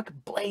struck,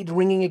 blade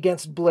ringing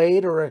against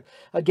blade or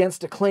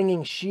against a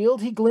clanging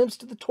shield, he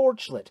glimpsed the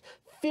torchlit,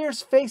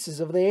 fierce faces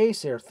of the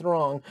Aesir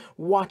throng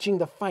watching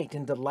the fight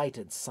in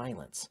delighted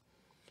silence.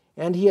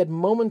 And he had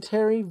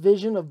momentary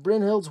vision of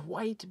Brynhild's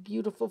white,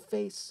 beautiful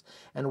face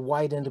and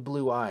widened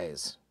blue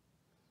eyes.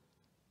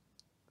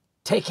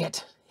 "Take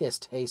it!"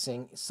 hissed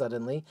Hastings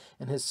suddenly,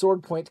 and his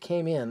sword point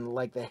came in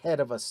like the head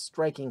of a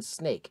striking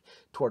snake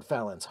toward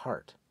Fallon's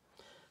heart.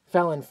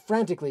 Fallon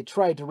frantically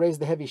tried to raise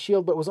the heavy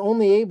shield, but was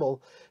only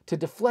able to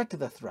deflect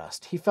the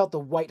thrust. He felt the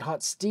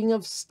white-hot sting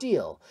of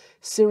steel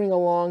searing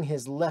along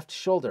his left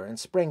shoulder and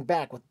sprang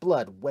back with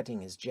blood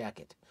wetting his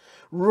jacket.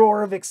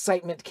 Roar of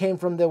excitement came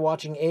from the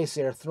watching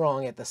Aesir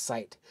throng at the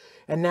sight,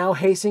 and now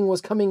Hasing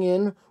was coming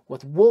in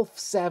with wolf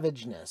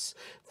savageness,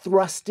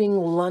 thrusting,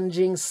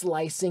 lunging,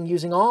 slicing,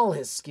 using all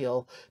his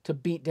skill to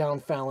beat down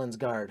Fallon's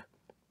guard.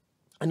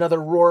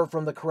 Another roar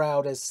from the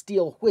crowd as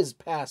steel whizzed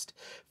past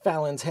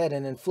Fallon's head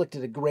and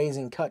inflicted a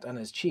grazing cut on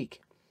his cheek.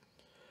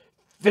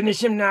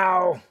 "Finish him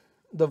now!"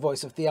 the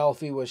voice of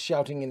Thialfi was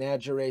shouting in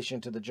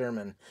adjuration to the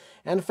German,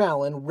 and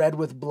Fallon, red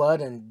with blood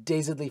and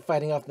dazedly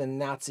fighting off the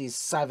Nazi's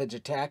savage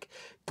attack,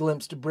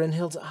 glimpsed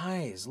Brynhild's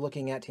eyes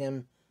looking at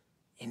him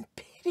in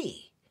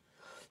pity.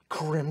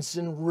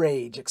 Crimson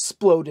rage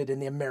exploded in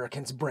the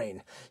American's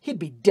brain. He'd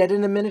be dead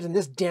in a minute, and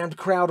this damned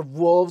crowd of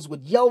wolves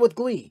would yell with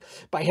glee.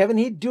 By heaven,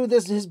 he'd do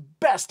his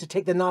best to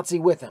take the Nazi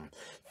with him.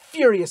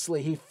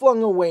 Furiously, he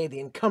flung away the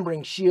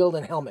encumbering shield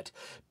and helmet.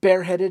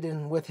 Bareheaded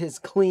and with his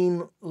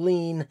clean,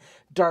 lean,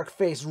 dark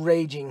face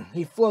raging,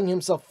 he flung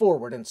himself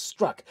forward and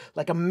struck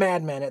like a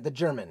madman at the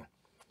German.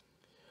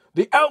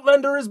 "The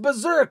Outlander is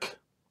berserk!"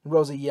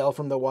 rose a yell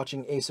from the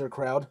watching Aesir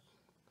crowd.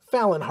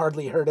 Fallon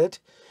hardly heard it.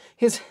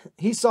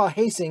 He saw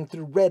Hasing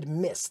through red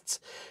mists.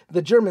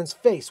 The German's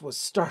face was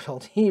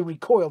startled. He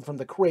recoiled from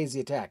the crazy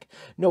attack.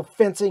 No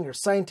fencing or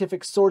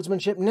scientific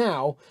swordsmanship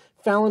now.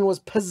 Fallon was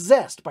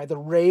possessed by the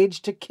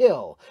rage to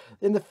kill,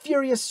 and the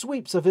furious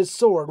sweeps of his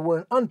sword were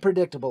an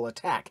unpredictable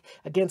attack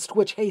against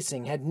which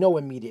Hasing had no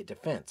immediate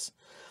defense.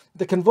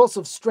 The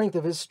convulsive strength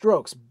of his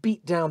strokes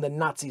beat down the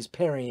Nazi's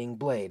parrying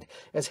blade.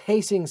 As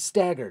Hasing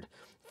staggered,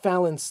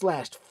 Fallon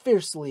slashed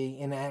fiercely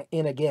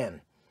in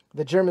again.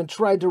 The German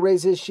tried to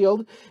raise his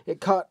shield. It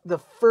caught the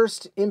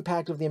first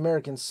impact of the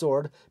American's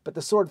sword, but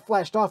the sword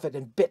flashed off it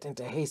and bit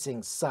into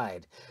Hasing's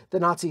side. The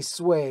Nazi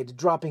swayed,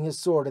 dropping his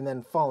sword and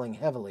then falling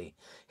heavily.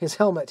 His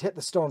helmet hit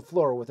the stone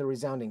floor with a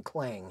resounding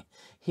clang.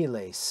 He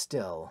lay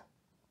still.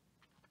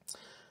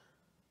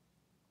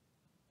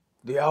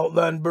 "The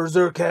Outland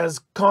Berserk has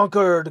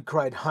conquered!"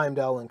 cried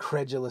Heimdall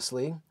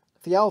incredulously.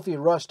 Thialfi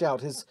rushed out,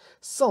 his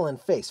sullen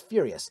face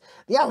furious.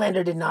 "The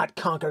Outlander did not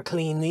conquer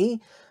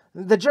cleanly.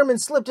 The German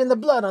slipped in the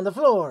blood on the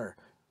floor."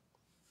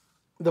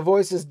 The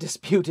voices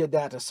disputed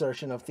that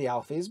assertion of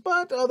Thialfi's,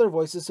 but other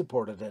voices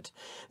supported it.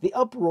 The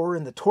uproar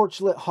in the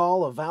torchlit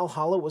hall of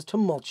Valhalla was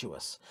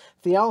tumultuous.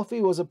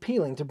 Thialfi was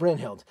appealing to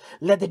Brynhild.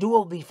 "Let the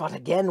duel be fought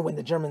again when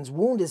the German's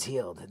wound is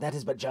healed. That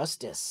is but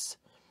justice."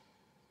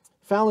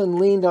 Fallon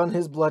leaned on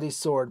his bloody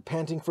sword,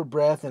 panting for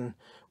breath and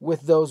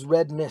with those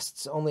red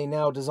mists only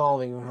now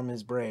dissolving from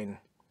his brain.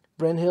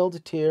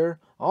 Brynhild, Tyr,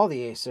 all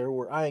the Aesir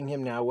were eyeing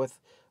him now with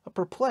a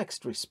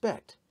perplexed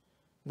respect.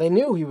 They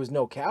knew he was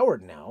no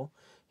coward now,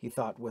 he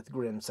thought with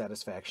grim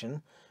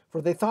satisfaction,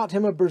 for they thought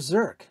him a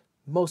berserk,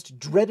 most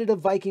dreaded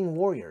of Viking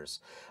warriors,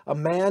 a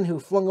man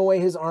who flung away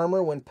his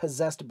armor when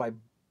possessed by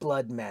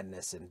blood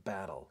madness in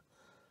battle.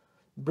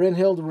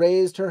 Brynhild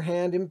raised her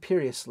hand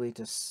imperiously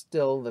to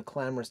still the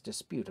clamorous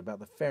dispute about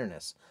the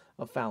fairness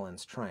of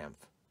Fallon's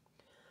triumph.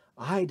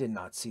 "I did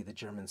not see the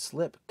German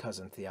slip,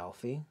 cousin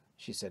Thialfi,"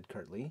 she said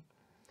curtly.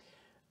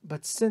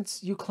 "But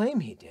since you claim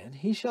he did,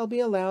 he shall be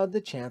allowed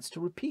the chance to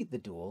repeat the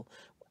duel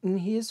when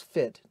he is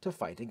fit to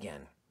fight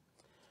again."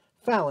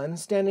 Fallon,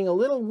 standing a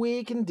little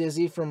weak and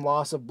dizzy from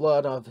loss of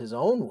blood of his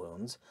own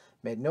wounds,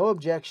 made no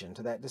objection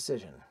to that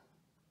decision.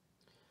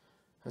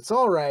 "It's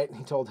all right,"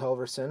 he told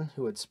Helverson,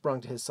 who had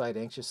sprung to his side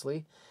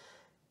anxiously.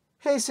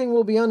 "Hasing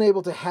will be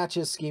unable to hatch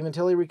his scheme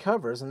until he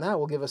recovers, and that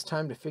will give us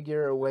time to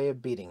figure a way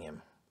of beating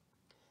him."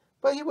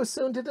 But he was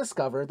soon to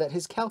discover that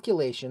his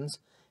calculations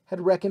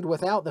had reckoned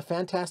without the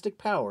fantastic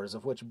powers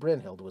of which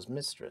Brynhild was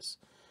mistress.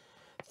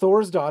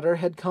 Thor's daughter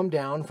had come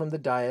down from the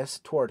dais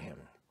toward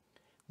him.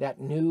 That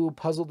new,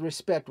 puzzled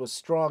respect was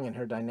strong in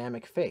her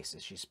dynamic face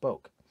as she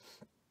spoke.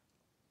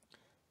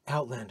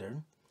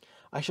 "Outlander,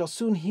 I shall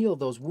soon heal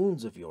those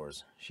wounds of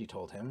yours," she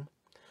told him.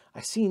 "I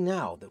see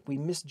now that we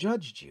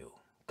misjudged you.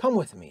 Come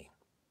with me."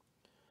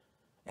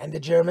 "And the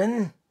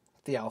German?"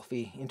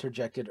 Thialfi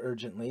interjected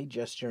urgently,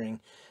 gesturing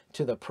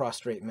to the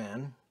prostrate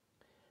man.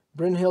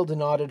 Brynhild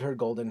nodded her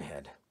golden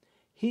head.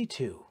 "He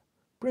too.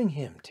 Bring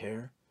him,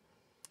 Tyr."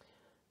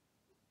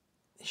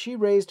 She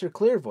raised her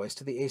clear voice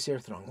to the Aesir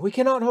throng. "We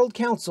cannot hold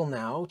council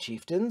now,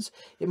 chieftains.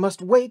 It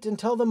must wait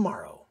until the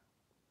morrow."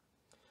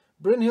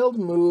 Brynhild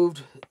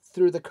moved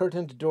through the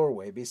curtained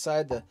doorway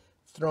beside the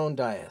throne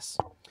dais,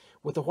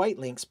 with the white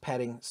lynx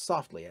padding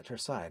softly at her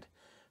side.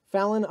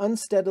 Fallon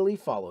unsteadily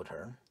followed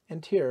her,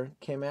 and Tyr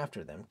came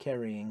after them,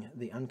 carrying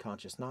the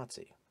unconscious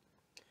Nazi.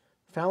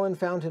 Fallon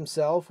found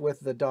himself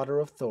with the Daughter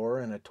of Thor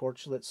in a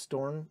torchlit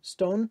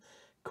stone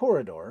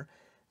corridor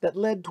that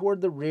led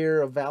toward the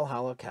rear of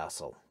Valhalla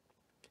Castle.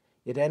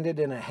 It ended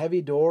in a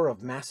heavy door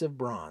of massive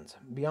bronze,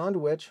 beyond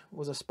which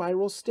was a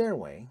spiral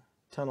stairway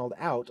tunneled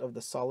out of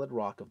the solid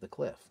rock of the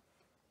cliff.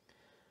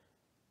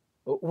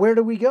 "Where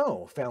do we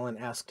go?" Fallon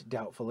asked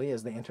doubtfully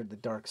as they entered the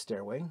dark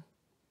stairway.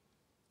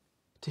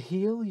 "To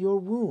heal your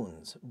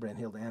wounds,"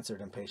 Brynhild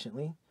answered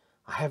impatiently.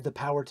 I have the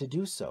power to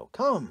do so.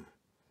 Come.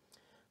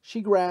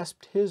 She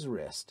grasped his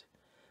wrist,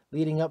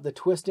 leading up the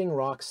twisting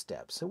rock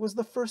steps. It was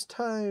the first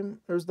time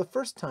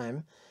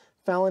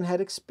Fallon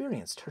had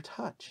experienced her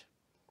touch.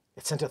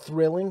 It sent a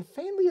thrilling,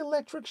 faintly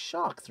electric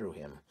shock through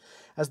him,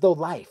 as though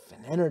life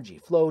and energy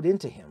flowed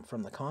into him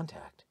from the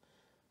contact.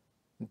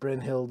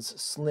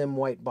 Brynhild's slim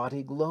white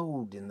body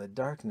glowed in the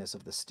darkness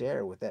of the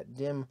stair with that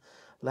dim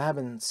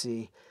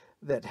lambency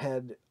that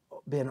had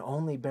been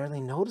only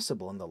barely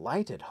noticeable in the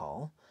lighted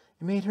hall.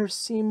 It made her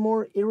seem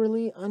more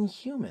eerily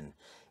unhuman,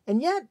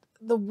 and yet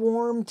the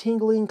warm,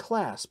 tingling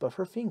clasp of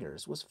her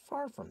fingers was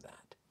far from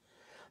that.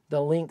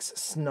 The lynx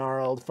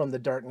snarled from the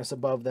darkness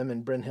above them,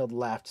 and Brynhild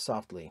laughed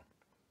softly.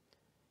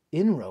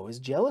 Inro is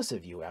jealous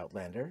of you,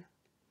 Outlander.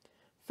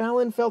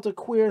 Fallon felt a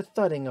queer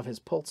thudding of his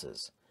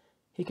pulses.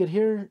 He could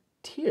hear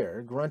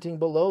Tyr grunting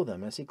below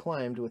them as he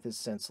climbed with his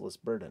senseless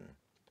burden.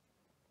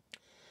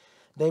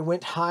 They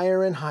went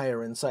higher and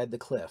higher inside the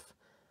cliff.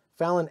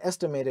 Fallon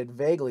estimated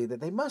vaguely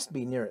that they must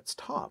be near its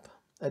top.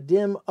 A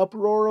dim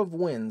uproar of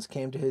winds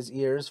came to his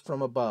ears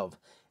from above,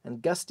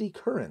 and gusty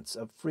currents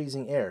of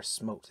freezing air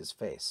smote his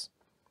face.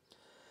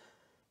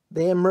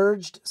 They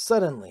emerged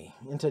suddenly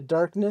into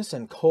darkness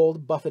and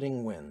cold,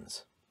 buffeting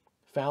winds.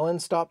 Fallon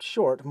stopped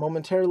short,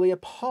 momentarily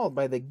appalled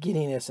by the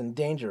giddiness and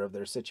danger of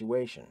their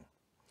situation.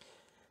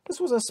 This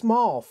was a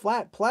small,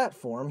 flat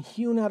platform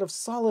hewn out of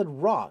solid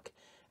rock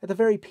at the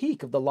very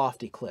peak of the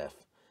lofty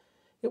cliff.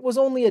 It was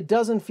only a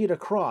dozen feet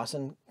across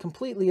and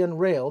completely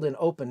unrailed and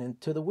open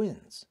to the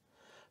winds.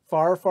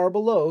 Far, far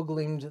below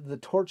gleamed the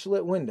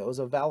torchlit windows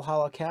of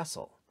Valhalla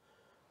Castle.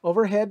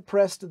 Overhead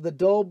pressed the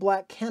dull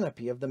black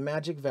canopy of the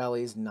Magic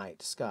Valley's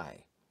night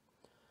sky.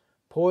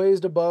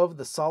 Poised above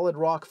the solid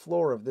rock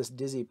floor of this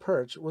dizzy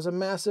perch was a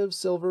massive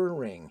silver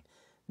ring,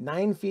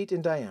 9 feet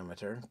in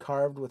diameter,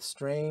 carved with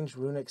strange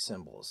runic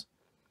symbols.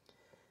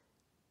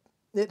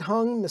 It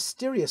hung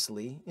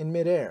mysteriously in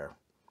midair.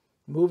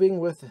 Moving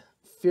with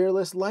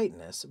fearless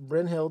lightness,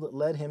 Brynhild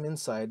led him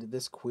inside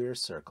this queer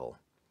circle.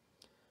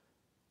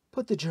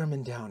 "Put the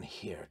German down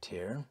here,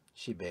 Tyr,"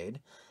 she bade,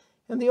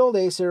 and the old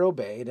Aesir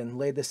obeyed and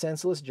laid the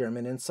senseless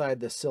German inside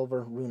the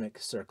silver runic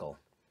circle.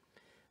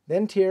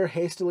 Then Tyr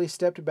hastily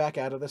stepped back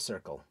out of the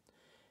circle.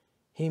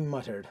 He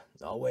muttered,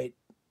 "I'll wait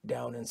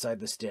down inside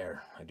the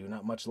stair. I do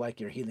not much like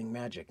your healing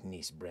magic,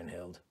 niece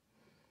Brynhild."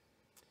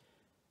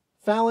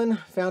 Fallon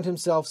found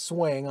himself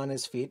swaying on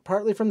his feet,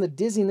 partly from the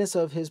dizziness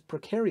of his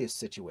precarious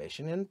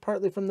situation, and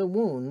partly from the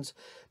wounds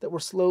that were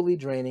slowly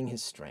draining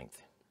his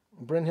strength.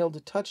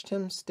 Brynhild touched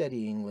him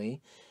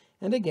steadyingly,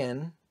 and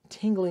again,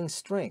 tingling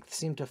strength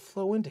seemed to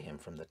flow into him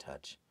from the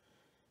touch.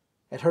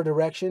 At her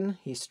direction,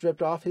 he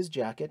stripped off his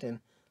jacket and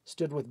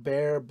stood with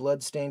bare,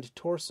 blood-stained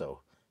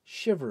torso,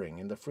 shivering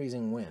in the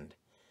freezing wind.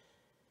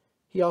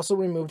 He also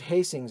removed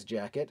Hastings'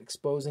 jacket,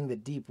 exposing the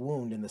deep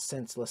wound in the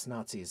senseless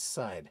Nazi's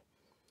side.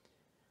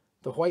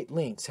 The white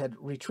lynx had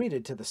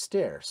retreated to the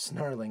stair,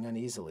 snarling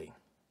uneasily.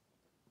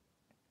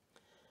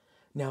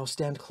 "Now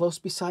stand close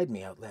beside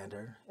me,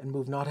 Outlander, and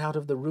move not out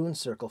of the rune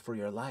circle for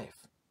your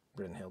life,"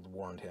 Brynhild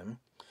warned him.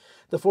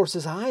 "The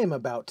forces I am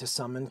about to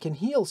summon can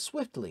heal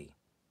swiftly,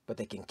 but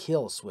they can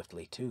kill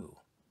swiftly too."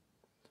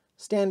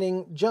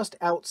 Standing just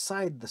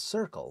outside the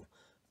circle,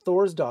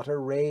 Thor's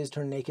daughter raised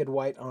her naked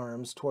white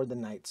arms toward the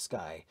night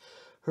sky.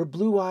 Her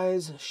blue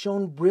eyes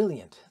shone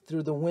brilliant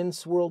through the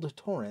wind-swirled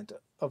torrent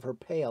of her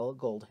pale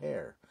gold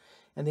hair,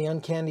 and the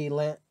uncanny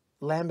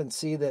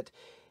lambency that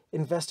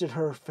invested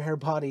her fair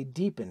body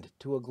deepened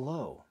to a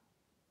glow.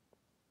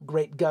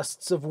 Great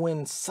gusts of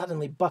wind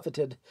suddenly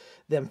buffeted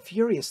them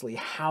furiously,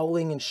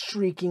 howling and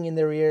shrieking in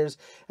their ears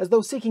as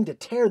though seeking to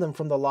tear them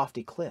from the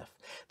lofty cliff.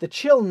 The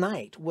chill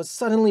night was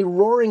suddenly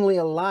roaringly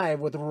alive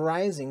with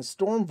rising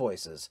storm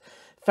voices.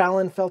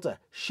 Fallon felt a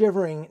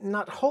shivering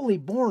not wholly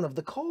born of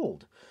the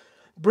cold.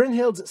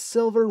 Brynhild's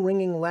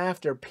silver-ringing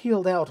laughter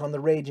pealed out on the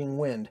raging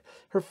wind.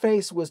 Her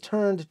face was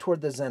turned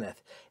toward the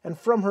zenith, and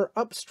from her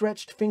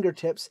upstretched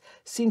fingertips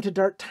seemed to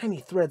dart tiny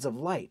threads of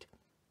light.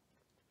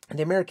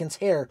 The American's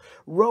hair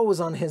rose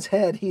on his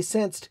head. He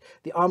sensed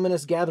the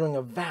ominous gathering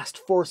of vast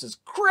forces.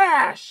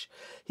 Crash!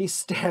 He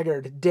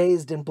staggered,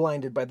 dazed and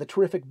blinded by the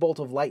terrific bolt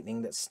of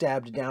lightning that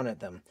stabbed down at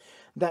them.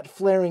 That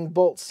flaring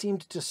bolt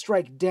seemed to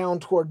strike down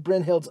toward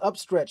Brynhild's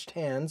upstretched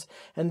hands,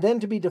 and then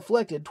to be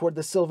deflected toward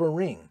the silver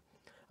ring.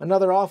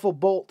 Another awful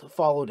bolt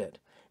followed it,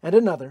 and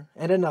another,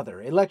 and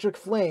another. Electric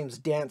flames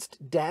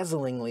danced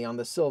dazzlingly on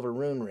the silver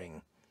rune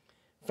ring.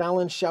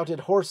 Fallon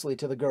shouted hoarsely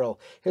to the girl,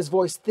 his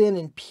voice thin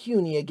and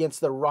puny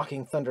against the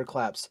rocking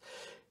thunderclaps.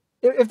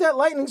 "If that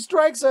lightning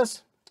strikes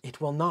us—"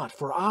 "It will not,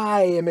 for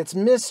I am its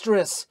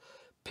mistress,"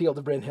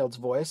 pealed Brynhild's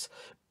voice.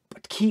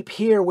 "But keep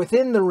here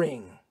within the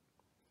ring."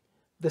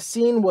 The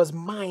scene was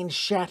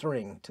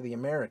mind-shattering to the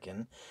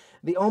American.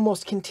 the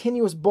almost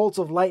continuous bolts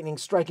of lightning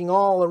striking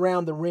all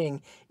around the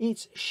ring,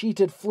 each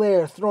sheeted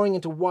flare throwing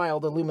into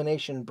wild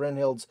illumination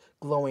Brynhild's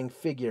glowing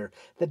figure,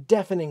 the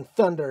deafening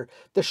thunder,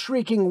 the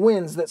shrieking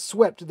winds that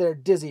swept their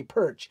dizzy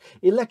perch.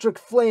 Electric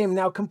flame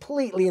now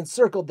completely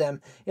encircled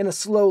them in a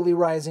slowly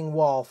rising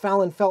wall.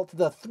 Fallon felt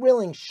the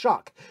thrilling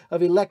shock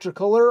of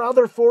electrical or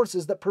other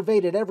forces that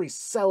pervaded every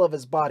cell of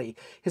his body.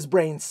 His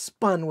brain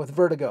spun with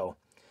vertigo.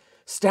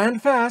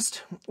 "Stand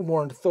fast,"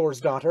 warned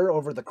Thor's daughter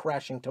over the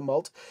crashing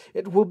tumult.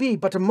 "It will be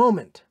but a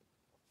moment."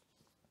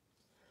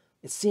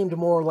 It seemed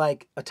more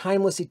like a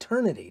timeless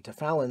eternity to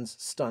Fallon's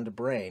stunned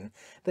brain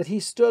that he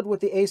stood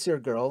with the Aesir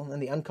girl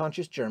and the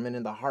unconscious German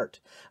in the heart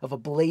of a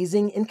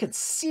blazing,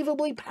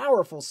 inconceivably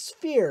powerful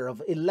sphere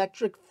of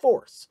electric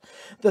force.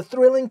 The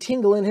thrilling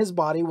tingle in his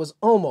body was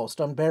almost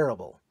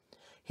unbearable.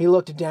 He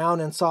looked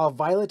down and saw a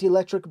violet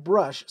electric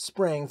brush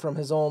spraying from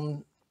his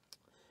own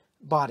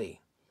body.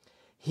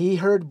 He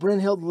heard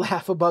Brynhild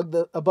laugh above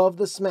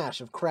the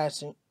smash of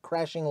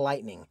crashing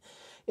lightning.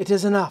 "It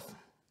is enough,"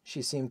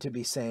 she seemed to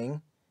be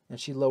saying, and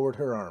she lowered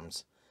her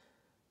arms.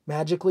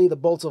 Magically, the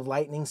bolts of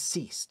lightning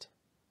ceased,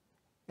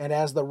 and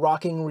as the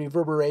rocking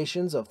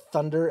reverberations of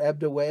thunder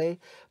ebbed away,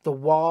 the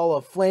wall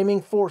of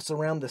flaming force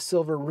around the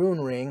silver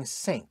rune ring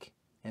sank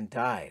and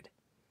died.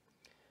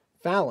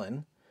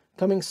 Fallon,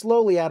 coming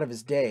slowly out of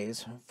his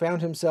daze,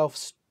 found himself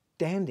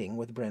standing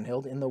with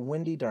Brynhild in the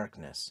windy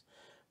darkness.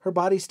 Her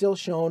body still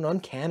shone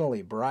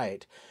uncannily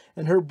bright,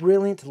 and her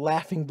brilliant,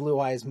 laughing blue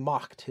eyes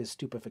mocked his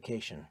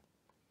stupefaction.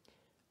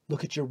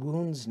 "Look at your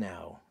wounds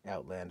now,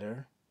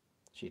 Outlander,"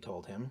 she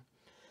told him.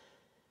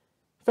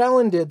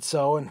 Fallon did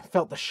so and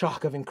felt the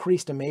shock of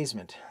increased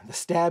amazement. The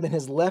stab in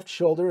his left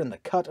shoulder and the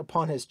cut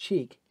upon his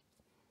cheek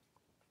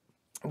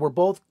were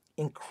both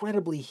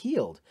incredibly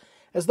healed,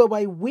 as though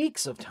by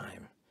weeks of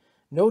time.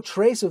 No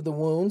trace of the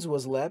wounds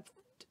was left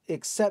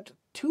except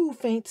 2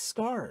 faint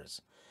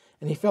scars,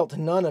 and he felt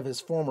none of his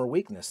former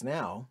weakness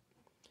now.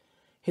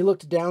 He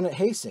looked down at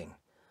Hastings.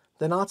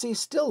 The Nazi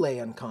still lay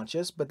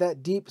unconscious, but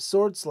that deep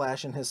sword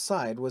slash in his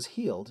side was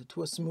healed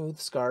to a smooth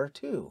scar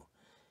too,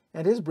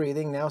 and his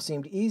breathing now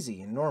seemed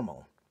easy and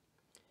normal.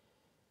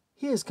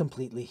 "He is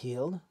completely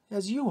healed,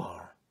 as you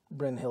are,"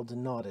 Brynhild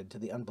nodded to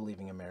the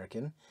unbelieving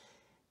American.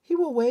 "He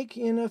will wake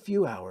in a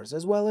few hours,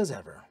 as well as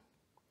ever."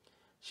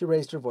 She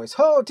raised her voice.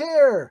 "Ho,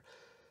 Tyr!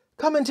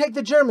 Come and take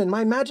the German.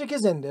 My magic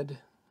is ended."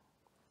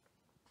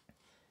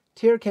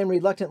 Tyr came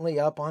reluctantly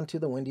up onto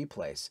the windy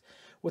place,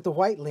 with the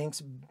white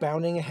lynx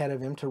bounding ahead of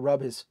him to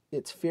rub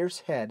its fierce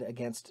head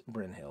against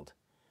Brynhild.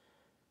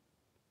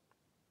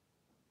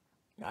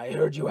 "I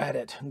heard you had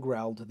it,"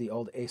 growled the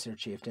old Aesir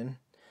chieftain.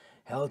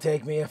 "Hell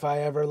take me if I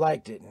ever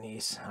liked it,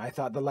 niece. I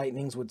thought the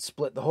lightnings would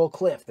split the whole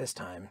cliff this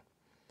time."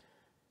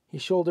 He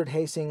shouldered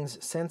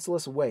Hastings'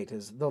 senseless weight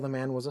as though the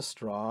man was a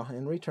straw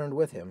and returned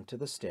with him to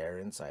the stair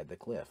inside the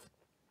cliff.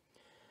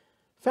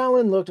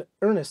 Fallon looked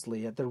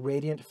earnestly at the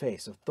radiant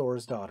face of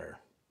Thor's daughter.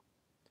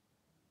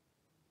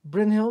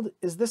 "Brynhild,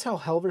 is this how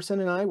Halvorsen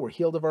and I were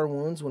healed of our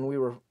wounds when we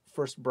were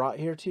first brought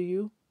here to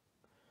you?"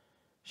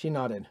 She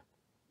nodded.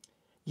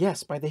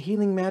 "Yes, by the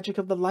healing magic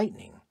of the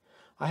lightning.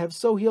 I have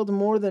so healed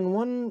more than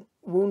one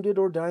wounded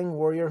or dying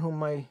warrior whom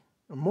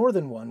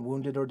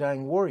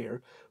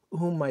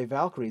my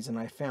Valkyries and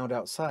I found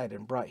outside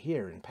and brought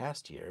here in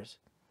past years."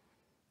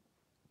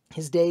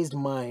 His dazed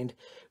mind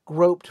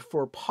groped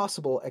for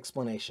possible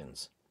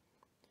explanations.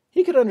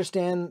 He could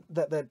understand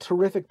that the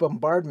terrific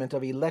bombardment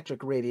of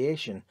electric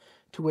radiation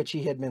to which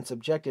he had been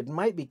subjected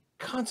might be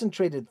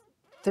concentrated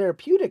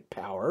therapeutic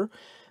power,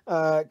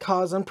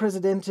 cause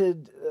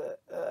unprecedented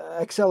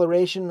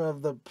acceleration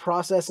of the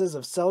processes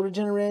of cell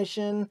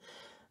regeneration.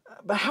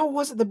 But how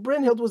was it that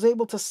Brynhild was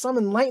able to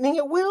summon lightning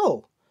at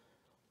will?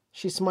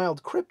 She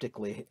smiled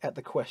cryptically at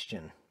the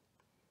question.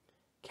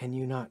 "Can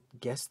you not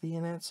guess the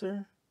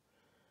answer?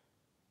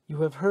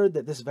 You have heard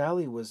that this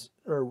valley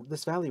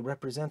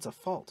represents a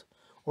fault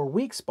or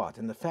weak spot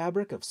in the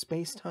fabric of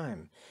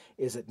space-time.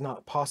 Is it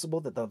not possible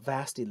that the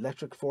vast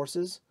electric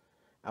forces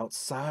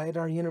outside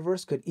our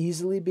universe could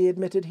easily be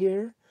admitted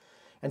here?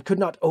 And could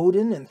not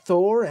Odin and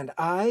Thor and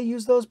I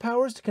use those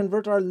powers to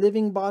convert our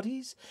living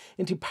bodies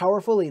into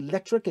powerful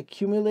electric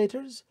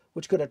accumulators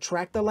which could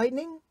attract the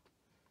lightning?"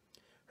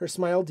 Her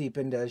smile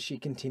deepened as she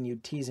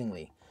continued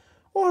teasingly.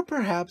 "Or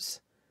perhaps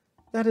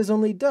that is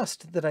only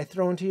dust that I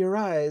throw into your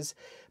eyes.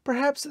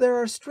 Perhaps there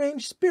are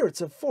strange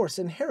spirits of force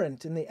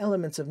inherent in the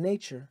elements of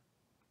nature.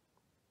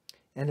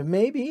 And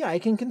maybe I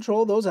can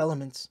control those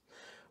elements.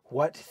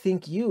 What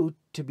think you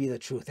to be the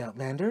truth,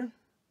 Outlander?"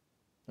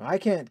 "I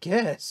can't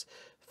guess,"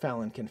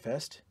 Fallon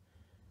confessed.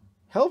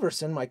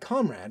 "Halvorsen, my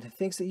comrade,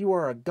 thinks that you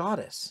are a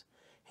goddess,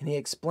 and he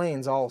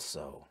explains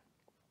also."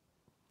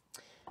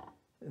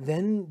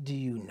 "Then do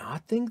you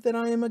not think that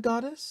I am a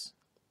goddess?"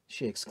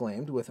 she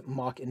exclaimed, with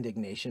mock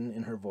indignation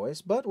in her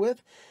voice, but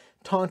with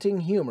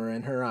taunting humor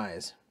in her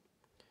eyes.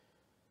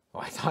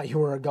 "I thought you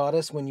were a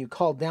goddess when you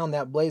called down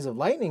that blaze of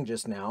lightning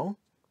just now,"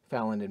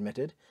 Fallon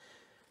admitted.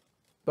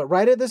 "But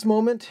right at this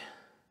moment,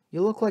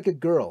 you look like a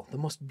girl, the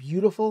most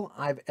beautiful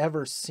I've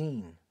ever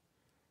seen."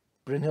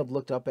 Brynhild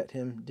looked up at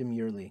him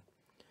demurely.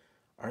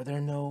 Are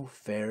there no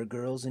fair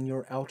girls in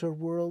your outer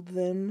world,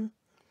 then?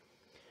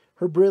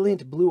 Her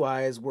brilliant blue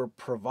eyes were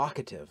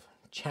provocative,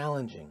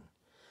 challenging,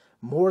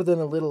 more than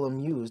a little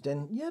amused,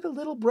 and yet a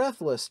little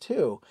breathless,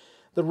 too.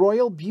 The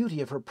royal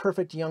beauty of her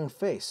perfect young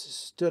face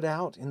stood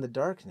out in the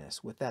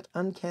darkness with that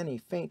uncanny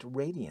faint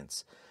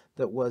radiance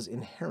that was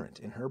inherent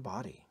in her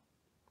body.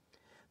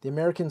 The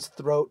American's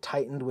throat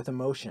tightened with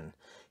emotion.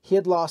 He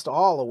had lost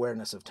all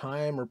awareness of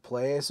time or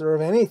place or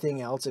of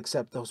anything else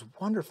except those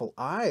wonderful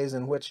eyes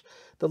in which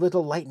the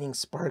little lightning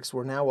sparks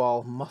were now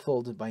all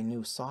muffled by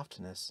new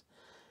softness.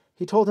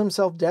 He told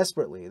himself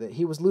desperately that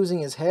he was losing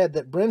his head,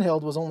 that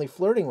Brynhild was only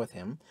flirting with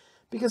him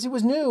because he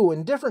was new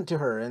and different to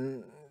her,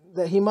 and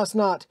that he must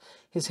not.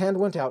 His hand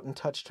went out and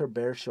touched her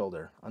bare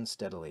shoulder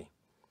unsteadily.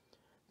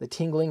 The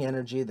tingling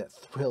energy that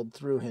thrilled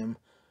through him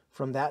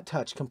from that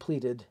touch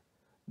completed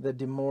the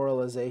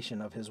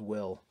demoralization of his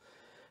will.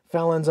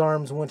 Fallon's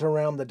arms went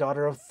around the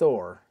daughter of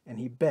Thor, and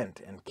he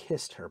bent and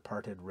kissed her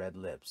parted red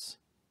lips.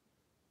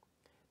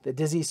 The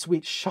dizzy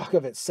sweet shock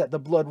of it set the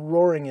blood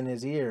roaring in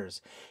his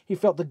ears. He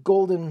felt the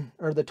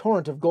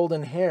torrent of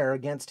golden hair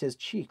against his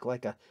cheek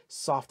like a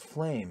soft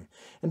flame,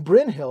 and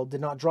Brynhild did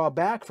not draw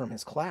back from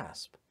his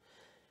clasp.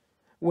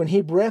 When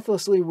he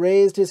breathlessly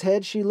raised his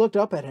head, she looked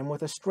up at him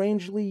with a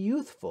strangely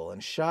youthful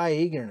and shy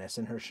eagerness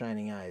in her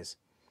shining eyes.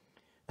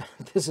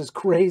 "This is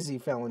crazy,"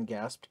 Fallon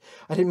gasped.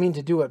 "I didn't mean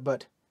to do it,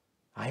 but—"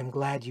 "I am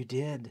glad you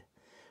did,"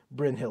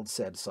 Brynhild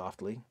said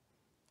softly.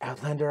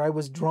 "Outlander, I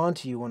was drawn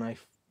to you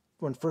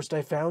when first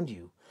I found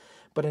you,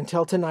 but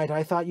until tonight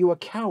I thought you a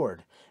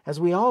coward, as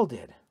we all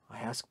did. I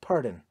ask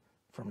pardon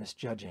for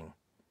misjudging."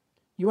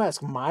 "You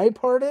ask my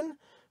pardon?"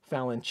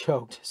 Fallon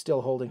choked,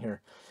 still holding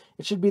her.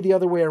 "It should be the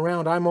other way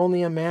around. I'm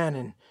only a man,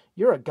 and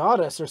you're a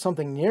goddess or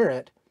something near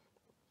it."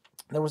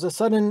 There was a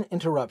sudden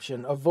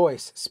interruption, a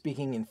voice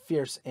speaking in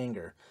fierce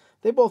anger.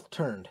 They both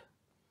turned.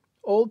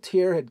 Old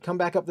Tyr had come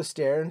back up the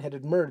stair and had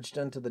emerged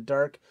onto the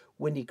dark,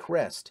 windy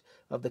crest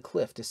of the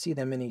cliff to see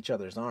them in each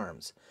other's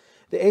arms.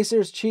 The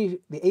Aesir's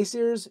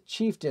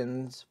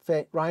chieftain's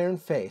iron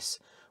face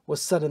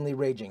was suddenly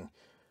raging.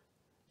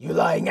 "You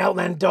lying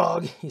outland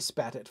dog!" he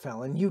spat at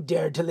Fallon. "You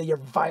dared to lay your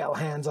vile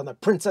hands on the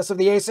princess of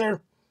the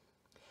Aesir?"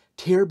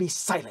 "Tyr, be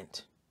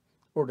silent,"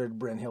 ordered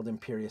Brynhild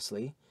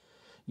imperiously.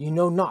 "You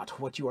know not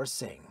what you are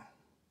saying.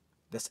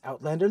 This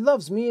outlander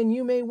loves me, and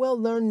you may well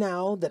learn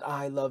now that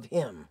I love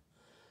him."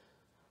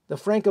 The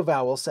frank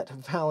avowal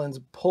set Fallon's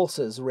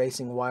pulses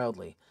racing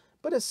wildly,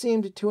 but it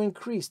seemed to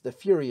increase the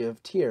fury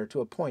of Tyr to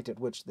a point at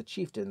which the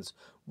chieftain's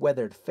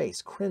weathered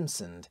face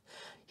crimsoned.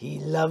 "He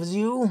loves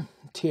you?"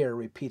 Tyr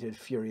repeated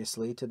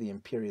furiously to the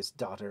imperious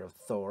daughter of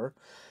Thor.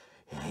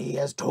 "He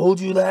has told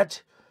you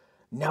that?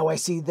 Now I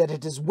see that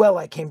it is well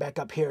I came back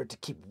up here to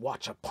keep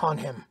watch upon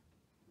him."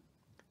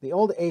 The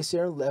old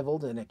Aesir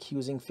leveled an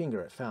accusing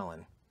finger at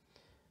Fallon.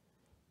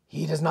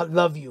 "He does not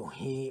love you.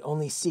 He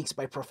only seeks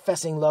by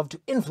professing love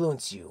to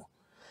influence you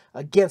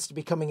against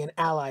becoming an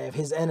ally of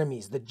his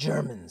enemies, the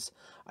Germans.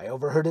 I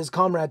overheard his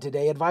comrade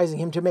today advising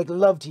him to make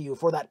love to you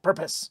for that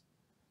purpose."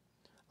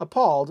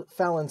 Appalled,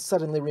 Fallon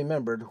suddenly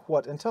remembered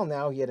what until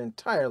now he had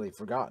entirely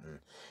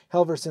forgotten,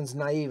 Helverson's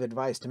naive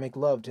advice to make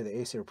love to the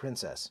Aesir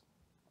princess.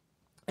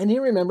 And he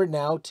remembered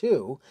now,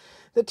 too,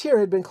 that Tyr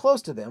had been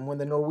close to them when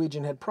the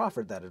Norwegian had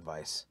proffered that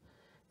advice.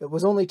 It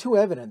was only too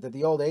evident that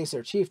the old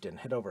Aesir chieftain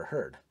had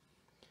overheard.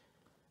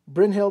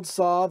 Brynhild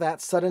saw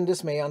that sudden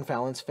dismay on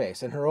Fallon's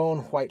face, and her own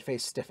white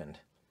face stiffened.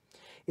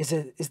 Is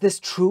this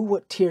true,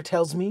 what Tyr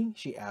tells me?"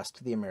 she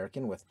asked the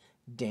American with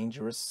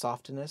dangerous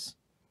softness.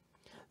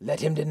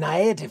 "Let him deny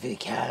it if he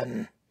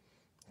can,"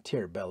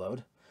 Tyr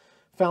bellowed.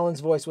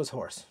 Fallon's voice was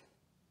hoarse.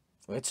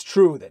 "It's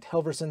true that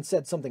Helverson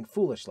said something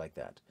foolish like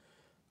that,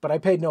 but I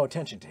paid no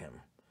attention to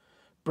him.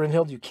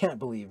 Brynhild, you can't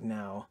believe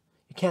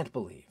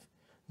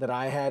that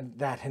I had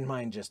that in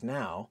mind just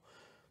now."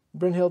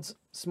 Brynhild's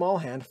small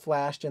hand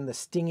flashed, and the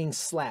stinging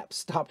slap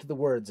stopped the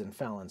words in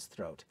Fallon's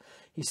throat.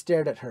 He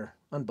stared at her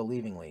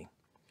unbelievingly.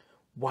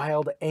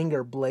 Wild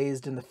anger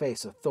blazed in the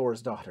face of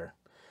Thor's daughter.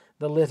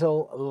 The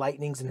little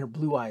lightnings in her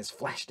blue eyes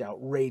flashed out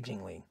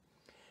ragingly.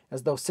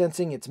 As though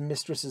sensing its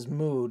mistress's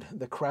mood,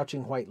 the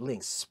crouching white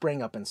lynx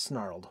sprang up and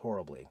snarled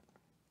horribly.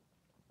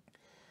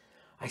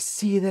 "I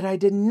see that I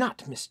did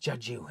not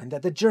misjudge you, and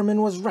that the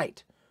German was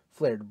right,"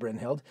 flared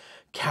Brynhild.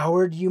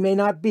 "Coward you may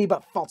not be,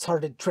 but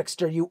false-hearted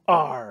trickster you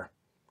are."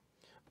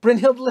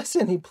 "Brynhild,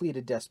 listen," he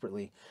pleaded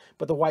desperately,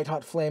 but the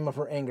white-hot flame of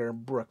her anger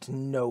brooked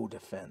no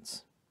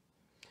defense.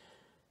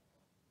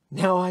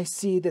 "Now I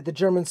see that the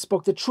German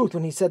spoke the truth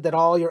when he said that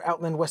all your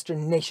outland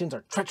western nations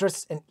are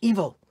treacherous and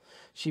evil,"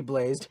 she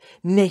blazed.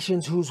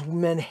 "Nations whose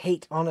men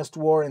hate honest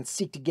war and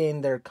seek to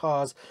gain their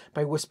cause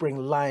by whispering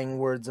lying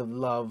words of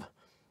love."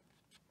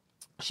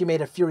 She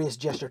made a furious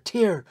gesture.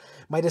 "Tyr,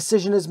 my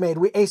decision is made.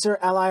 We Aesir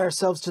ally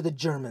ourselves to the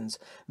Germans.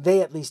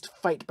 They at least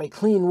fight by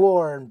clean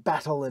war and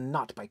battle and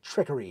not by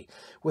trickery.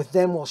 With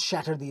them we'll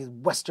shatter these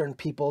western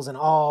peoples and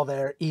all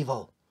their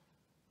evil."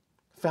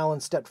 Fallon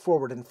stepped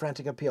forward in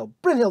frantic appeal.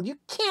 "Brynhild, you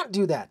can't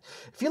do that.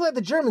 If you let the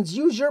Germans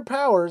use your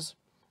powers—"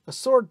 A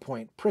sword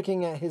point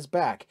pricking at his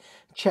back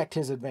checked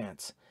his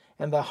advance,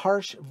 and the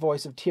harsh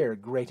voice of Tyr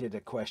grated a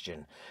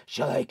question.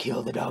 "Shall I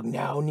kill the dog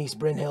now, niece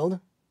Brynhild?"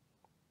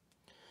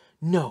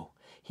 "No,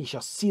 he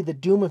shall see the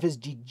doom of his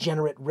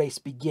degenerate race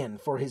begin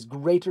for his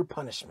greater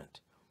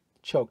punishment,"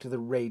 choked the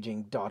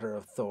raging daughter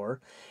of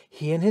Thor.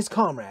 "He and his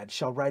comrades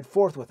shall ride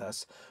forth with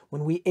us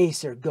when we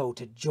Aesir go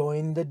to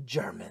join the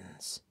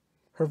Germans."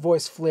 Her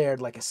voice flared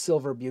like a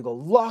silver bugle.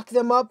 "Lock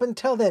them up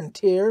until then,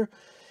 Tyr,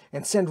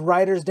 and send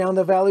riders down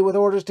the valley with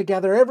orders to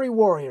gather every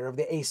warrior of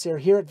the Aesir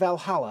here at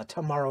Valhalla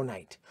tomorrow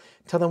night.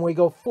 Tell them we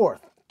go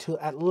forth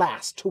at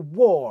last to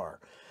war,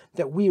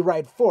 that we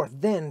ride forth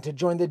then to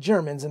join the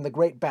Germans in the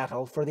great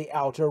battle for the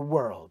outer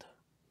world."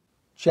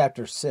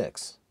 Chapter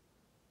 6.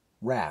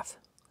 Wrath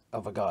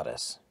of a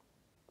Goddess.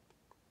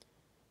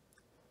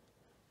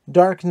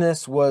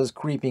 Darkness was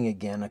creeping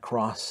again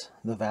across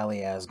the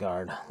Valley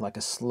Asgard like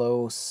a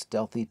slow,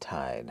 stealthy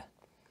tide.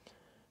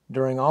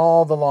 During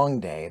all the long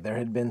day, there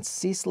had been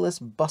ceaseless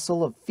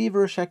bustle of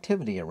feverish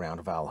activity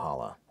around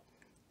Valhalla.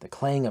 The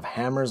clang of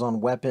hammers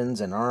on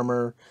weapons and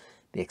armor,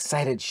 the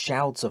excited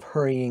shouts of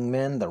hurrying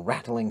men, the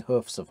rattling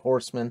hoofs of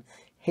horsemen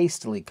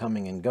hastily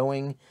coming and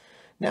going,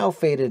 now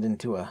faded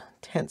into a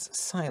tense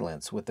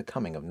silence with the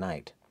coming of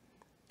night.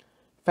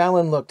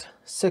 Fallon looked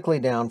sickly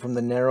down from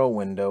the narrow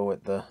window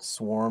at the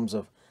swarms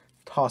of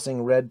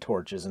tossing red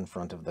torches in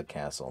front of the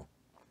castle.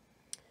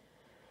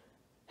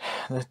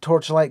 The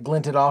torchlight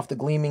glinted off the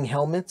gleaming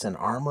helmets and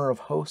armor of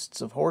hosts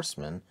of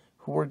horsemen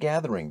who were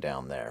gathering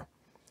down there.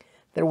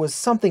 There was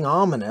something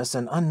ominous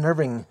and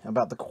unnerving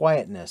about the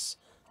quietness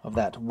of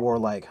that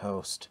warlike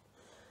host.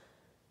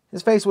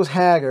 His face was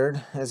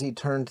haggard as he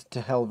turned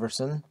to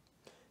Helverson.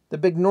 The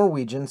big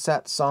Norwegian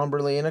sat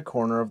somberly in a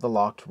corner of the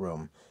locked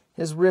room,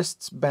 his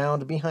wrists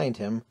bound behind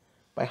him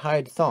by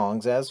hide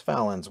thongs as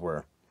Fallon's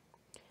were.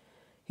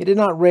 He did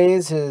not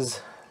raise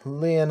his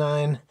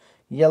leonine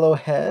yellow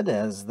head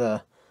as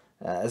the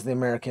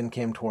American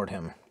came toward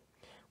him.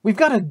 "We've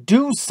got to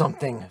do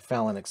something,"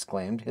 Fallon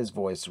exclaimed, his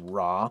voice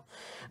raw.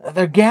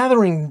 "They're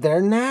gathering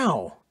there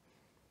now."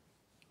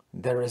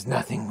 "There is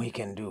nothing we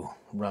can do,"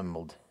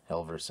 rumbled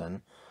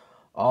Helverson.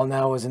 "All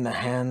now is in the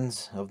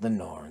hands of the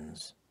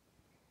Norns."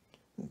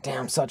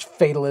 "Damn such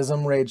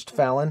fatalism," raged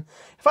Fallon.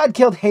 "If I'd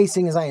killed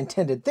Hastings as I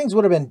intended, things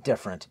would have been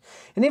different.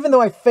 And even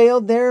though I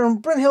failed there,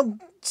 Brynhild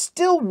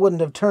still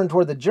wouldn't have turned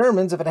toward the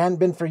Germans if it hadn't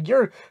been for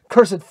your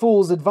cursed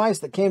fool's advice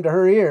that came to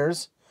her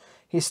ears."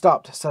 He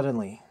stopped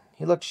suddenly.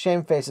 He looked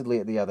shamefacedly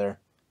at the other,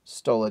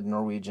 stolid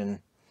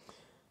Norwegian.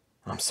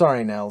 "I'm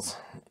sorry, Nels.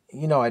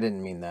 You know I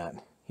didn't mean that,"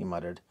 he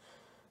muttered.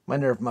 "My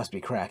nerve must be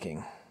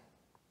cracking."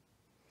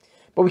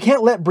 "But we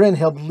can't let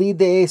Brynhild lead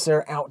the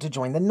Aesir out to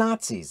join the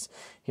Nazis,"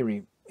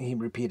 he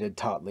repeated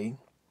tautly.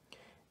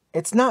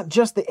 "It's not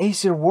just the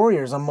Aesir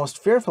warriors I'm most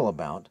fearful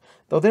about,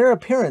 though their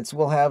appearance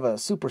will have a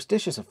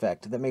superstitious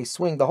effect that may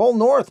swing the whole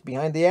North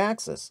behind the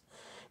axis.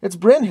 It's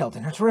Brynhild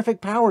and her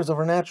terrific powers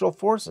over natural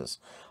forces.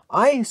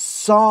 I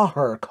saw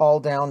her call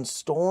down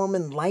storm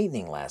and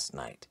lightning last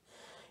night.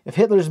 If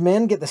Hitler's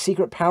men get the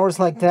secret powers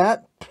like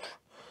that..."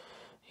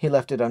 He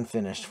left it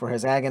unfinished, for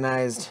his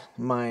agonized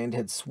mind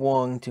had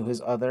swung to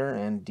his other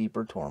and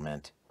deeper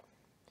torment.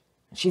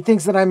 "She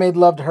thinks that I made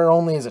love to her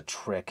only as a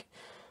trick.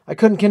 I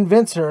couldn't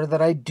convince her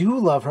that I do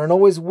love her and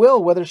always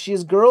will, whether she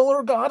is girl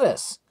or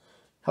goddess."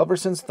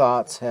 Helverson's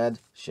thoughts had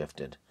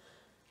shifted,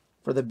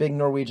 for the big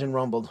Norwegian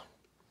rumbled.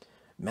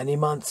 "Many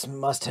months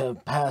must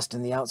have passed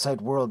in the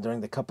outside world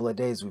during the couple of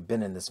days we've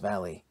been in this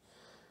valley.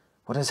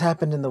 What has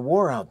happened in the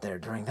war out there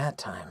during that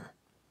time?"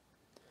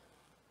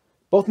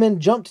 Both men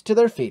jumped to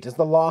their feet as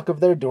the lock of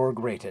their door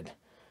grated.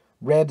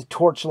 Red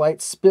torchlight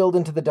spilled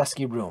into the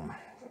dusky room.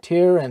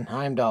 Tyr and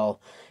Heimdall,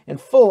 in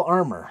full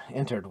armor,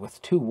 entered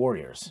with two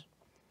warriors.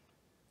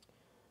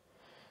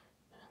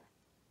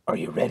 "Are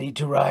you ready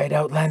to ride,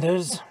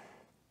 Outlanders?"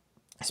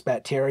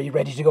 spat Tyr. "Are you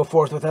ready to go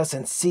forth with us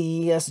and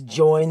see us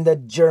join the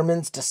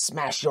Germans to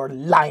smash your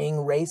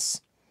lying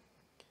race?"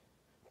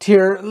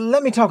 "Tyr,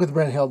 let me talk with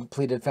Brynhild,"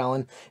 pleaded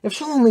Fallon. "If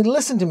she'll only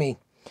listen to me."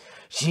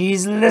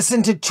 "She's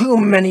listened to too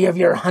many of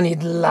your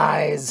honeyed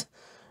lies,"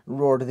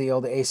 roared the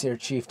old Aesir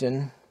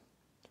chieftain.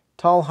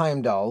 Tall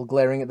Heimdall,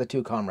 glaring at the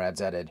two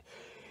comrades, added,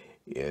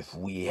 "If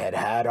we had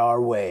had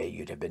our way,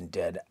 you'd have been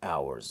dead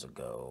hours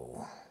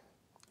ago."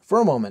 For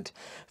a moment,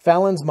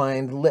 Fallon's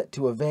mind lit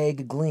to a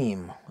vague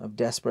gleam of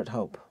desperate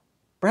hope.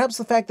 Perhaps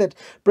the fact that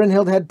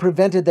Brynhild had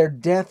prevented their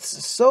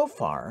deaths so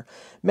far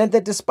meant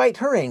that despite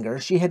her anger,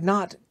 she had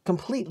not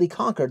completely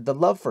conquered the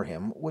love for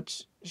him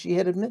which she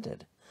had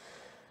admitted.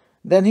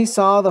 Then he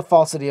saw the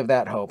falsity of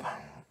that hope.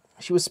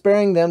 She was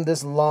sparing them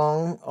this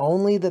long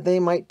only that they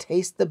might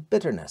taste the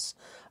bitterness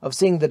of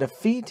seeing the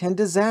defeat and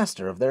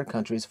disaster of their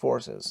country's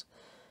forces.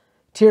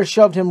 Tyr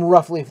shoved him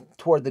roughly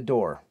toward the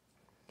door.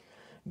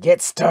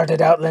 "Get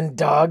started, Outland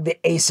dog. The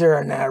Aesir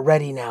are now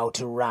ready now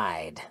to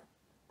ride."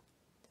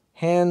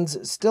 Hands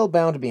still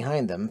bound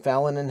behind them,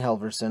 Fallon and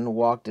Helverson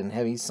walked in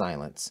heavy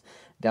silence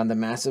down the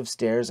massive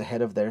stairs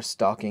ahead of their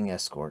stalking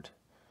escort.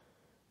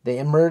 They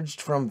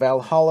emerged from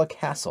Valhalla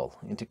Castle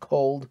into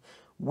cold,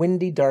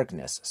 windy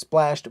darkness,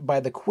 splashed by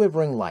the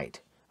quivering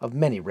light of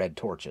many red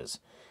torches.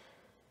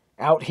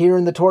 Out here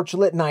in the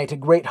torchlit night, a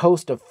great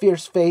host of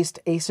fierce-faced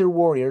Aesir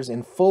warriors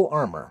in full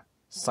armor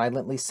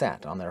silently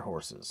sat on their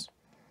horses.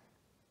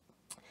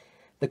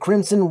 The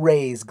crimson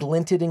rays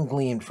glinted and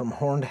gleamed from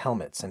horned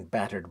helmets and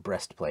battered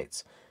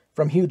breastplates,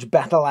 from huge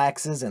battle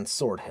axes and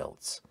sword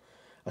hilts.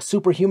 A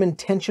superhuman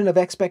tension of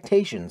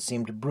expectation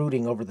seemed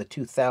brooding over the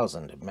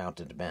 2,000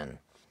 mounted men.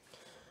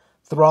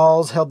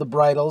 Thralls held the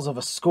bridles of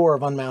a score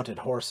of unmounted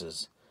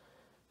horses.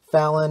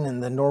 Fallon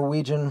and the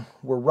Norwegian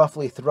were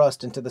roughly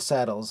thrust into the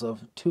saddles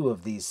of 2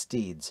 of these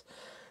steeds.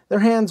 Their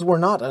hands were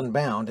not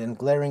unbound, and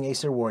glaring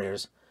Aesir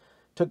warriors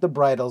took the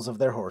bridles of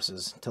their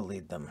horses to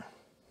lead them.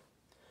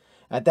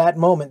 At that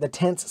moment, the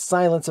tense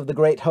silence of the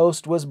great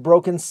host was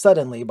broken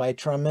suddenly by a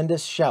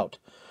tremendous shout.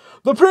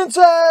 "The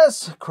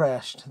princess!"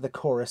 crashed the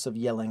chorus of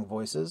yelling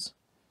voices.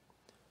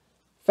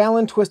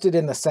 Fallon twisted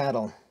in the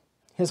saddle.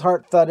 His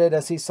heart thudded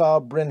as he saw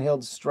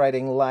Brynhild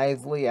striding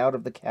lithely out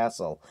of the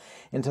castle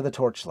into the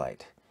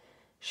torchlight.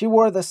 She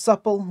wore the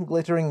supple,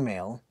 glittering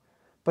mail,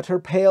 but her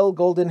pale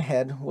golden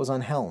head was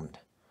unhelmed.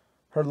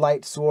 Her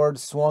light sword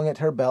swung at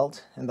her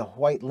belt, and the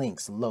white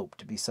lynx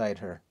loped beside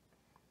her.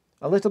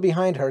 A little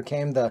behind her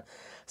came the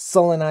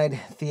sullen-eyed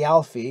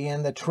Thialfi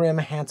and the trim,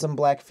 handsome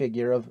black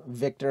figure of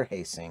Victor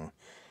Hasing.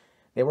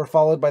 They were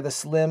followed by the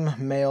slim,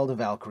 mailed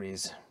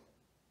Valkyries.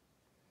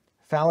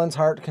 Fallon's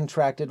heart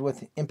contracted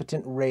with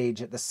impotent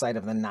rage at the sight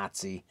of the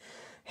Nazi.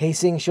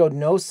 Hasing showed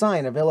no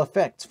sign of ill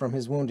effects from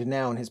his wound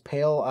now, and his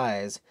pale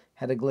eyes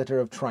had a glitter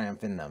of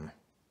triumph in them.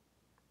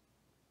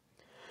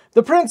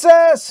 "The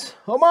princess!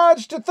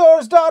 Homage to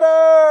Thor's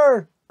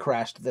daughter!"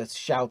 crashed the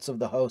shouts of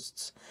the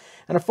hosts,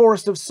 and a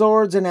forest of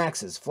swords and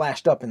axes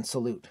flashed up in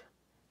salute.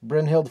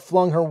 Brynhild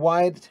flung her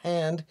wide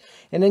hand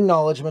in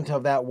acknowledgment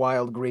of that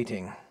wild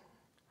greeting.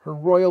 Her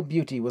royal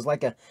beauty was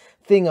like a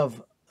thing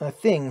of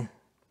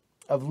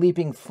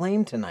leaping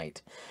flame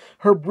tonight.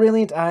 Her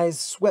brilliant eyes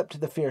swept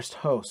the fierce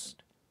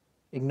host,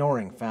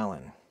 ignoring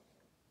Fallon.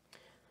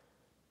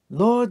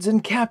 "Lords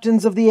and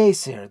captains of the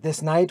Aesir,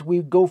 this night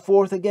we go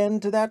forth again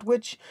to that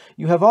which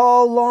you have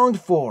all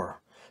longed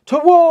for. To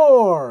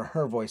war!"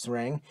 her voice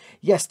rang.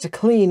 "Yes, to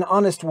clean,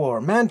 honest war,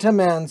 man to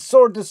man,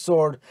 sword to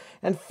sword,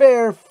 and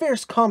fair,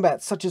 fierce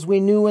combat such as we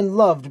knew and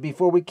loved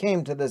before we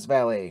came to this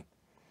valley."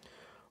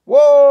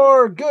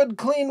 "War! Good,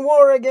 clean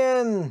war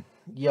again!"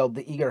 yelled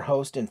the eager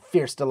host in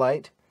fierce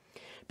delight.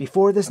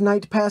 "Before this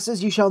night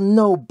passes, you shall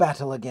know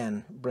battle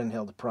again,"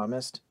 Brynhild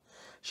promised.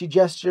 She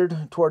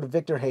gestured toward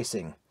Victor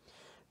Hasing.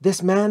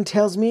 "This man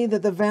tells me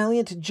that the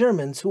valiant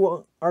Germans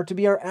who are to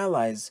be our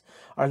allies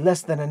are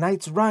less than a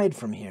night's ride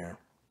from here."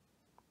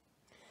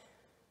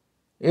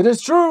 "It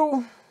is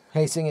true,"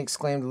 Hasing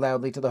exclaimed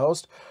loudly to the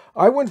host.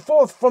 "I went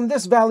forth from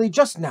this valley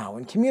just now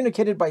and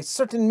communicated by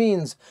certain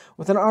means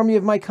with an army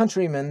of my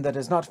countrymen that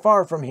is not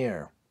far from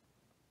here."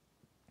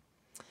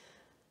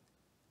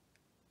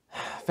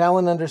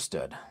 Fallon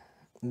understood.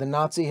 The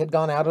Nazi had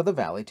gone out of the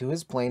valley to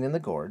his plane in the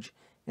gorge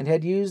and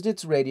had used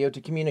its radio to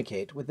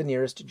communicate with the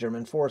nearest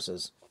German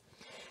forces.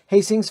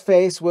 Hasing's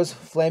face was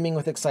flaming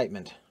with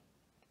excitement.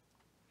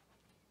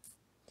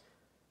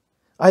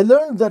 "I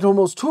learned that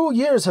almost 2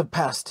 years have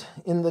passed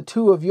in the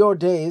 2 of your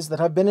days that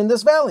I've been in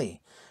this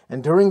valley,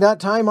 and during that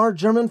time our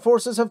German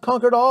forces have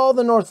conquered all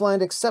the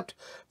Northland except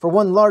for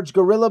one large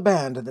guerrilla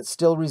band that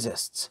still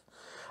resists.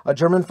 A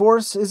German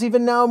force is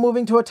even now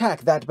moving to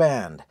attack that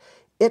band.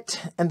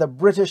 It and the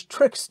British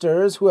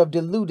tricksters who have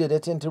deluded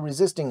it into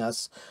resisting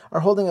us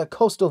are holding a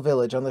coastal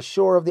village on the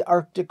shore of the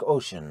Arctic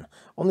Ocean,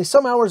 only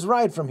some hours'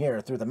 ride from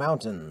here through the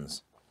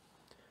mountains."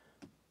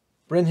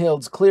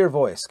 Brynhild's clear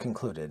voice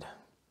concluded.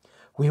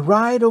 "We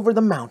ride over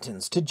the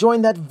mountains to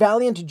join that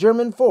valiant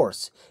German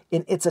force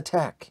in its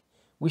attack.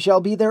 We shall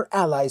be their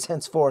allies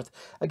henceforth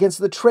against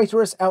the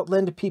traitorous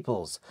outland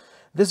peoples.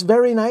 This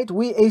very night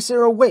we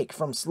Aesir awake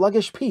from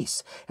sluggish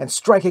peace and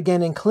strike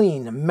again in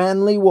clean,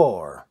 manly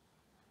war."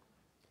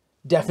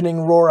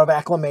 Deafening roar of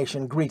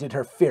acclamation greeted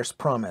her fierce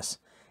promise.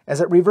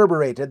 As it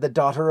reverberated, the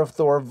Daughter of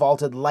Thor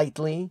vaulted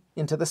lightly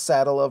into the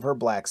saddle of her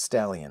black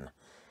stallion.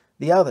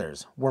 The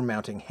others were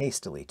mounting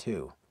hastily,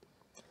 too.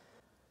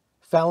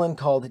 Fallon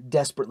called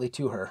desperately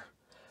to her.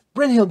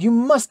 "Brynhild, you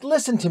must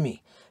listen to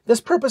me. This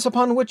purpose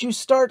upon which you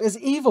start is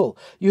evil.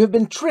 You have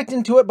been tricked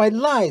into it by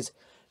lies."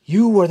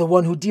 "You are the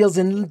one who deals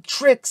in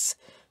tricks,"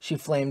 she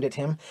flamed at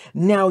him.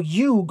 "Now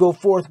you go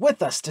forth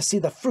with us to see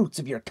the fruits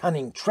of your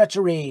cunning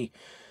treachery."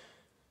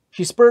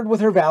 She spurred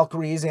with her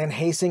Valkyries and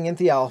Hasing and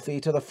Thialfi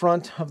to the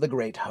front of the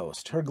great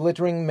host. Her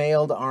glittering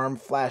mailed arm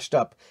flashed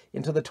up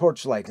into the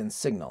torchlight in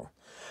signal.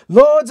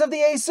 "Lords of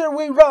the Aesir,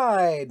 we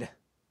ride!"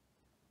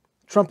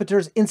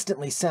 Trumpeters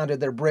instantly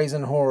sounded their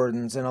brazen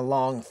horns in a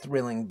long,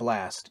 thrilling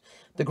blast.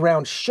 The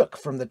ground shook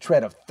from the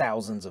tread of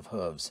thousands of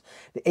hooves.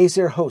 The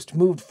Aesir host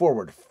moved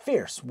forward,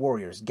 fierce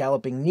warriors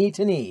galloping knee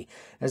to knee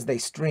as they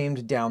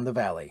streamed down the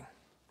valley.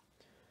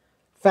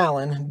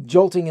 Fallon,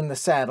 jolting in the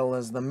saddle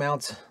as the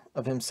mounts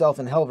of himself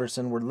and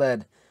Helverson were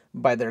led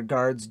by their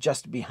guards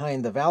just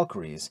behind the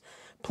Valkyries,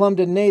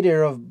 plumbed a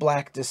nadir of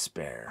black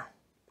despair.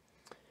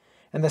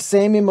 And the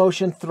same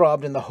emotion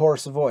throbbed in the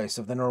hoarse voice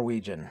of the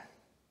Norwegian.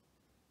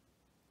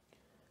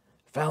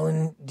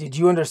 Fallon, did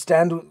you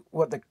understand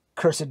what the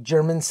cursed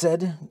German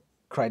said?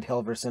 Cried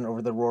Helverson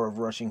over the roar of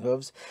rushing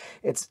hooves.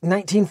 It's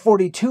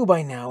 1942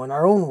 by now in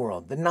our own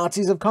world. The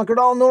Nazis have conquered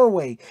all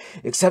Norway,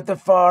 except the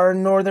far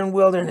northern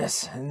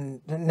wilderness,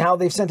 and now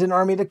they've sent an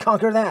army to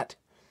conquer that.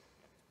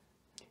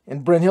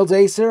 And Brynhild's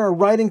Aesir are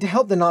riding to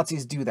help the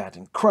Nazis do that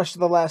and crush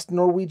the last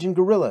Norwegian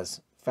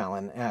guerrillas,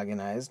 Fallon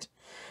agonized.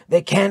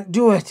 They can't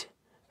do it,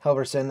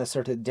 Helverson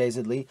asserted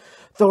dazedly.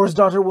 Thor's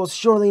daughter will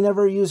surely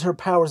never use her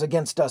powers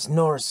against us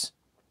Norse.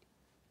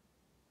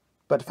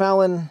 But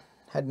Fallon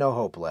had no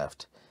hope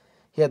left.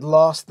 He had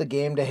lost the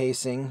game to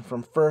Hasing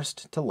from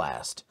first to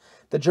last.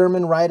 The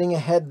German riding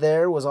ahead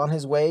there was on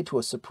his way to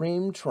a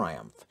supreme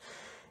triumph.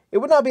 It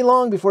would not be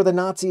long before the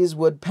Nazis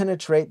would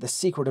penetrate the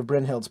secret of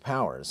Brynhild's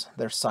powers.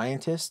 Their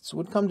scientists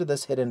would come to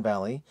this hidden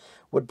valley,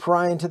 would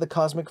pry into the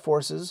cosmic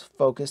forces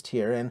focused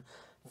here, and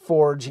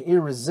forge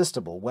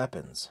irresistible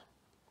weapons.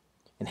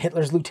 And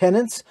Hitler's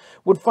lieutenants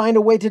would find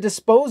a way to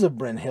dispose of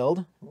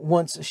Brynhild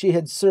once she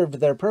had served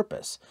their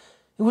purpose.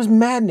 It was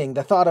maddening,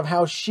 the thought of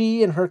how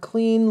she and her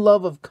clean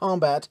love of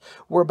combat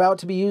were about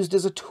to be used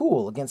as a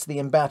tool against the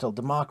embattled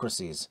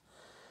democracies.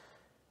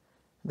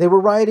 They were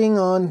riding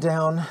on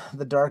down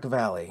the dark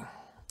valley,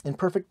 in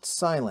perfect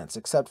silence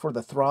except for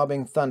the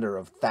throbbing thunder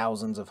of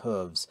thousands of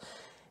hooves.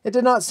 It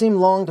did not seem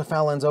long to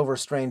Fallon's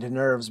overstrained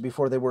nerves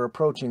before they were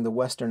approaching the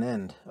western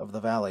end of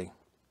the valley.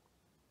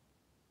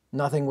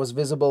 Nothing was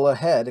visible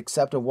ahead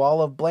except a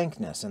wall of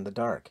blankness in the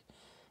dark.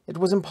 It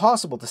was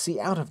impossible to see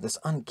out of this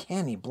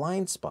uncanny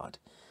blind spot.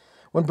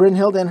 When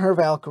Brynhild and her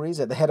Valkyries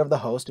at the head of the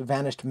host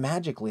vanished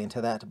magically into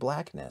that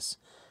blackness,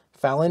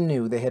 Fallon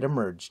knew they had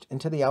emerged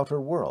into the outer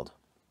world.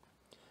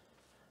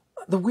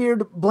 The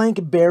weird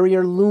blank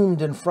barrier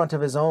loomed in front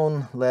of his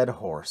own led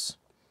horse.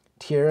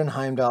 Tyr and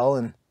Heimdall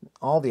and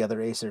all the other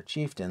Aesir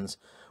chieftains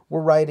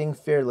were riding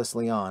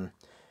fearlessly on.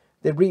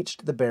 They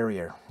reached the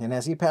barrier, and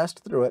as he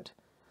passed through it,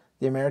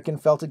 the American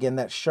felt again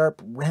that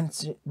sharp,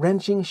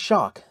 wrenching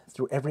shock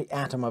through every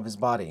atom of his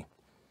body.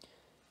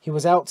 He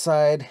was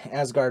outside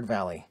Asgard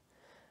Valley,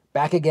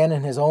 back again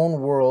in his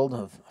own world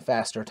of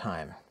faster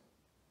time.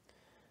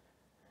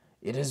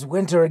 "It is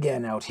winter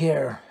again out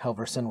here,"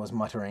 Helverson was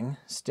muttering,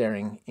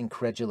 staring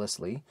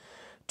incredulously.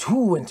 "2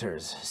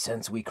 winters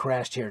since we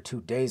crashed here 2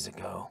 days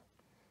ago."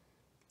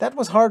 That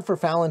was hard for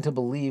Fallon to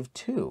believe,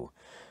 too,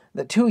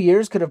 that 2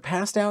 years could have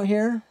passed out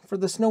here, for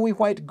the snowy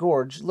white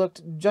gorge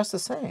looked just the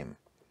same.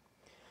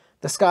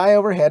 The sky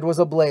overhead was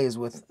ablaze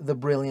with the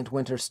brilliant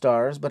winter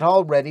stars, but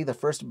already the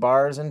first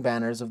bars and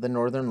banners of the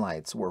northern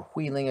lights were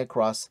wheeling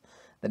across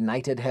the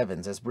nighted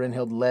heavens as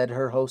Brynhild led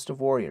her host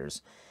of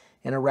warriors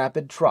in a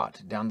rapid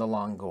trot down the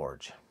long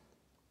gorge.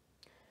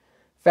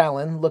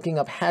 Fallon, looking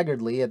up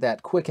haggardly at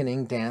that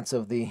quickening dance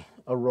of the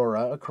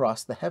aurora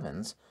across the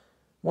heavens,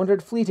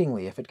 wondered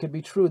fleetingly if it could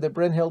be true that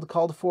Brynhild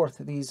called forth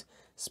these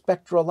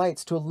spectral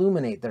lights to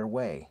illuminate their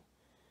way.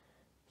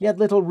 He had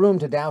little room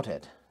to doubt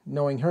it,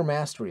 knowing her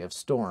mastery of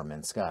storm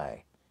and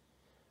sky.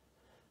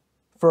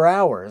 For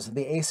hours,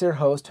 the Aesir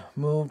host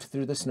moved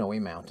through the snowy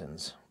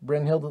mountains.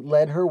 Brynhild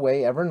led her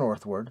way ever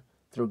northward,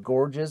 through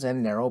gorges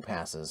and narrow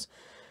passes.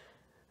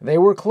 They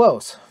were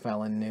close,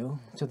 Fallon knew,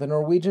 to the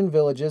Norwegian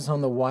villages on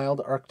the wild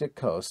Arctic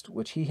coast,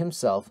 which he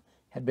himself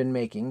had been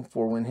making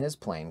for when his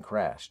plane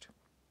crashed.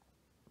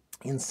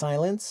 In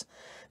silence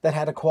that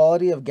had a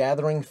quality of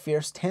gathering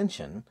fierce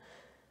tension,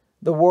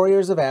 the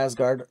warriors of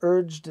Asgard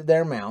urged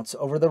their mounts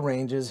over the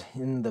ranges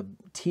in the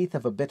teeth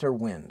of a bitter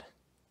wind.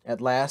 At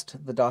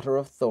last, the Daughter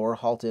of Thor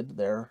halted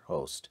their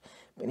host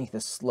beneath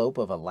the slope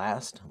of a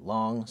last,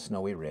 long,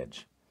 snowy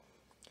ridge.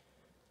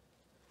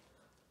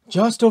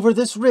 "Just over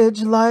this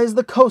ridge lies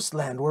the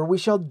coastland where we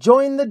shall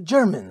join the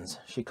Germans,"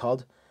 she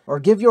called. "Or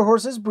give your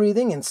horses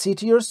breathing and see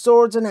to your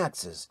swords and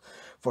axes,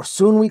 for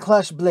soon we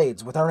clash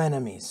blades with our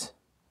enemies."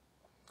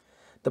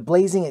 The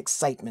blazing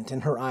excitement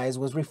in her eyes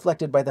was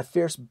reflected by the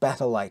fierce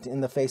battle light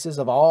in the faces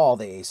of all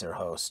the Aesir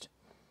host.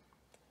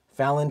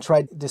 Fallon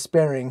tried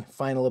despairing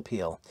final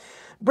appeal.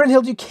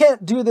 "Brynhild, you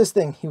can't do this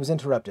thing!" He was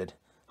interrupted.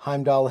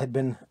 Heimdall had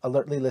been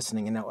alertly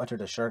listening and now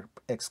uttered a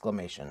sharp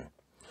exclamation.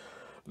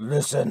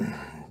 "Listen,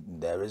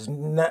 there is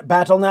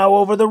battle now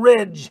over the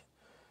ridge!"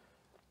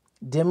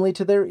 Dimly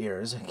to their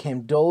ears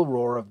came dull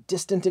roar of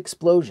distant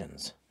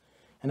explosions,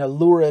 and a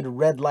lurid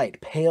red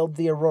light paled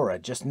the aurora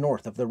just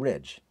north of the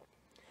ridge.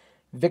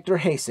 Victor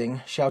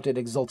Hasing shouted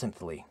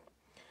exultantly,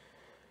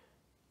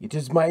 "It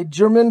is my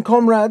German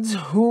comrades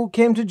who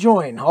came to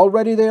join.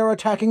 Already they are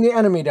attacking the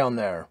enemy down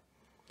there."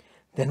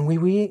 "Then we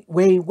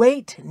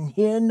wait and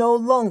hear no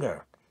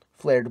longer,"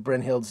 flared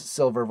Brynhild's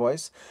silver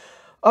voice.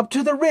 "Up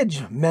to the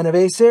ridge, men of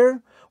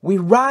Aesir! We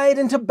ride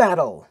into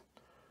battle!"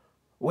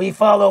 "We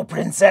follow,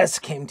 princess!"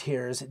 came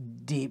Tyr's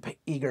deep,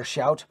 eager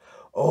shout.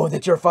 "Oh,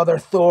 that your father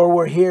Thor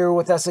were here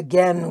with us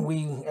again,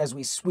 as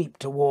we sweep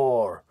to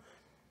war!"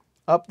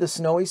 Up the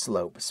snowy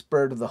slope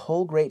spurred the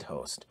whole great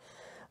host,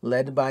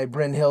 led by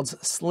Brynhild's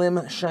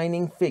slim,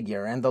 shining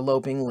figure and the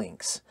loping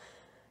lynx,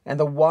 and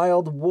the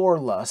wild war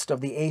lust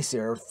of the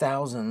Aesir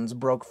thousands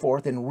broke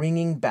forth in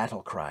ringing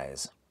battle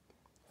cries.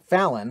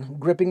 Fallon,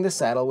 gripping the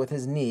saddle with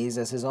his knees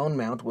as his own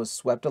mount was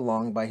swept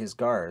along by his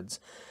guards,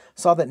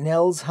 saw that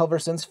Nels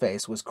Helverson's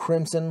face was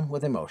crimson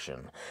with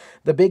emotion.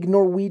 The big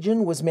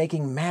Norwegian was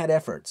making mad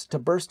efforts to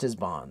burst his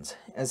bonds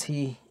as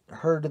he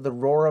heard the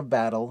roar of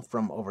battle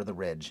from over the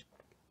ridge.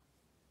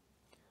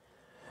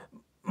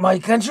 "My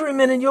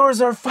countrymen and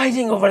yours are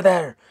fighting over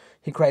there,"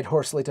 he cried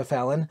hoarsely to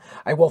Fallon.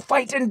 "I will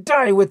fight and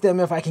die with them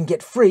if I can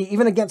get free,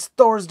 even against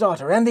Thor's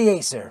daughter and the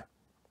Aesir."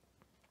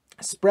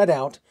 Spread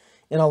out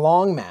in a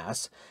long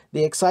mass,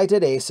 the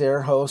excited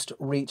Aesir host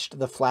reached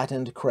the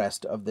flattened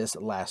crest of this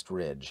last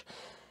ridge,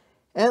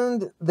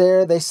 and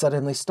there they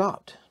suddenly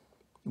stopped.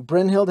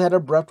 Brynhild had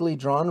abruptly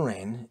drawn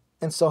rein,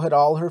 and so had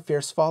all her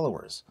fierce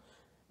followers.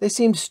 They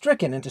seemed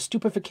stricken into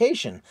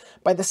stupefaction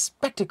by the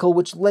spectacle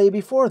which lay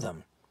before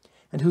them,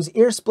 and whose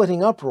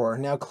ear-splitting uproar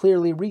now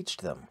clearly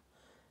reached them.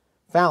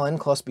 Fallon,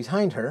 close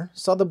behind her,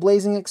 saw the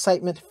blazing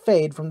excitement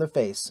fade from the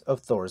face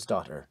of Thor's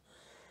daughter.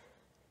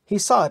 He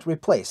saw it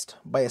replaced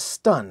by a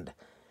stunned,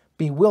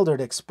 bewildered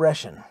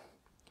expression.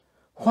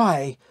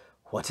 "Why,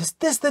 what is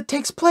this that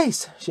takes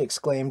place?" she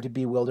exclaimed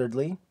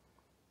bewilderedly.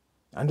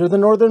 Under the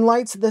northern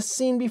lights, the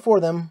scene before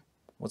them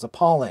was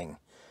appalling.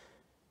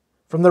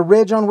 From the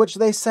ridge on which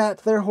they sat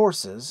their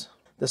horses,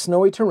 the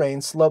snowy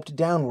terrain sloped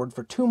downward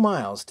for 2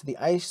 miles to the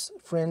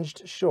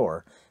ice-fringed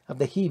shore of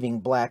the heaving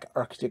black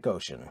Arctic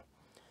Ocean.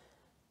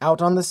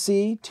 Out on the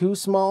sea, 2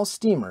 small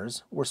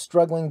steamers were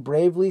struggling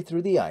bravely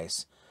through the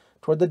ice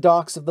toward the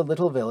docks of the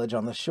little village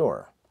on the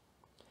shore.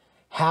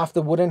 Half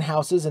the wooden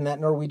houses in that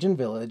Norwegian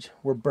village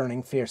were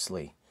burning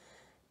fiercely.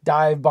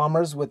 Dive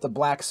bombers with the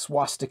black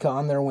swastika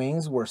on their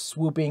wings were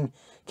swooping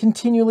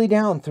continually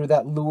down through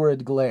that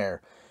lurid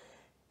glare,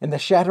 and the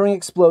shattering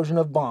explosion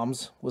of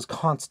bombs was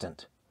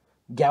constant.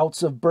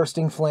 Gouts of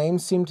bursting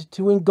flames seemed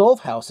to engulf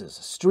houses,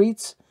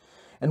 streets,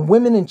 and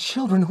women and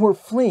children who were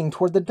fleeing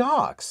toward the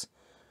docks.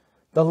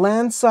 The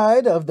land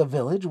side of the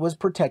village was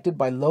protected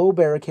by low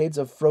barricades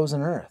of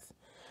frozen earth.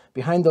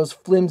 Behind those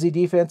flimsy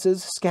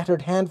defenses,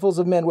 scattered handfuls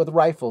of men with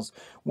rifles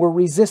were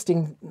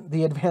resisting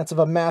the advance of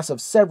a mass of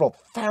several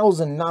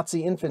thousand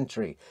Nazi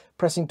infantry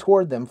pressing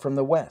toward them from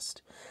the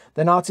west.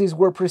 The Nazis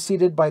were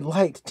preceded by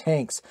light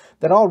tanks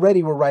that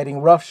already were riding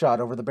roughshod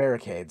over the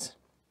barricades.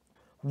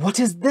 "What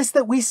is this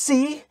that we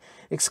see?"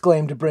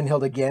 exclaimed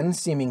Brynhild again,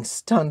 seeming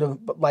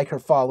stunned like her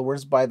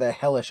followers by the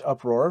hellish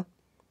uproar.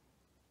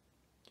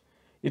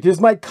 "It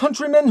is my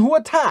countrymen who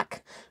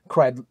attack!"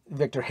 cried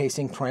Victor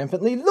Hastings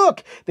triumphantly.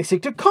 "Look! They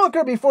seek to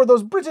conquer before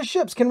those British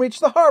ships can reach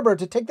the harbor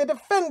to take the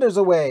defenders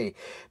away!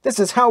 This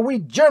is how we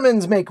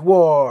Germans make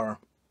war!"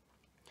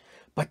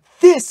 "But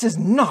this is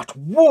not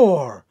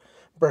war!"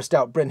 burst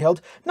out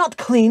Brynhild. "Not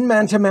clean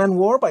man-to-man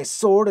war by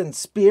sword and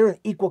spear in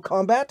equal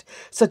combat,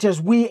 such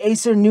as we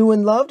Aesir knew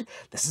and loved.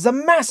 This is a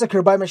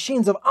massacre by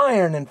machines of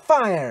iron and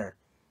fire!"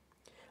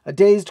 A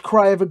dazed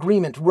cry of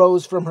agreement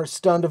rose from her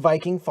stunned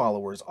Viking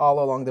followers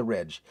all along the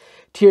ridge.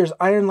 Tyr's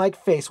iron-like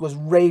face was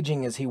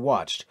raging as he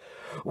watched.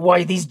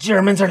 "Why, these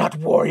Germans are not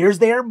warriors,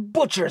 they are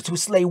butchers who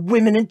slay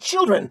women and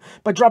children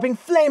by dropping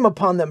flame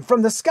upon them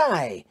from the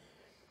sky."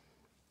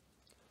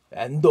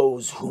 "And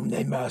those whom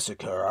they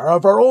massacre are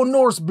of our own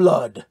Norse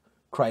blood,"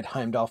 cried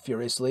Heimdall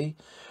furiously.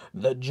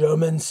 "The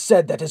German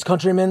said that his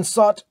countrymen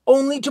sought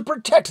only to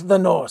protect the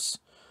Norse."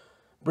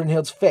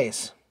 Brynhild's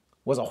face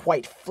was a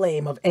white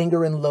flame of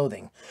anger and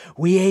loathing.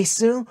 "We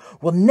Aesir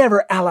will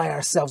never ally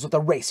ourselves with a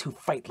race who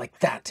fight like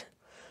that."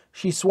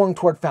 She swung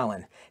toward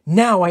Fallon.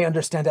 "Now I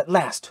understand at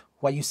last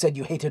why you said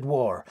you hated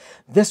war.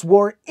 This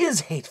war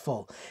is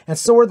hateful, and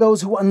so are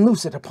those who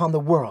unloose it upon the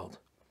world."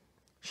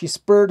 She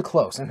spurred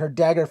close, and her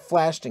dagger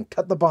flashed and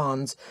cut the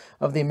bonds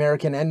of the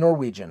American and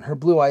Norwegian. Her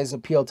blue eyes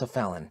appealed to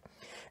Fallon.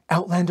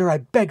 "Outlander, I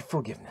beg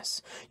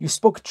forgiveness. You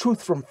spoke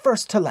truth from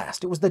first to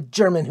last. It was the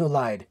German who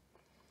lied."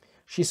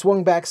 She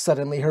swung back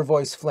suddenly, her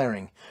voice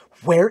flaring.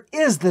 "Where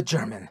is the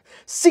German?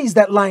 Seize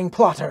that lying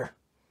plotter!"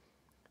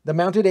 The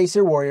mounted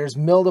Aesir warriors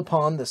milled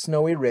upon the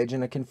snowy ridge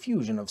in a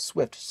confusion of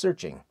swift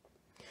searching.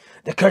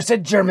 "The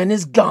cursed German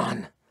is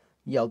gone!"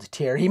 yelled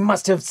Tyr. "He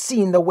must have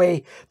seen the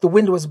way the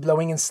wind was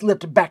blowing and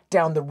slipped back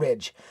down the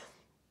ridge.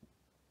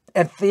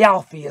 And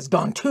Thialfi is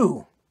gone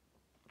too."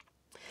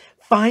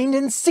 "Find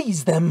and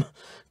seize them!"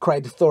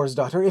 cried Thor's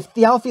daughter. "If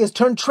Thialfi has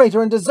turned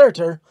traitor and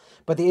deserter—"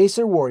 But the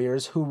Aesir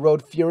warriors, who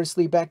rode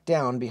furiously back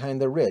down behind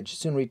the ridge,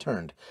 soon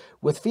returned,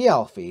 with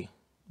Thialfi,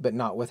 but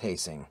not with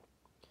Hasing.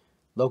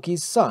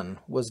 Loki's son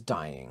was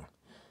dying.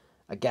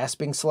 A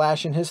gasping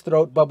slash in his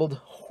throat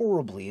bubbled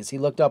horribly as he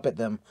looked up at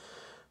them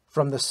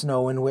from the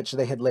snow in which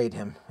they had laid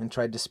him, and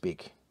tried to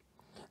speak.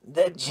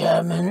 "The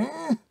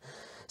German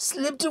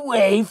slipped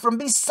away from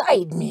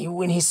beside me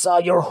when he saw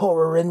your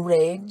horror and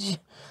rage,"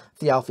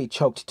 Thialfi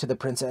choked to the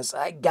princess.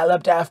 "I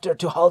galloped after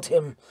to halt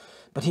him,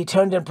 but he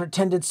turned and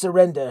pretended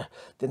surrender,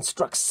 then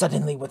struck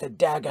suddenly with a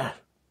dagger."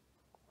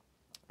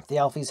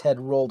 Thialfi's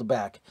head rolled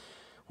back.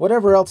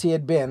 Whatever else he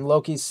had been,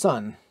 Loki's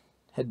son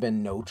had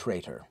been no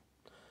traitor.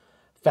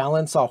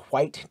 Fallon saw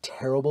white,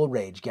 terrible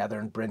rage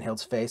gather in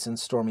Brynhild's face and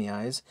stormy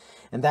eyes,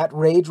 and that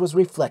rage was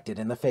reflected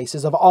in the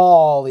faces of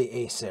all the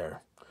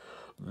Aesir.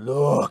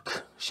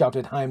 "Look!"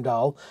 shouted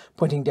Heimdall,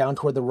 pointing down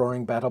toward the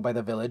roaring battle by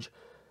the village.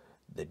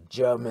 "The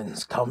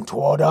Germans come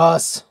toward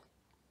us!"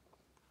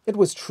 It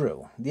was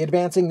true. The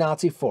advancing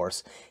Nazi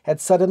force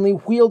had suddenly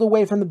wheeled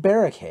away from the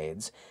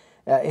barricades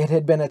it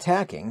had been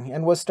attacking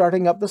and was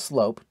starting up the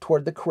slope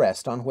toward the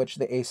crest on which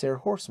the Aesir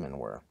horsemen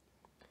were.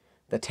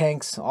 The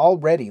tanks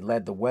already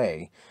led the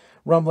way,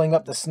 rumbling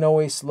up the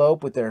snowy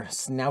slope with their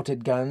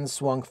snouted guns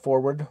swung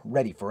forward,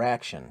 ready for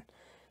action.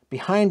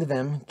 Behind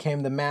them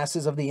came the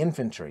masses of the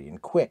infantry in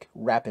quick,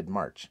 rapid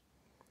march.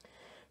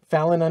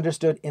 Fallon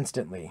understood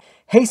instantly.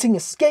 "Hasing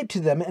escaped to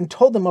them and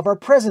told them of our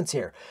presence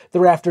here.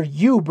 They're after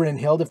you,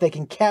 Brynhild. If they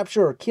can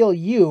capture or kill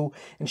you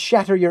and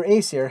shatter your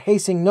Aesir,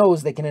 Hasing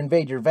knows they can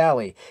invade your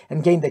valley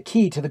and gain the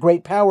key to the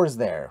great powers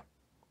there."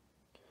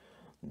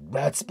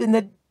 "That's been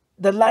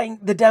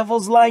the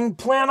devil's lying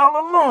plan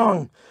all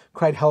along,"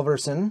 cried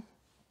Helverson.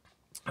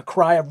 A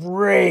cry of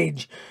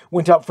rage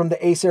went up from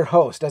the Aesir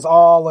host as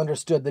all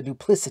understood the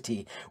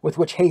duplicity with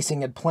which Hasing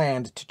had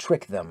planned to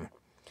trick them.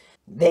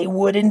 "They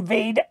would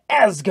invade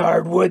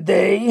Asgard, would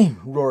they?"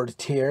 roared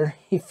Tyr.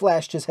 He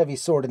flashed his heavy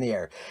sword in the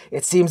air.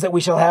 "It seems that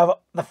we shall have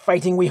the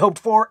fighting we hoped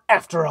for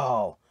after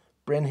all."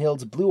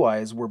 Brynhild's blue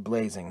eyes were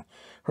blazing.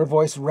 Her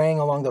voice rang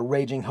along the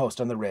raging host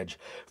on the ridge.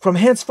 "From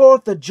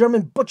henceforth the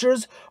German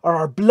butchers are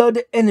our blood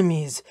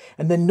enemies,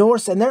 and the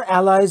Norse and their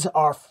allies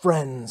our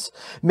friends.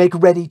 Make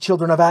ready,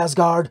 children of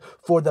Asgard,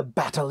 for the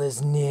battle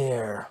is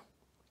near."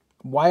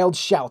 Wild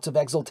shouts of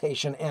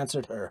exultation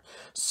answered her.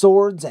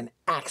 Swords and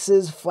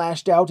axes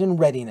flashed out in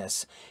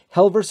readiness.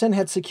 Helverson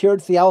had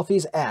secured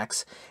Thialfi's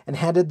axe and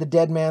handed the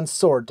dead man's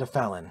sword to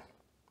Fallon.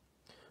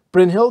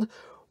 "Brynhild,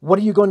 what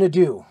are you going to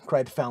do?"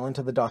 cried Fallon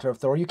to the Daughter of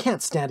Thor. "You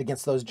can't stand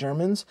against those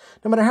Germans.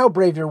 No matter how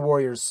brave your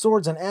warriors,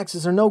 swords and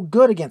axes are no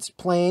good against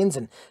planes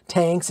and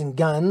tanks and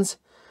guns."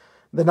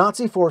 The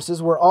Nazi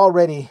forces were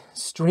already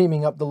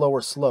streaming up the lower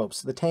slopes.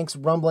 The tanks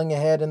rumbling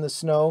ahead in the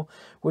snow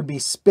would be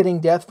spitting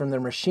death from their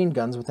machine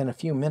guns within a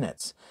few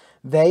minutes.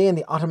 They and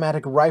the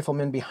automatic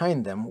riflemen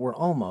behind them were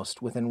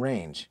almost within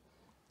range.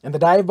 And the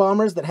dive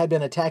bombers that had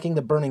been attacking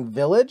the burning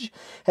village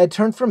had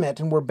turned from it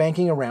and were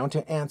banking around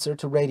to answer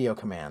to radio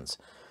commands.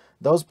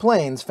 Those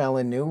planes,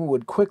 Fallon knew,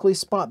 would quickly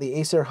spot the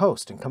Aesir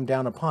host and come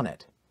down upon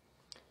it.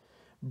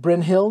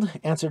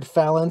 Brynhild answered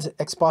Fallon's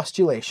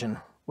expostulation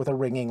with a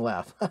ringing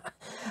laugh.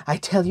 "I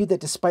tell you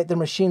that despite their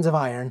machines of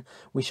iron,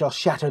 we shall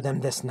shatter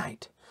them this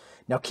night.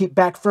 Now keep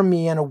back from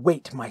me and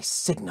await my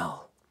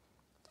signal."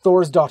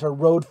 Thor's daughter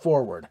rode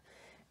forward,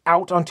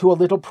 out onto a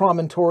little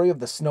promontory of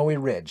the snowy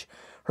ridge.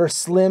 Her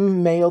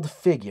slim, mailed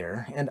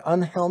figure and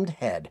unhelmed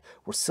head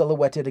were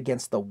silhouetted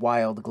against the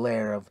wild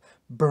glare of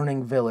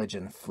burning village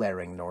and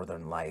flaring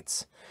northern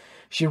lights.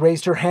 She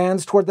raised her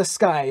hands toward the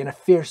sky in a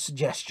fierce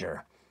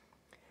gesture.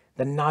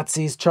 The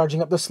Nazis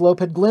charging up the slope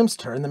had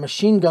glimpsed her, and the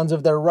machine guns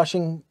of their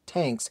rushing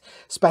tanks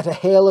spat a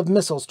hail of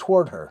missiles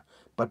toward her.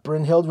 But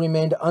Brynhild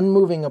remained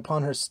unmoving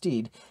upon her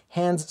steed,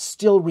 hands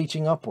still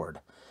reaching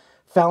upward.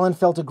 Fallon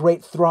felt a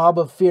great throb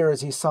of fear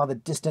as he saw the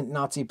distant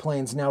Nazi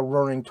planes now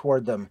roaring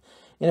toward them.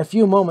 In a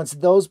few moments,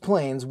 those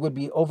planes would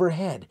be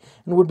overhead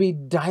and would be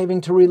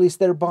diving to release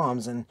their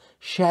bombs and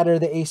shatter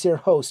the Aesir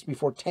host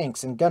before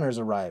tanks and gunners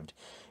arrived.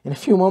 In a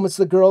few moments,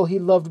 the girl he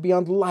loved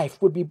beyond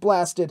life would be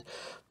blasted.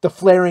 The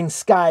flaring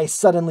sky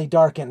suddenly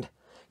darkened.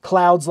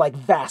 Clouds like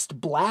vast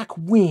black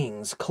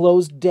wings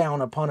closed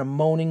down upon a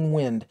moaning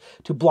wind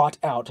to blot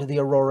out the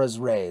aurora's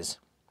rays.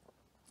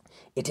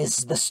 "It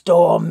is the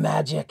storm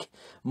magic,"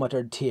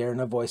 muttered Tyr in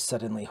a voice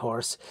suddenly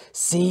hoarse.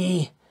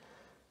 "See?"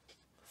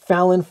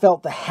 Fallon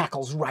felt the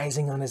hackles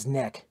rising on his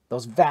neck.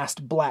 Those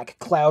vast black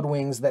cloud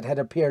wings that had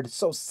appeared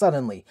so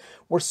suddenly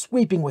were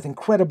sweeping with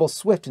incredible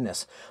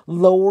swiftness,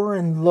 lower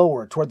and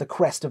lower toward the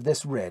crest of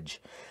this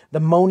ridge. The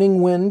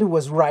moaning wind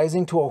was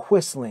rising to a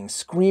whistling,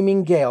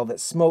 screaming gale that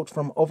smote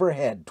from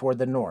overhead toward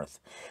the north.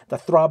 The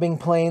throbbing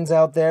plains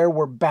out there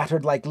were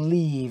battered like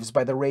leaves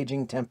by the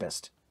raging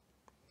tempest.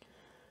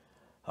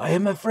 "I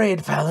am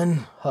afraid,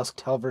 Fallon,"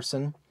 husked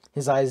Helverson,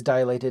 his eyes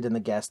dilated in the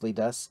ghastly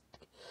dusk.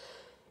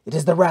 "It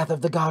is the wrath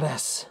of the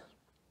goddess."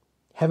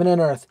 Heaven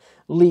and earth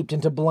leaped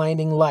into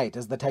blinding light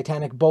as the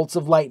titanic bolts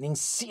of lightning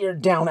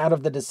seared down out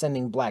of the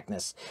descending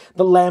blackness.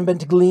 The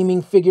lambent,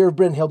 gleaming figure of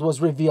Brynhild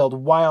was revealed,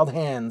 wild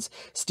hands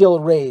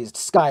still raised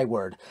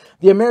skyward.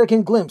 The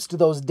American glimpsed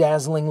those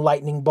dazzling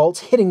lightning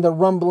bolts, hitting the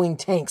rumbling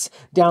tanks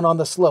down on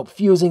the slope,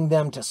 fusing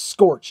them to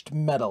scorched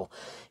metal.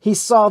 He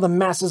saw the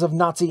masses of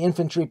Nazi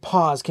infantry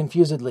pause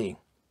confusedly.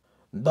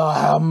 "The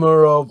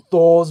hammer of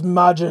Thor's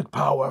magic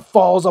power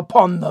falls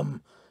upon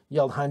them,"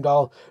 yelled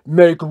Heimdall.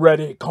 "Make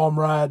ready,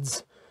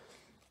 comrades."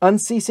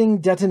 Unceasing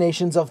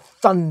detonations of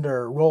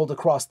thunder rolled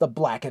across the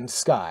blackened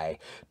sky.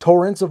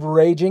 Torrents of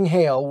raging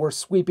hail were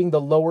sweeping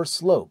the lower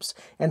slopes,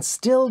 and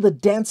still the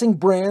dancing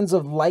brands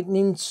of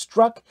lightning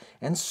struck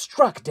and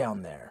struck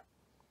down there.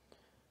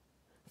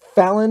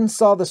 Fallon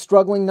saw the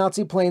struggling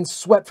Nazi planes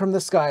swept from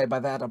the sky by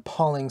that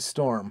appalling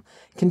storm.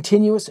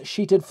 Continuous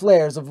sheeted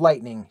flares of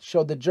lightning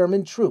showed the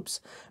German troops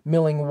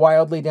milling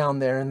wildly down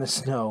there in the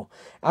snow.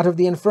 Out of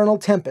the infernal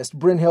tempest,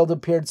 Brynhild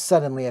appeared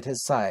suddenly at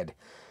his side.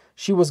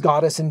 She was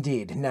goddess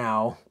indeed,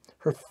 now,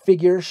 her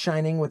figure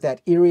shining with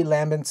that eerie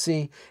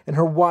lambency, and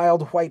her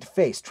wild white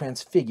face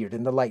transfigured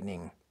in the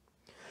lightning.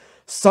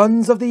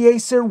 "Sons of the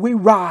Aesir, we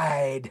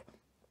ride!"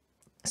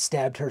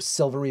 stabbed her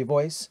silvery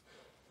voice.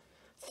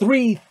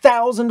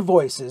 3,000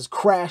 voices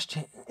crashed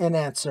in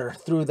answer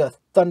through the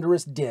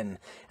thunderous din,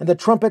 and the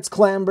trumpets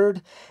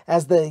clamored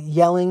as the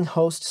yelling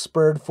host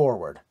spurred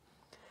forward.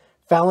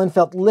 Fallon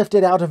felt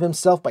lifted out of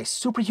himself by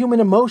superhuman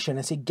emotion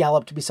as he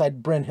galloped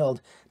beside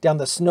Brynhild down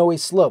the snowy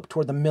slope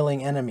toward the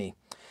milling enemy.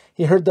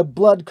 He heard the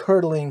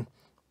blood-curdling,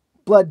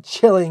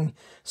 blood-chilling,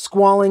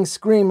 squalling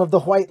scream of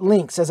the white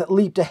lynx as it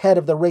leaped ahead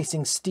of the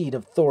racing steed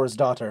of Thor's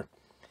daughter.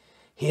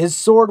 His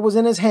sword was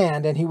in his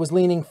hand, and he was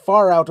leaning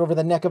far out over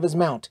the neck of his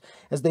mount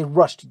as they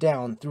rushed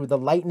down through the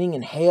lightning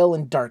and hail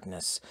and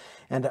darkness.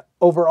 And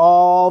over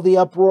all the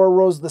uproar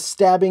rose the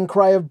stabbing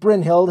cry of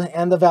Brynhild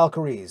and the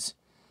Valkyries.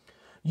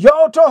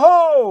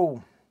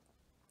 "Yo-to-ho!"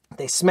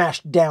 They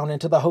smashed down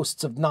into the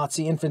hosts of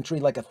Nazi infantry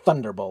like a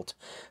thunderbolt.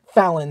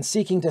 Fallon,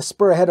 seeking to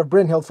spur ahead of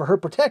Brynhild for her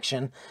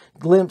protection,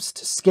 glimpsed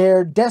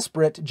scared,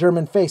 desperate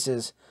German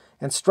faces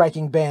and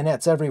striking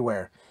bayonets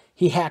everywhere.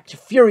 He hacked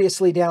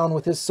furiously down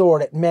with his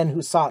sword at men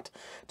who sought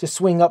to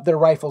swing up their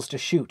rifles to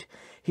shoot.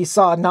 He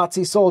saw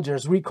Nazi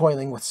soldiers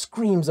recoiling with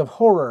screams of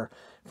horror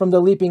from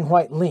the leaping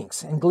white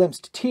lynx, and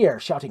glimpsed Tyr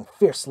shouting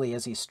fiercely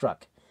as he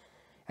struck.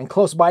 And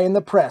close by in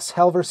the press,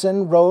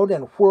 Halvorsen rode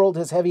and whirled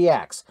his heavy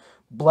axe,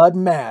 blood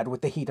mad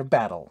with the heat of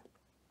battle.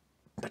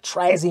 But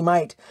try as he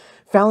might,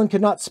 Fallon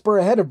could not spur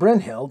ahead of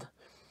Brynhild.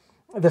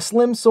 The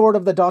slim sword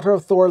of the Daughter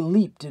of Thor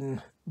leaped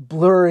in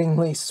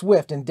blurringly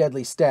swift and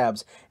deadly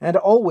stabs, and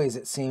always,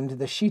 it seemed,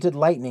 the sheeted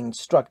lightning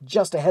struck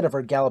just ahead of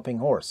her galloping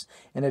horse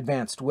and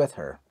advanced with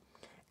her.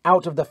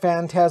 Out of the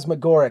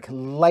phantasmagoric,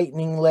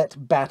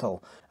 lightning-lit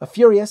battle, a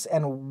furious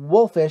and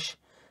wolfish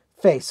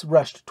face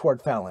rushed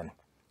toward Fallon.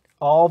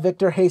 All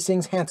Victor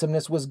Hastings'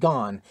 handsomeness was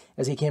gone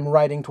as he came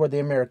riding toward the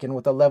American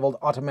with a leveled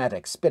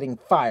automatic, spitting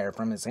fire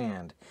from his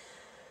hand.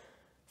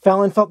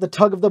 Fallon felt the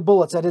tug of the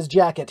bullets at his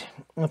jacket,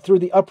 and through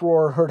the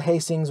uproar heard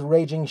Hastings'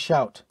 raging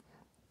shout.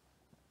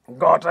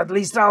 "God, at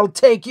least I'll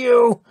take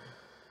you!"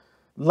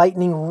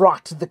 Lightning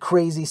rocked the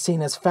crazy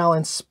scene as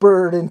Fallon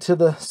spurred into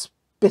the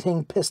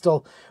spitting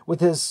pistol with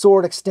his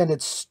sword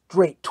extended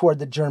straight toward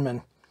the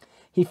German.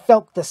 He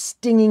felt the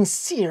stinging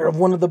sear of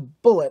one of the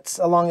bullets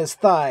along his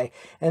thigh,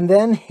 and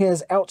then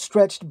his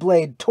outstretched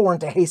blade tore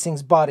into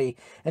Hastings' body,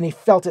 and he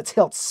felt its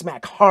hilt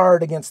smack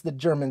hard against the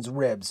German's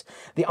ribs.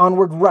 The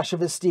onward rush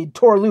of his steed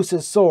tore loose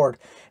his sword,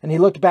 and he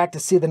looked back to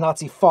see the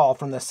Nazi fall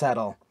from the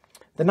saddle.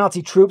 The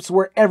Nazi troops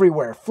were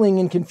everywhere, fleeing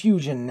in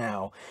confusion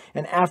now,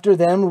 and after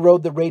them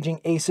rode the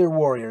raging Aesir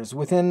warriors.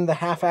 Within the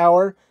half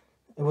hour,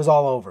 it was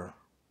all over.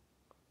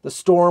 The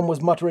storm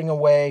was muttering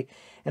away,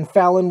 and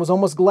Fallon was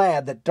almost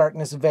glad that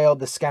darkness veiled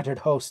the scattered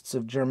hosts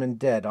of German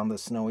dead on the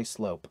snowy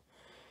slope.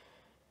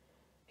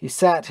 He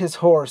sat his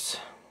horse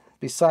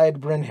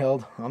beside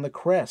Brynhild on the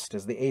crest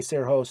as the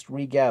Aesir host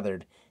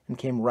regathered and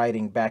came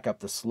riding back up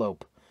the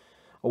slope.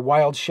 A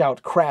wild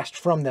shout crashed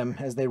from them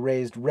as they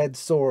raised red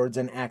swords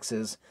and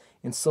axes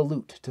in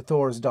salute to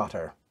Thor's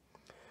daughter.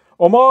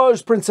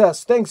 "Homage,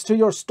 princess! Thanks to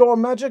your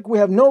storm magic, we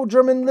have no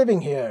German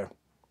living here."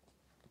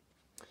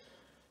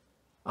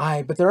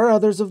 "Aye, but there are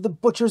others of the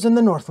butchers in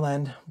the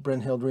Northland,"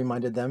 Brynhild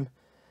reminded them.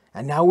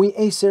 "And now we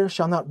Aesir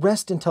shall not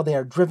rest until they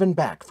are driven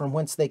back from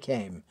whence they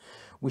came.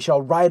 We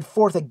shall ride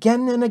forth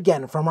again and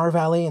again from our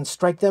valley and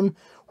strike them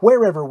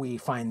wherever we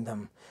find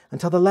them,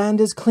 until the land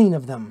is clean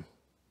of them."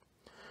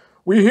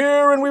 "We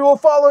hear and we will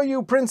follow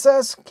you,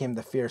 princess," came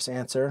the fierce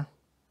answer.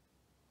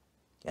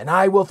 "And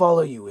I will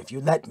follow you if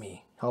you let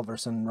me,"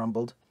 Halvorsen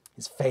rumbled,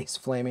 his face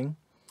flaming.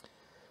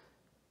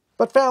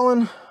 But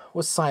Fallon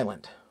was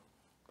silent,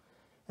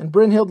 and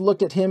Brynhild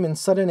looked at him in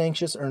sudden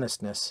anxious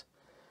earnestness.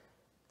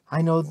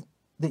 "I know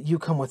that you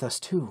come with us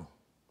too."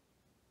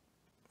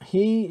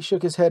 He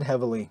shook his head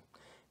heavily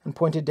and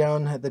pointed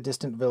down at the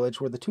distant village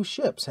where the two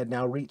ships had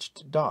now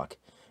reached dock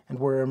and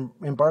were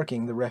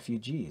embarking the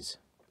refugees.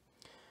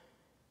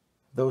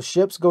 "Those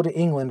ships go to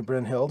England,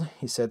 Brynhild,"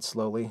 he said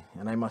slowly,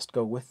 "and I must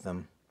go with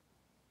them."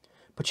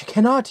 "But you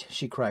cannot!"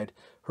 she cried.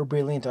 Her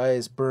brilliant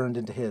eyes burned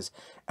into his.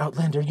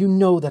 "Outlander, you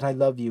know that I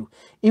love you.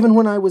 Even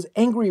when I was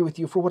angry with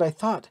you for what I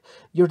thought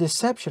your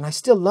deception, I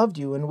still loved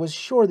you and was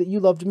sure that you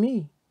loved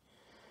me."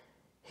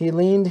 He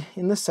leaned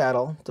in the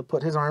saddle to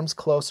put his arms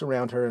close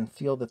around her and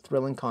feel the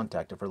thrilling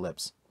contact of her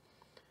lips.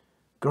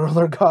 "Girl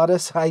or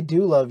goddess, I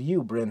do love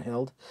you,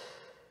 Brynhild,"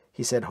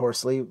 he said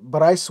hoarsely,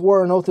 "but I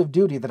swore an oath of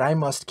duty that I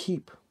must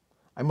keep.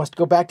 I must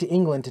go back to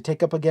England to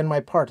take up again my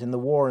part in the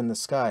war in the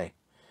sky."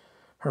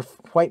 Her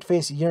white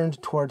face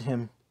yearned toward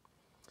him.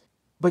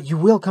 "But you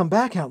will come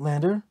back,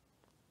 Outlander?"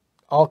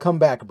 "I'll come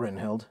back,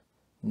 Brynhild.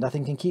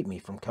 Nothing can keep me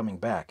from coming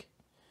back."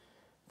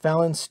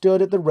 Fallon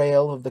stood at the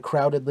rail of the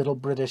crowded little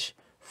British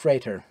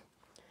freighter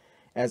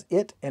as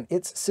it and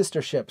its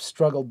sister ship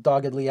struggled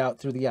doggedly out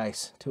through the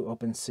ice to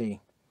open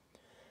sea.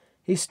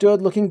 He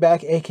stood looking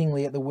back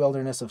achingly at the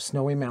wilderness of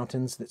snowy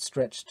mountains that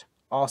stretched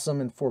awesome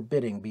and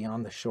forbidding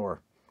beyond the shore.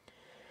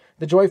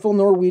 The joyful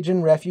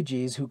Norwegian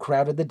refugees who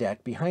crowded the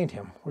deck behind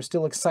him were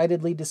still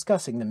excitedly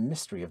discussing the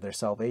mystery of their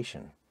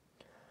salvation.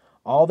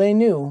 All they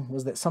knew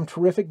was that some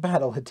terrific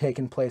battle had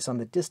taken place on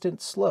the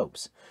distant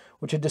slopes,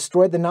 which had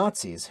destroyed the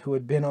Nazis who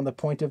had been on the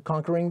point of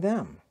conquering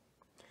them.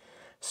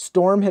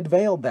 Storm had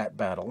veiled that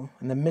battle,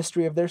 and the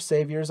mystery of their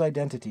savior's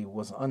identity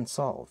was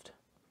unsolved.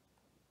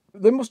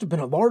 "There must have been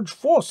a large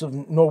force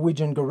of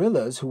Norwegian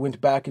guerrillas who went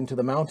back into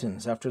the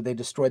mountains after they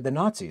destroyed the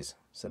Nazis,"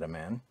 said a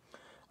man.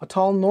 A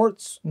tall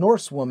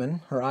Norse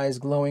woman, her eyes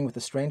glowing with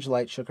a strange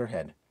light, shook her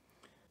head.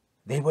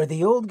 "They were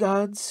the old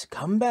gods,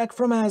 come back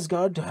from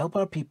Asgard to help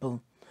our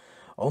people.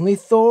 Only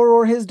Thor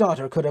or his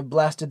daughter could have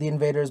blasted the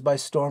invaders by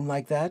storm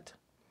like that."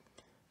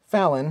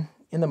 Fallon,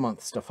 in the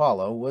months to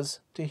follow, was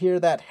to hear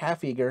that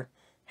half-eager,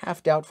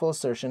 half-doubtful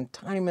assertion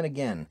time and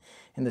again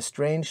in the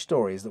strange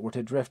stories that were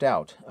to drift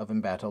out of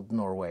embattled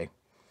Norway.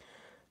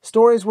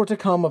 Stories were to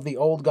come of the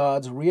old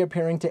gods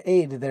reappearing to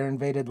aid their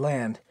invaded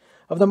land,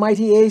 of the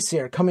mighty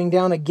Aesir coming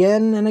down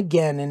again and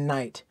again in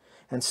night,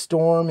 and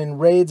storm in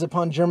raids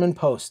upon German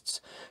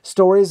posts,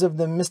 stories of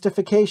the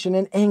mystification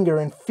and anger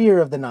and fear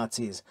of the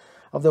Nazis,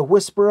 of the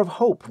whisper of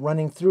hope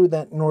running through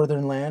that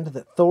northern land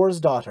that Thor's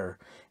daughter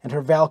and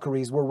her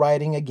Valkyries were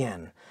riding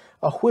again,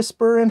 a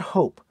whisper and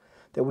hope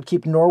that would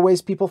keep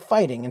Norway's people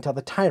fighting until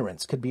the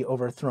tyrants could be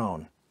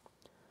overthrown.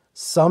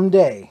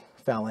 Someday,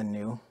 Fallon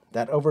knew,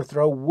 that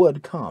overthrow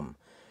would come,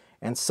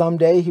 and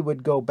someday he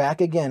would go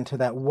back again to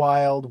that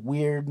wild,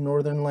 weird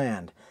northern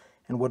land,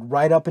 and would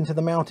ride up into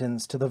the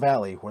mountains to the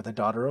valley where the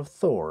daughter of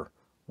Thor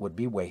would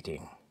be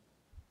waiting.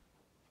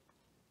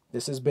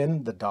 This has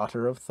been The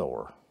Daughter of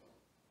Thor.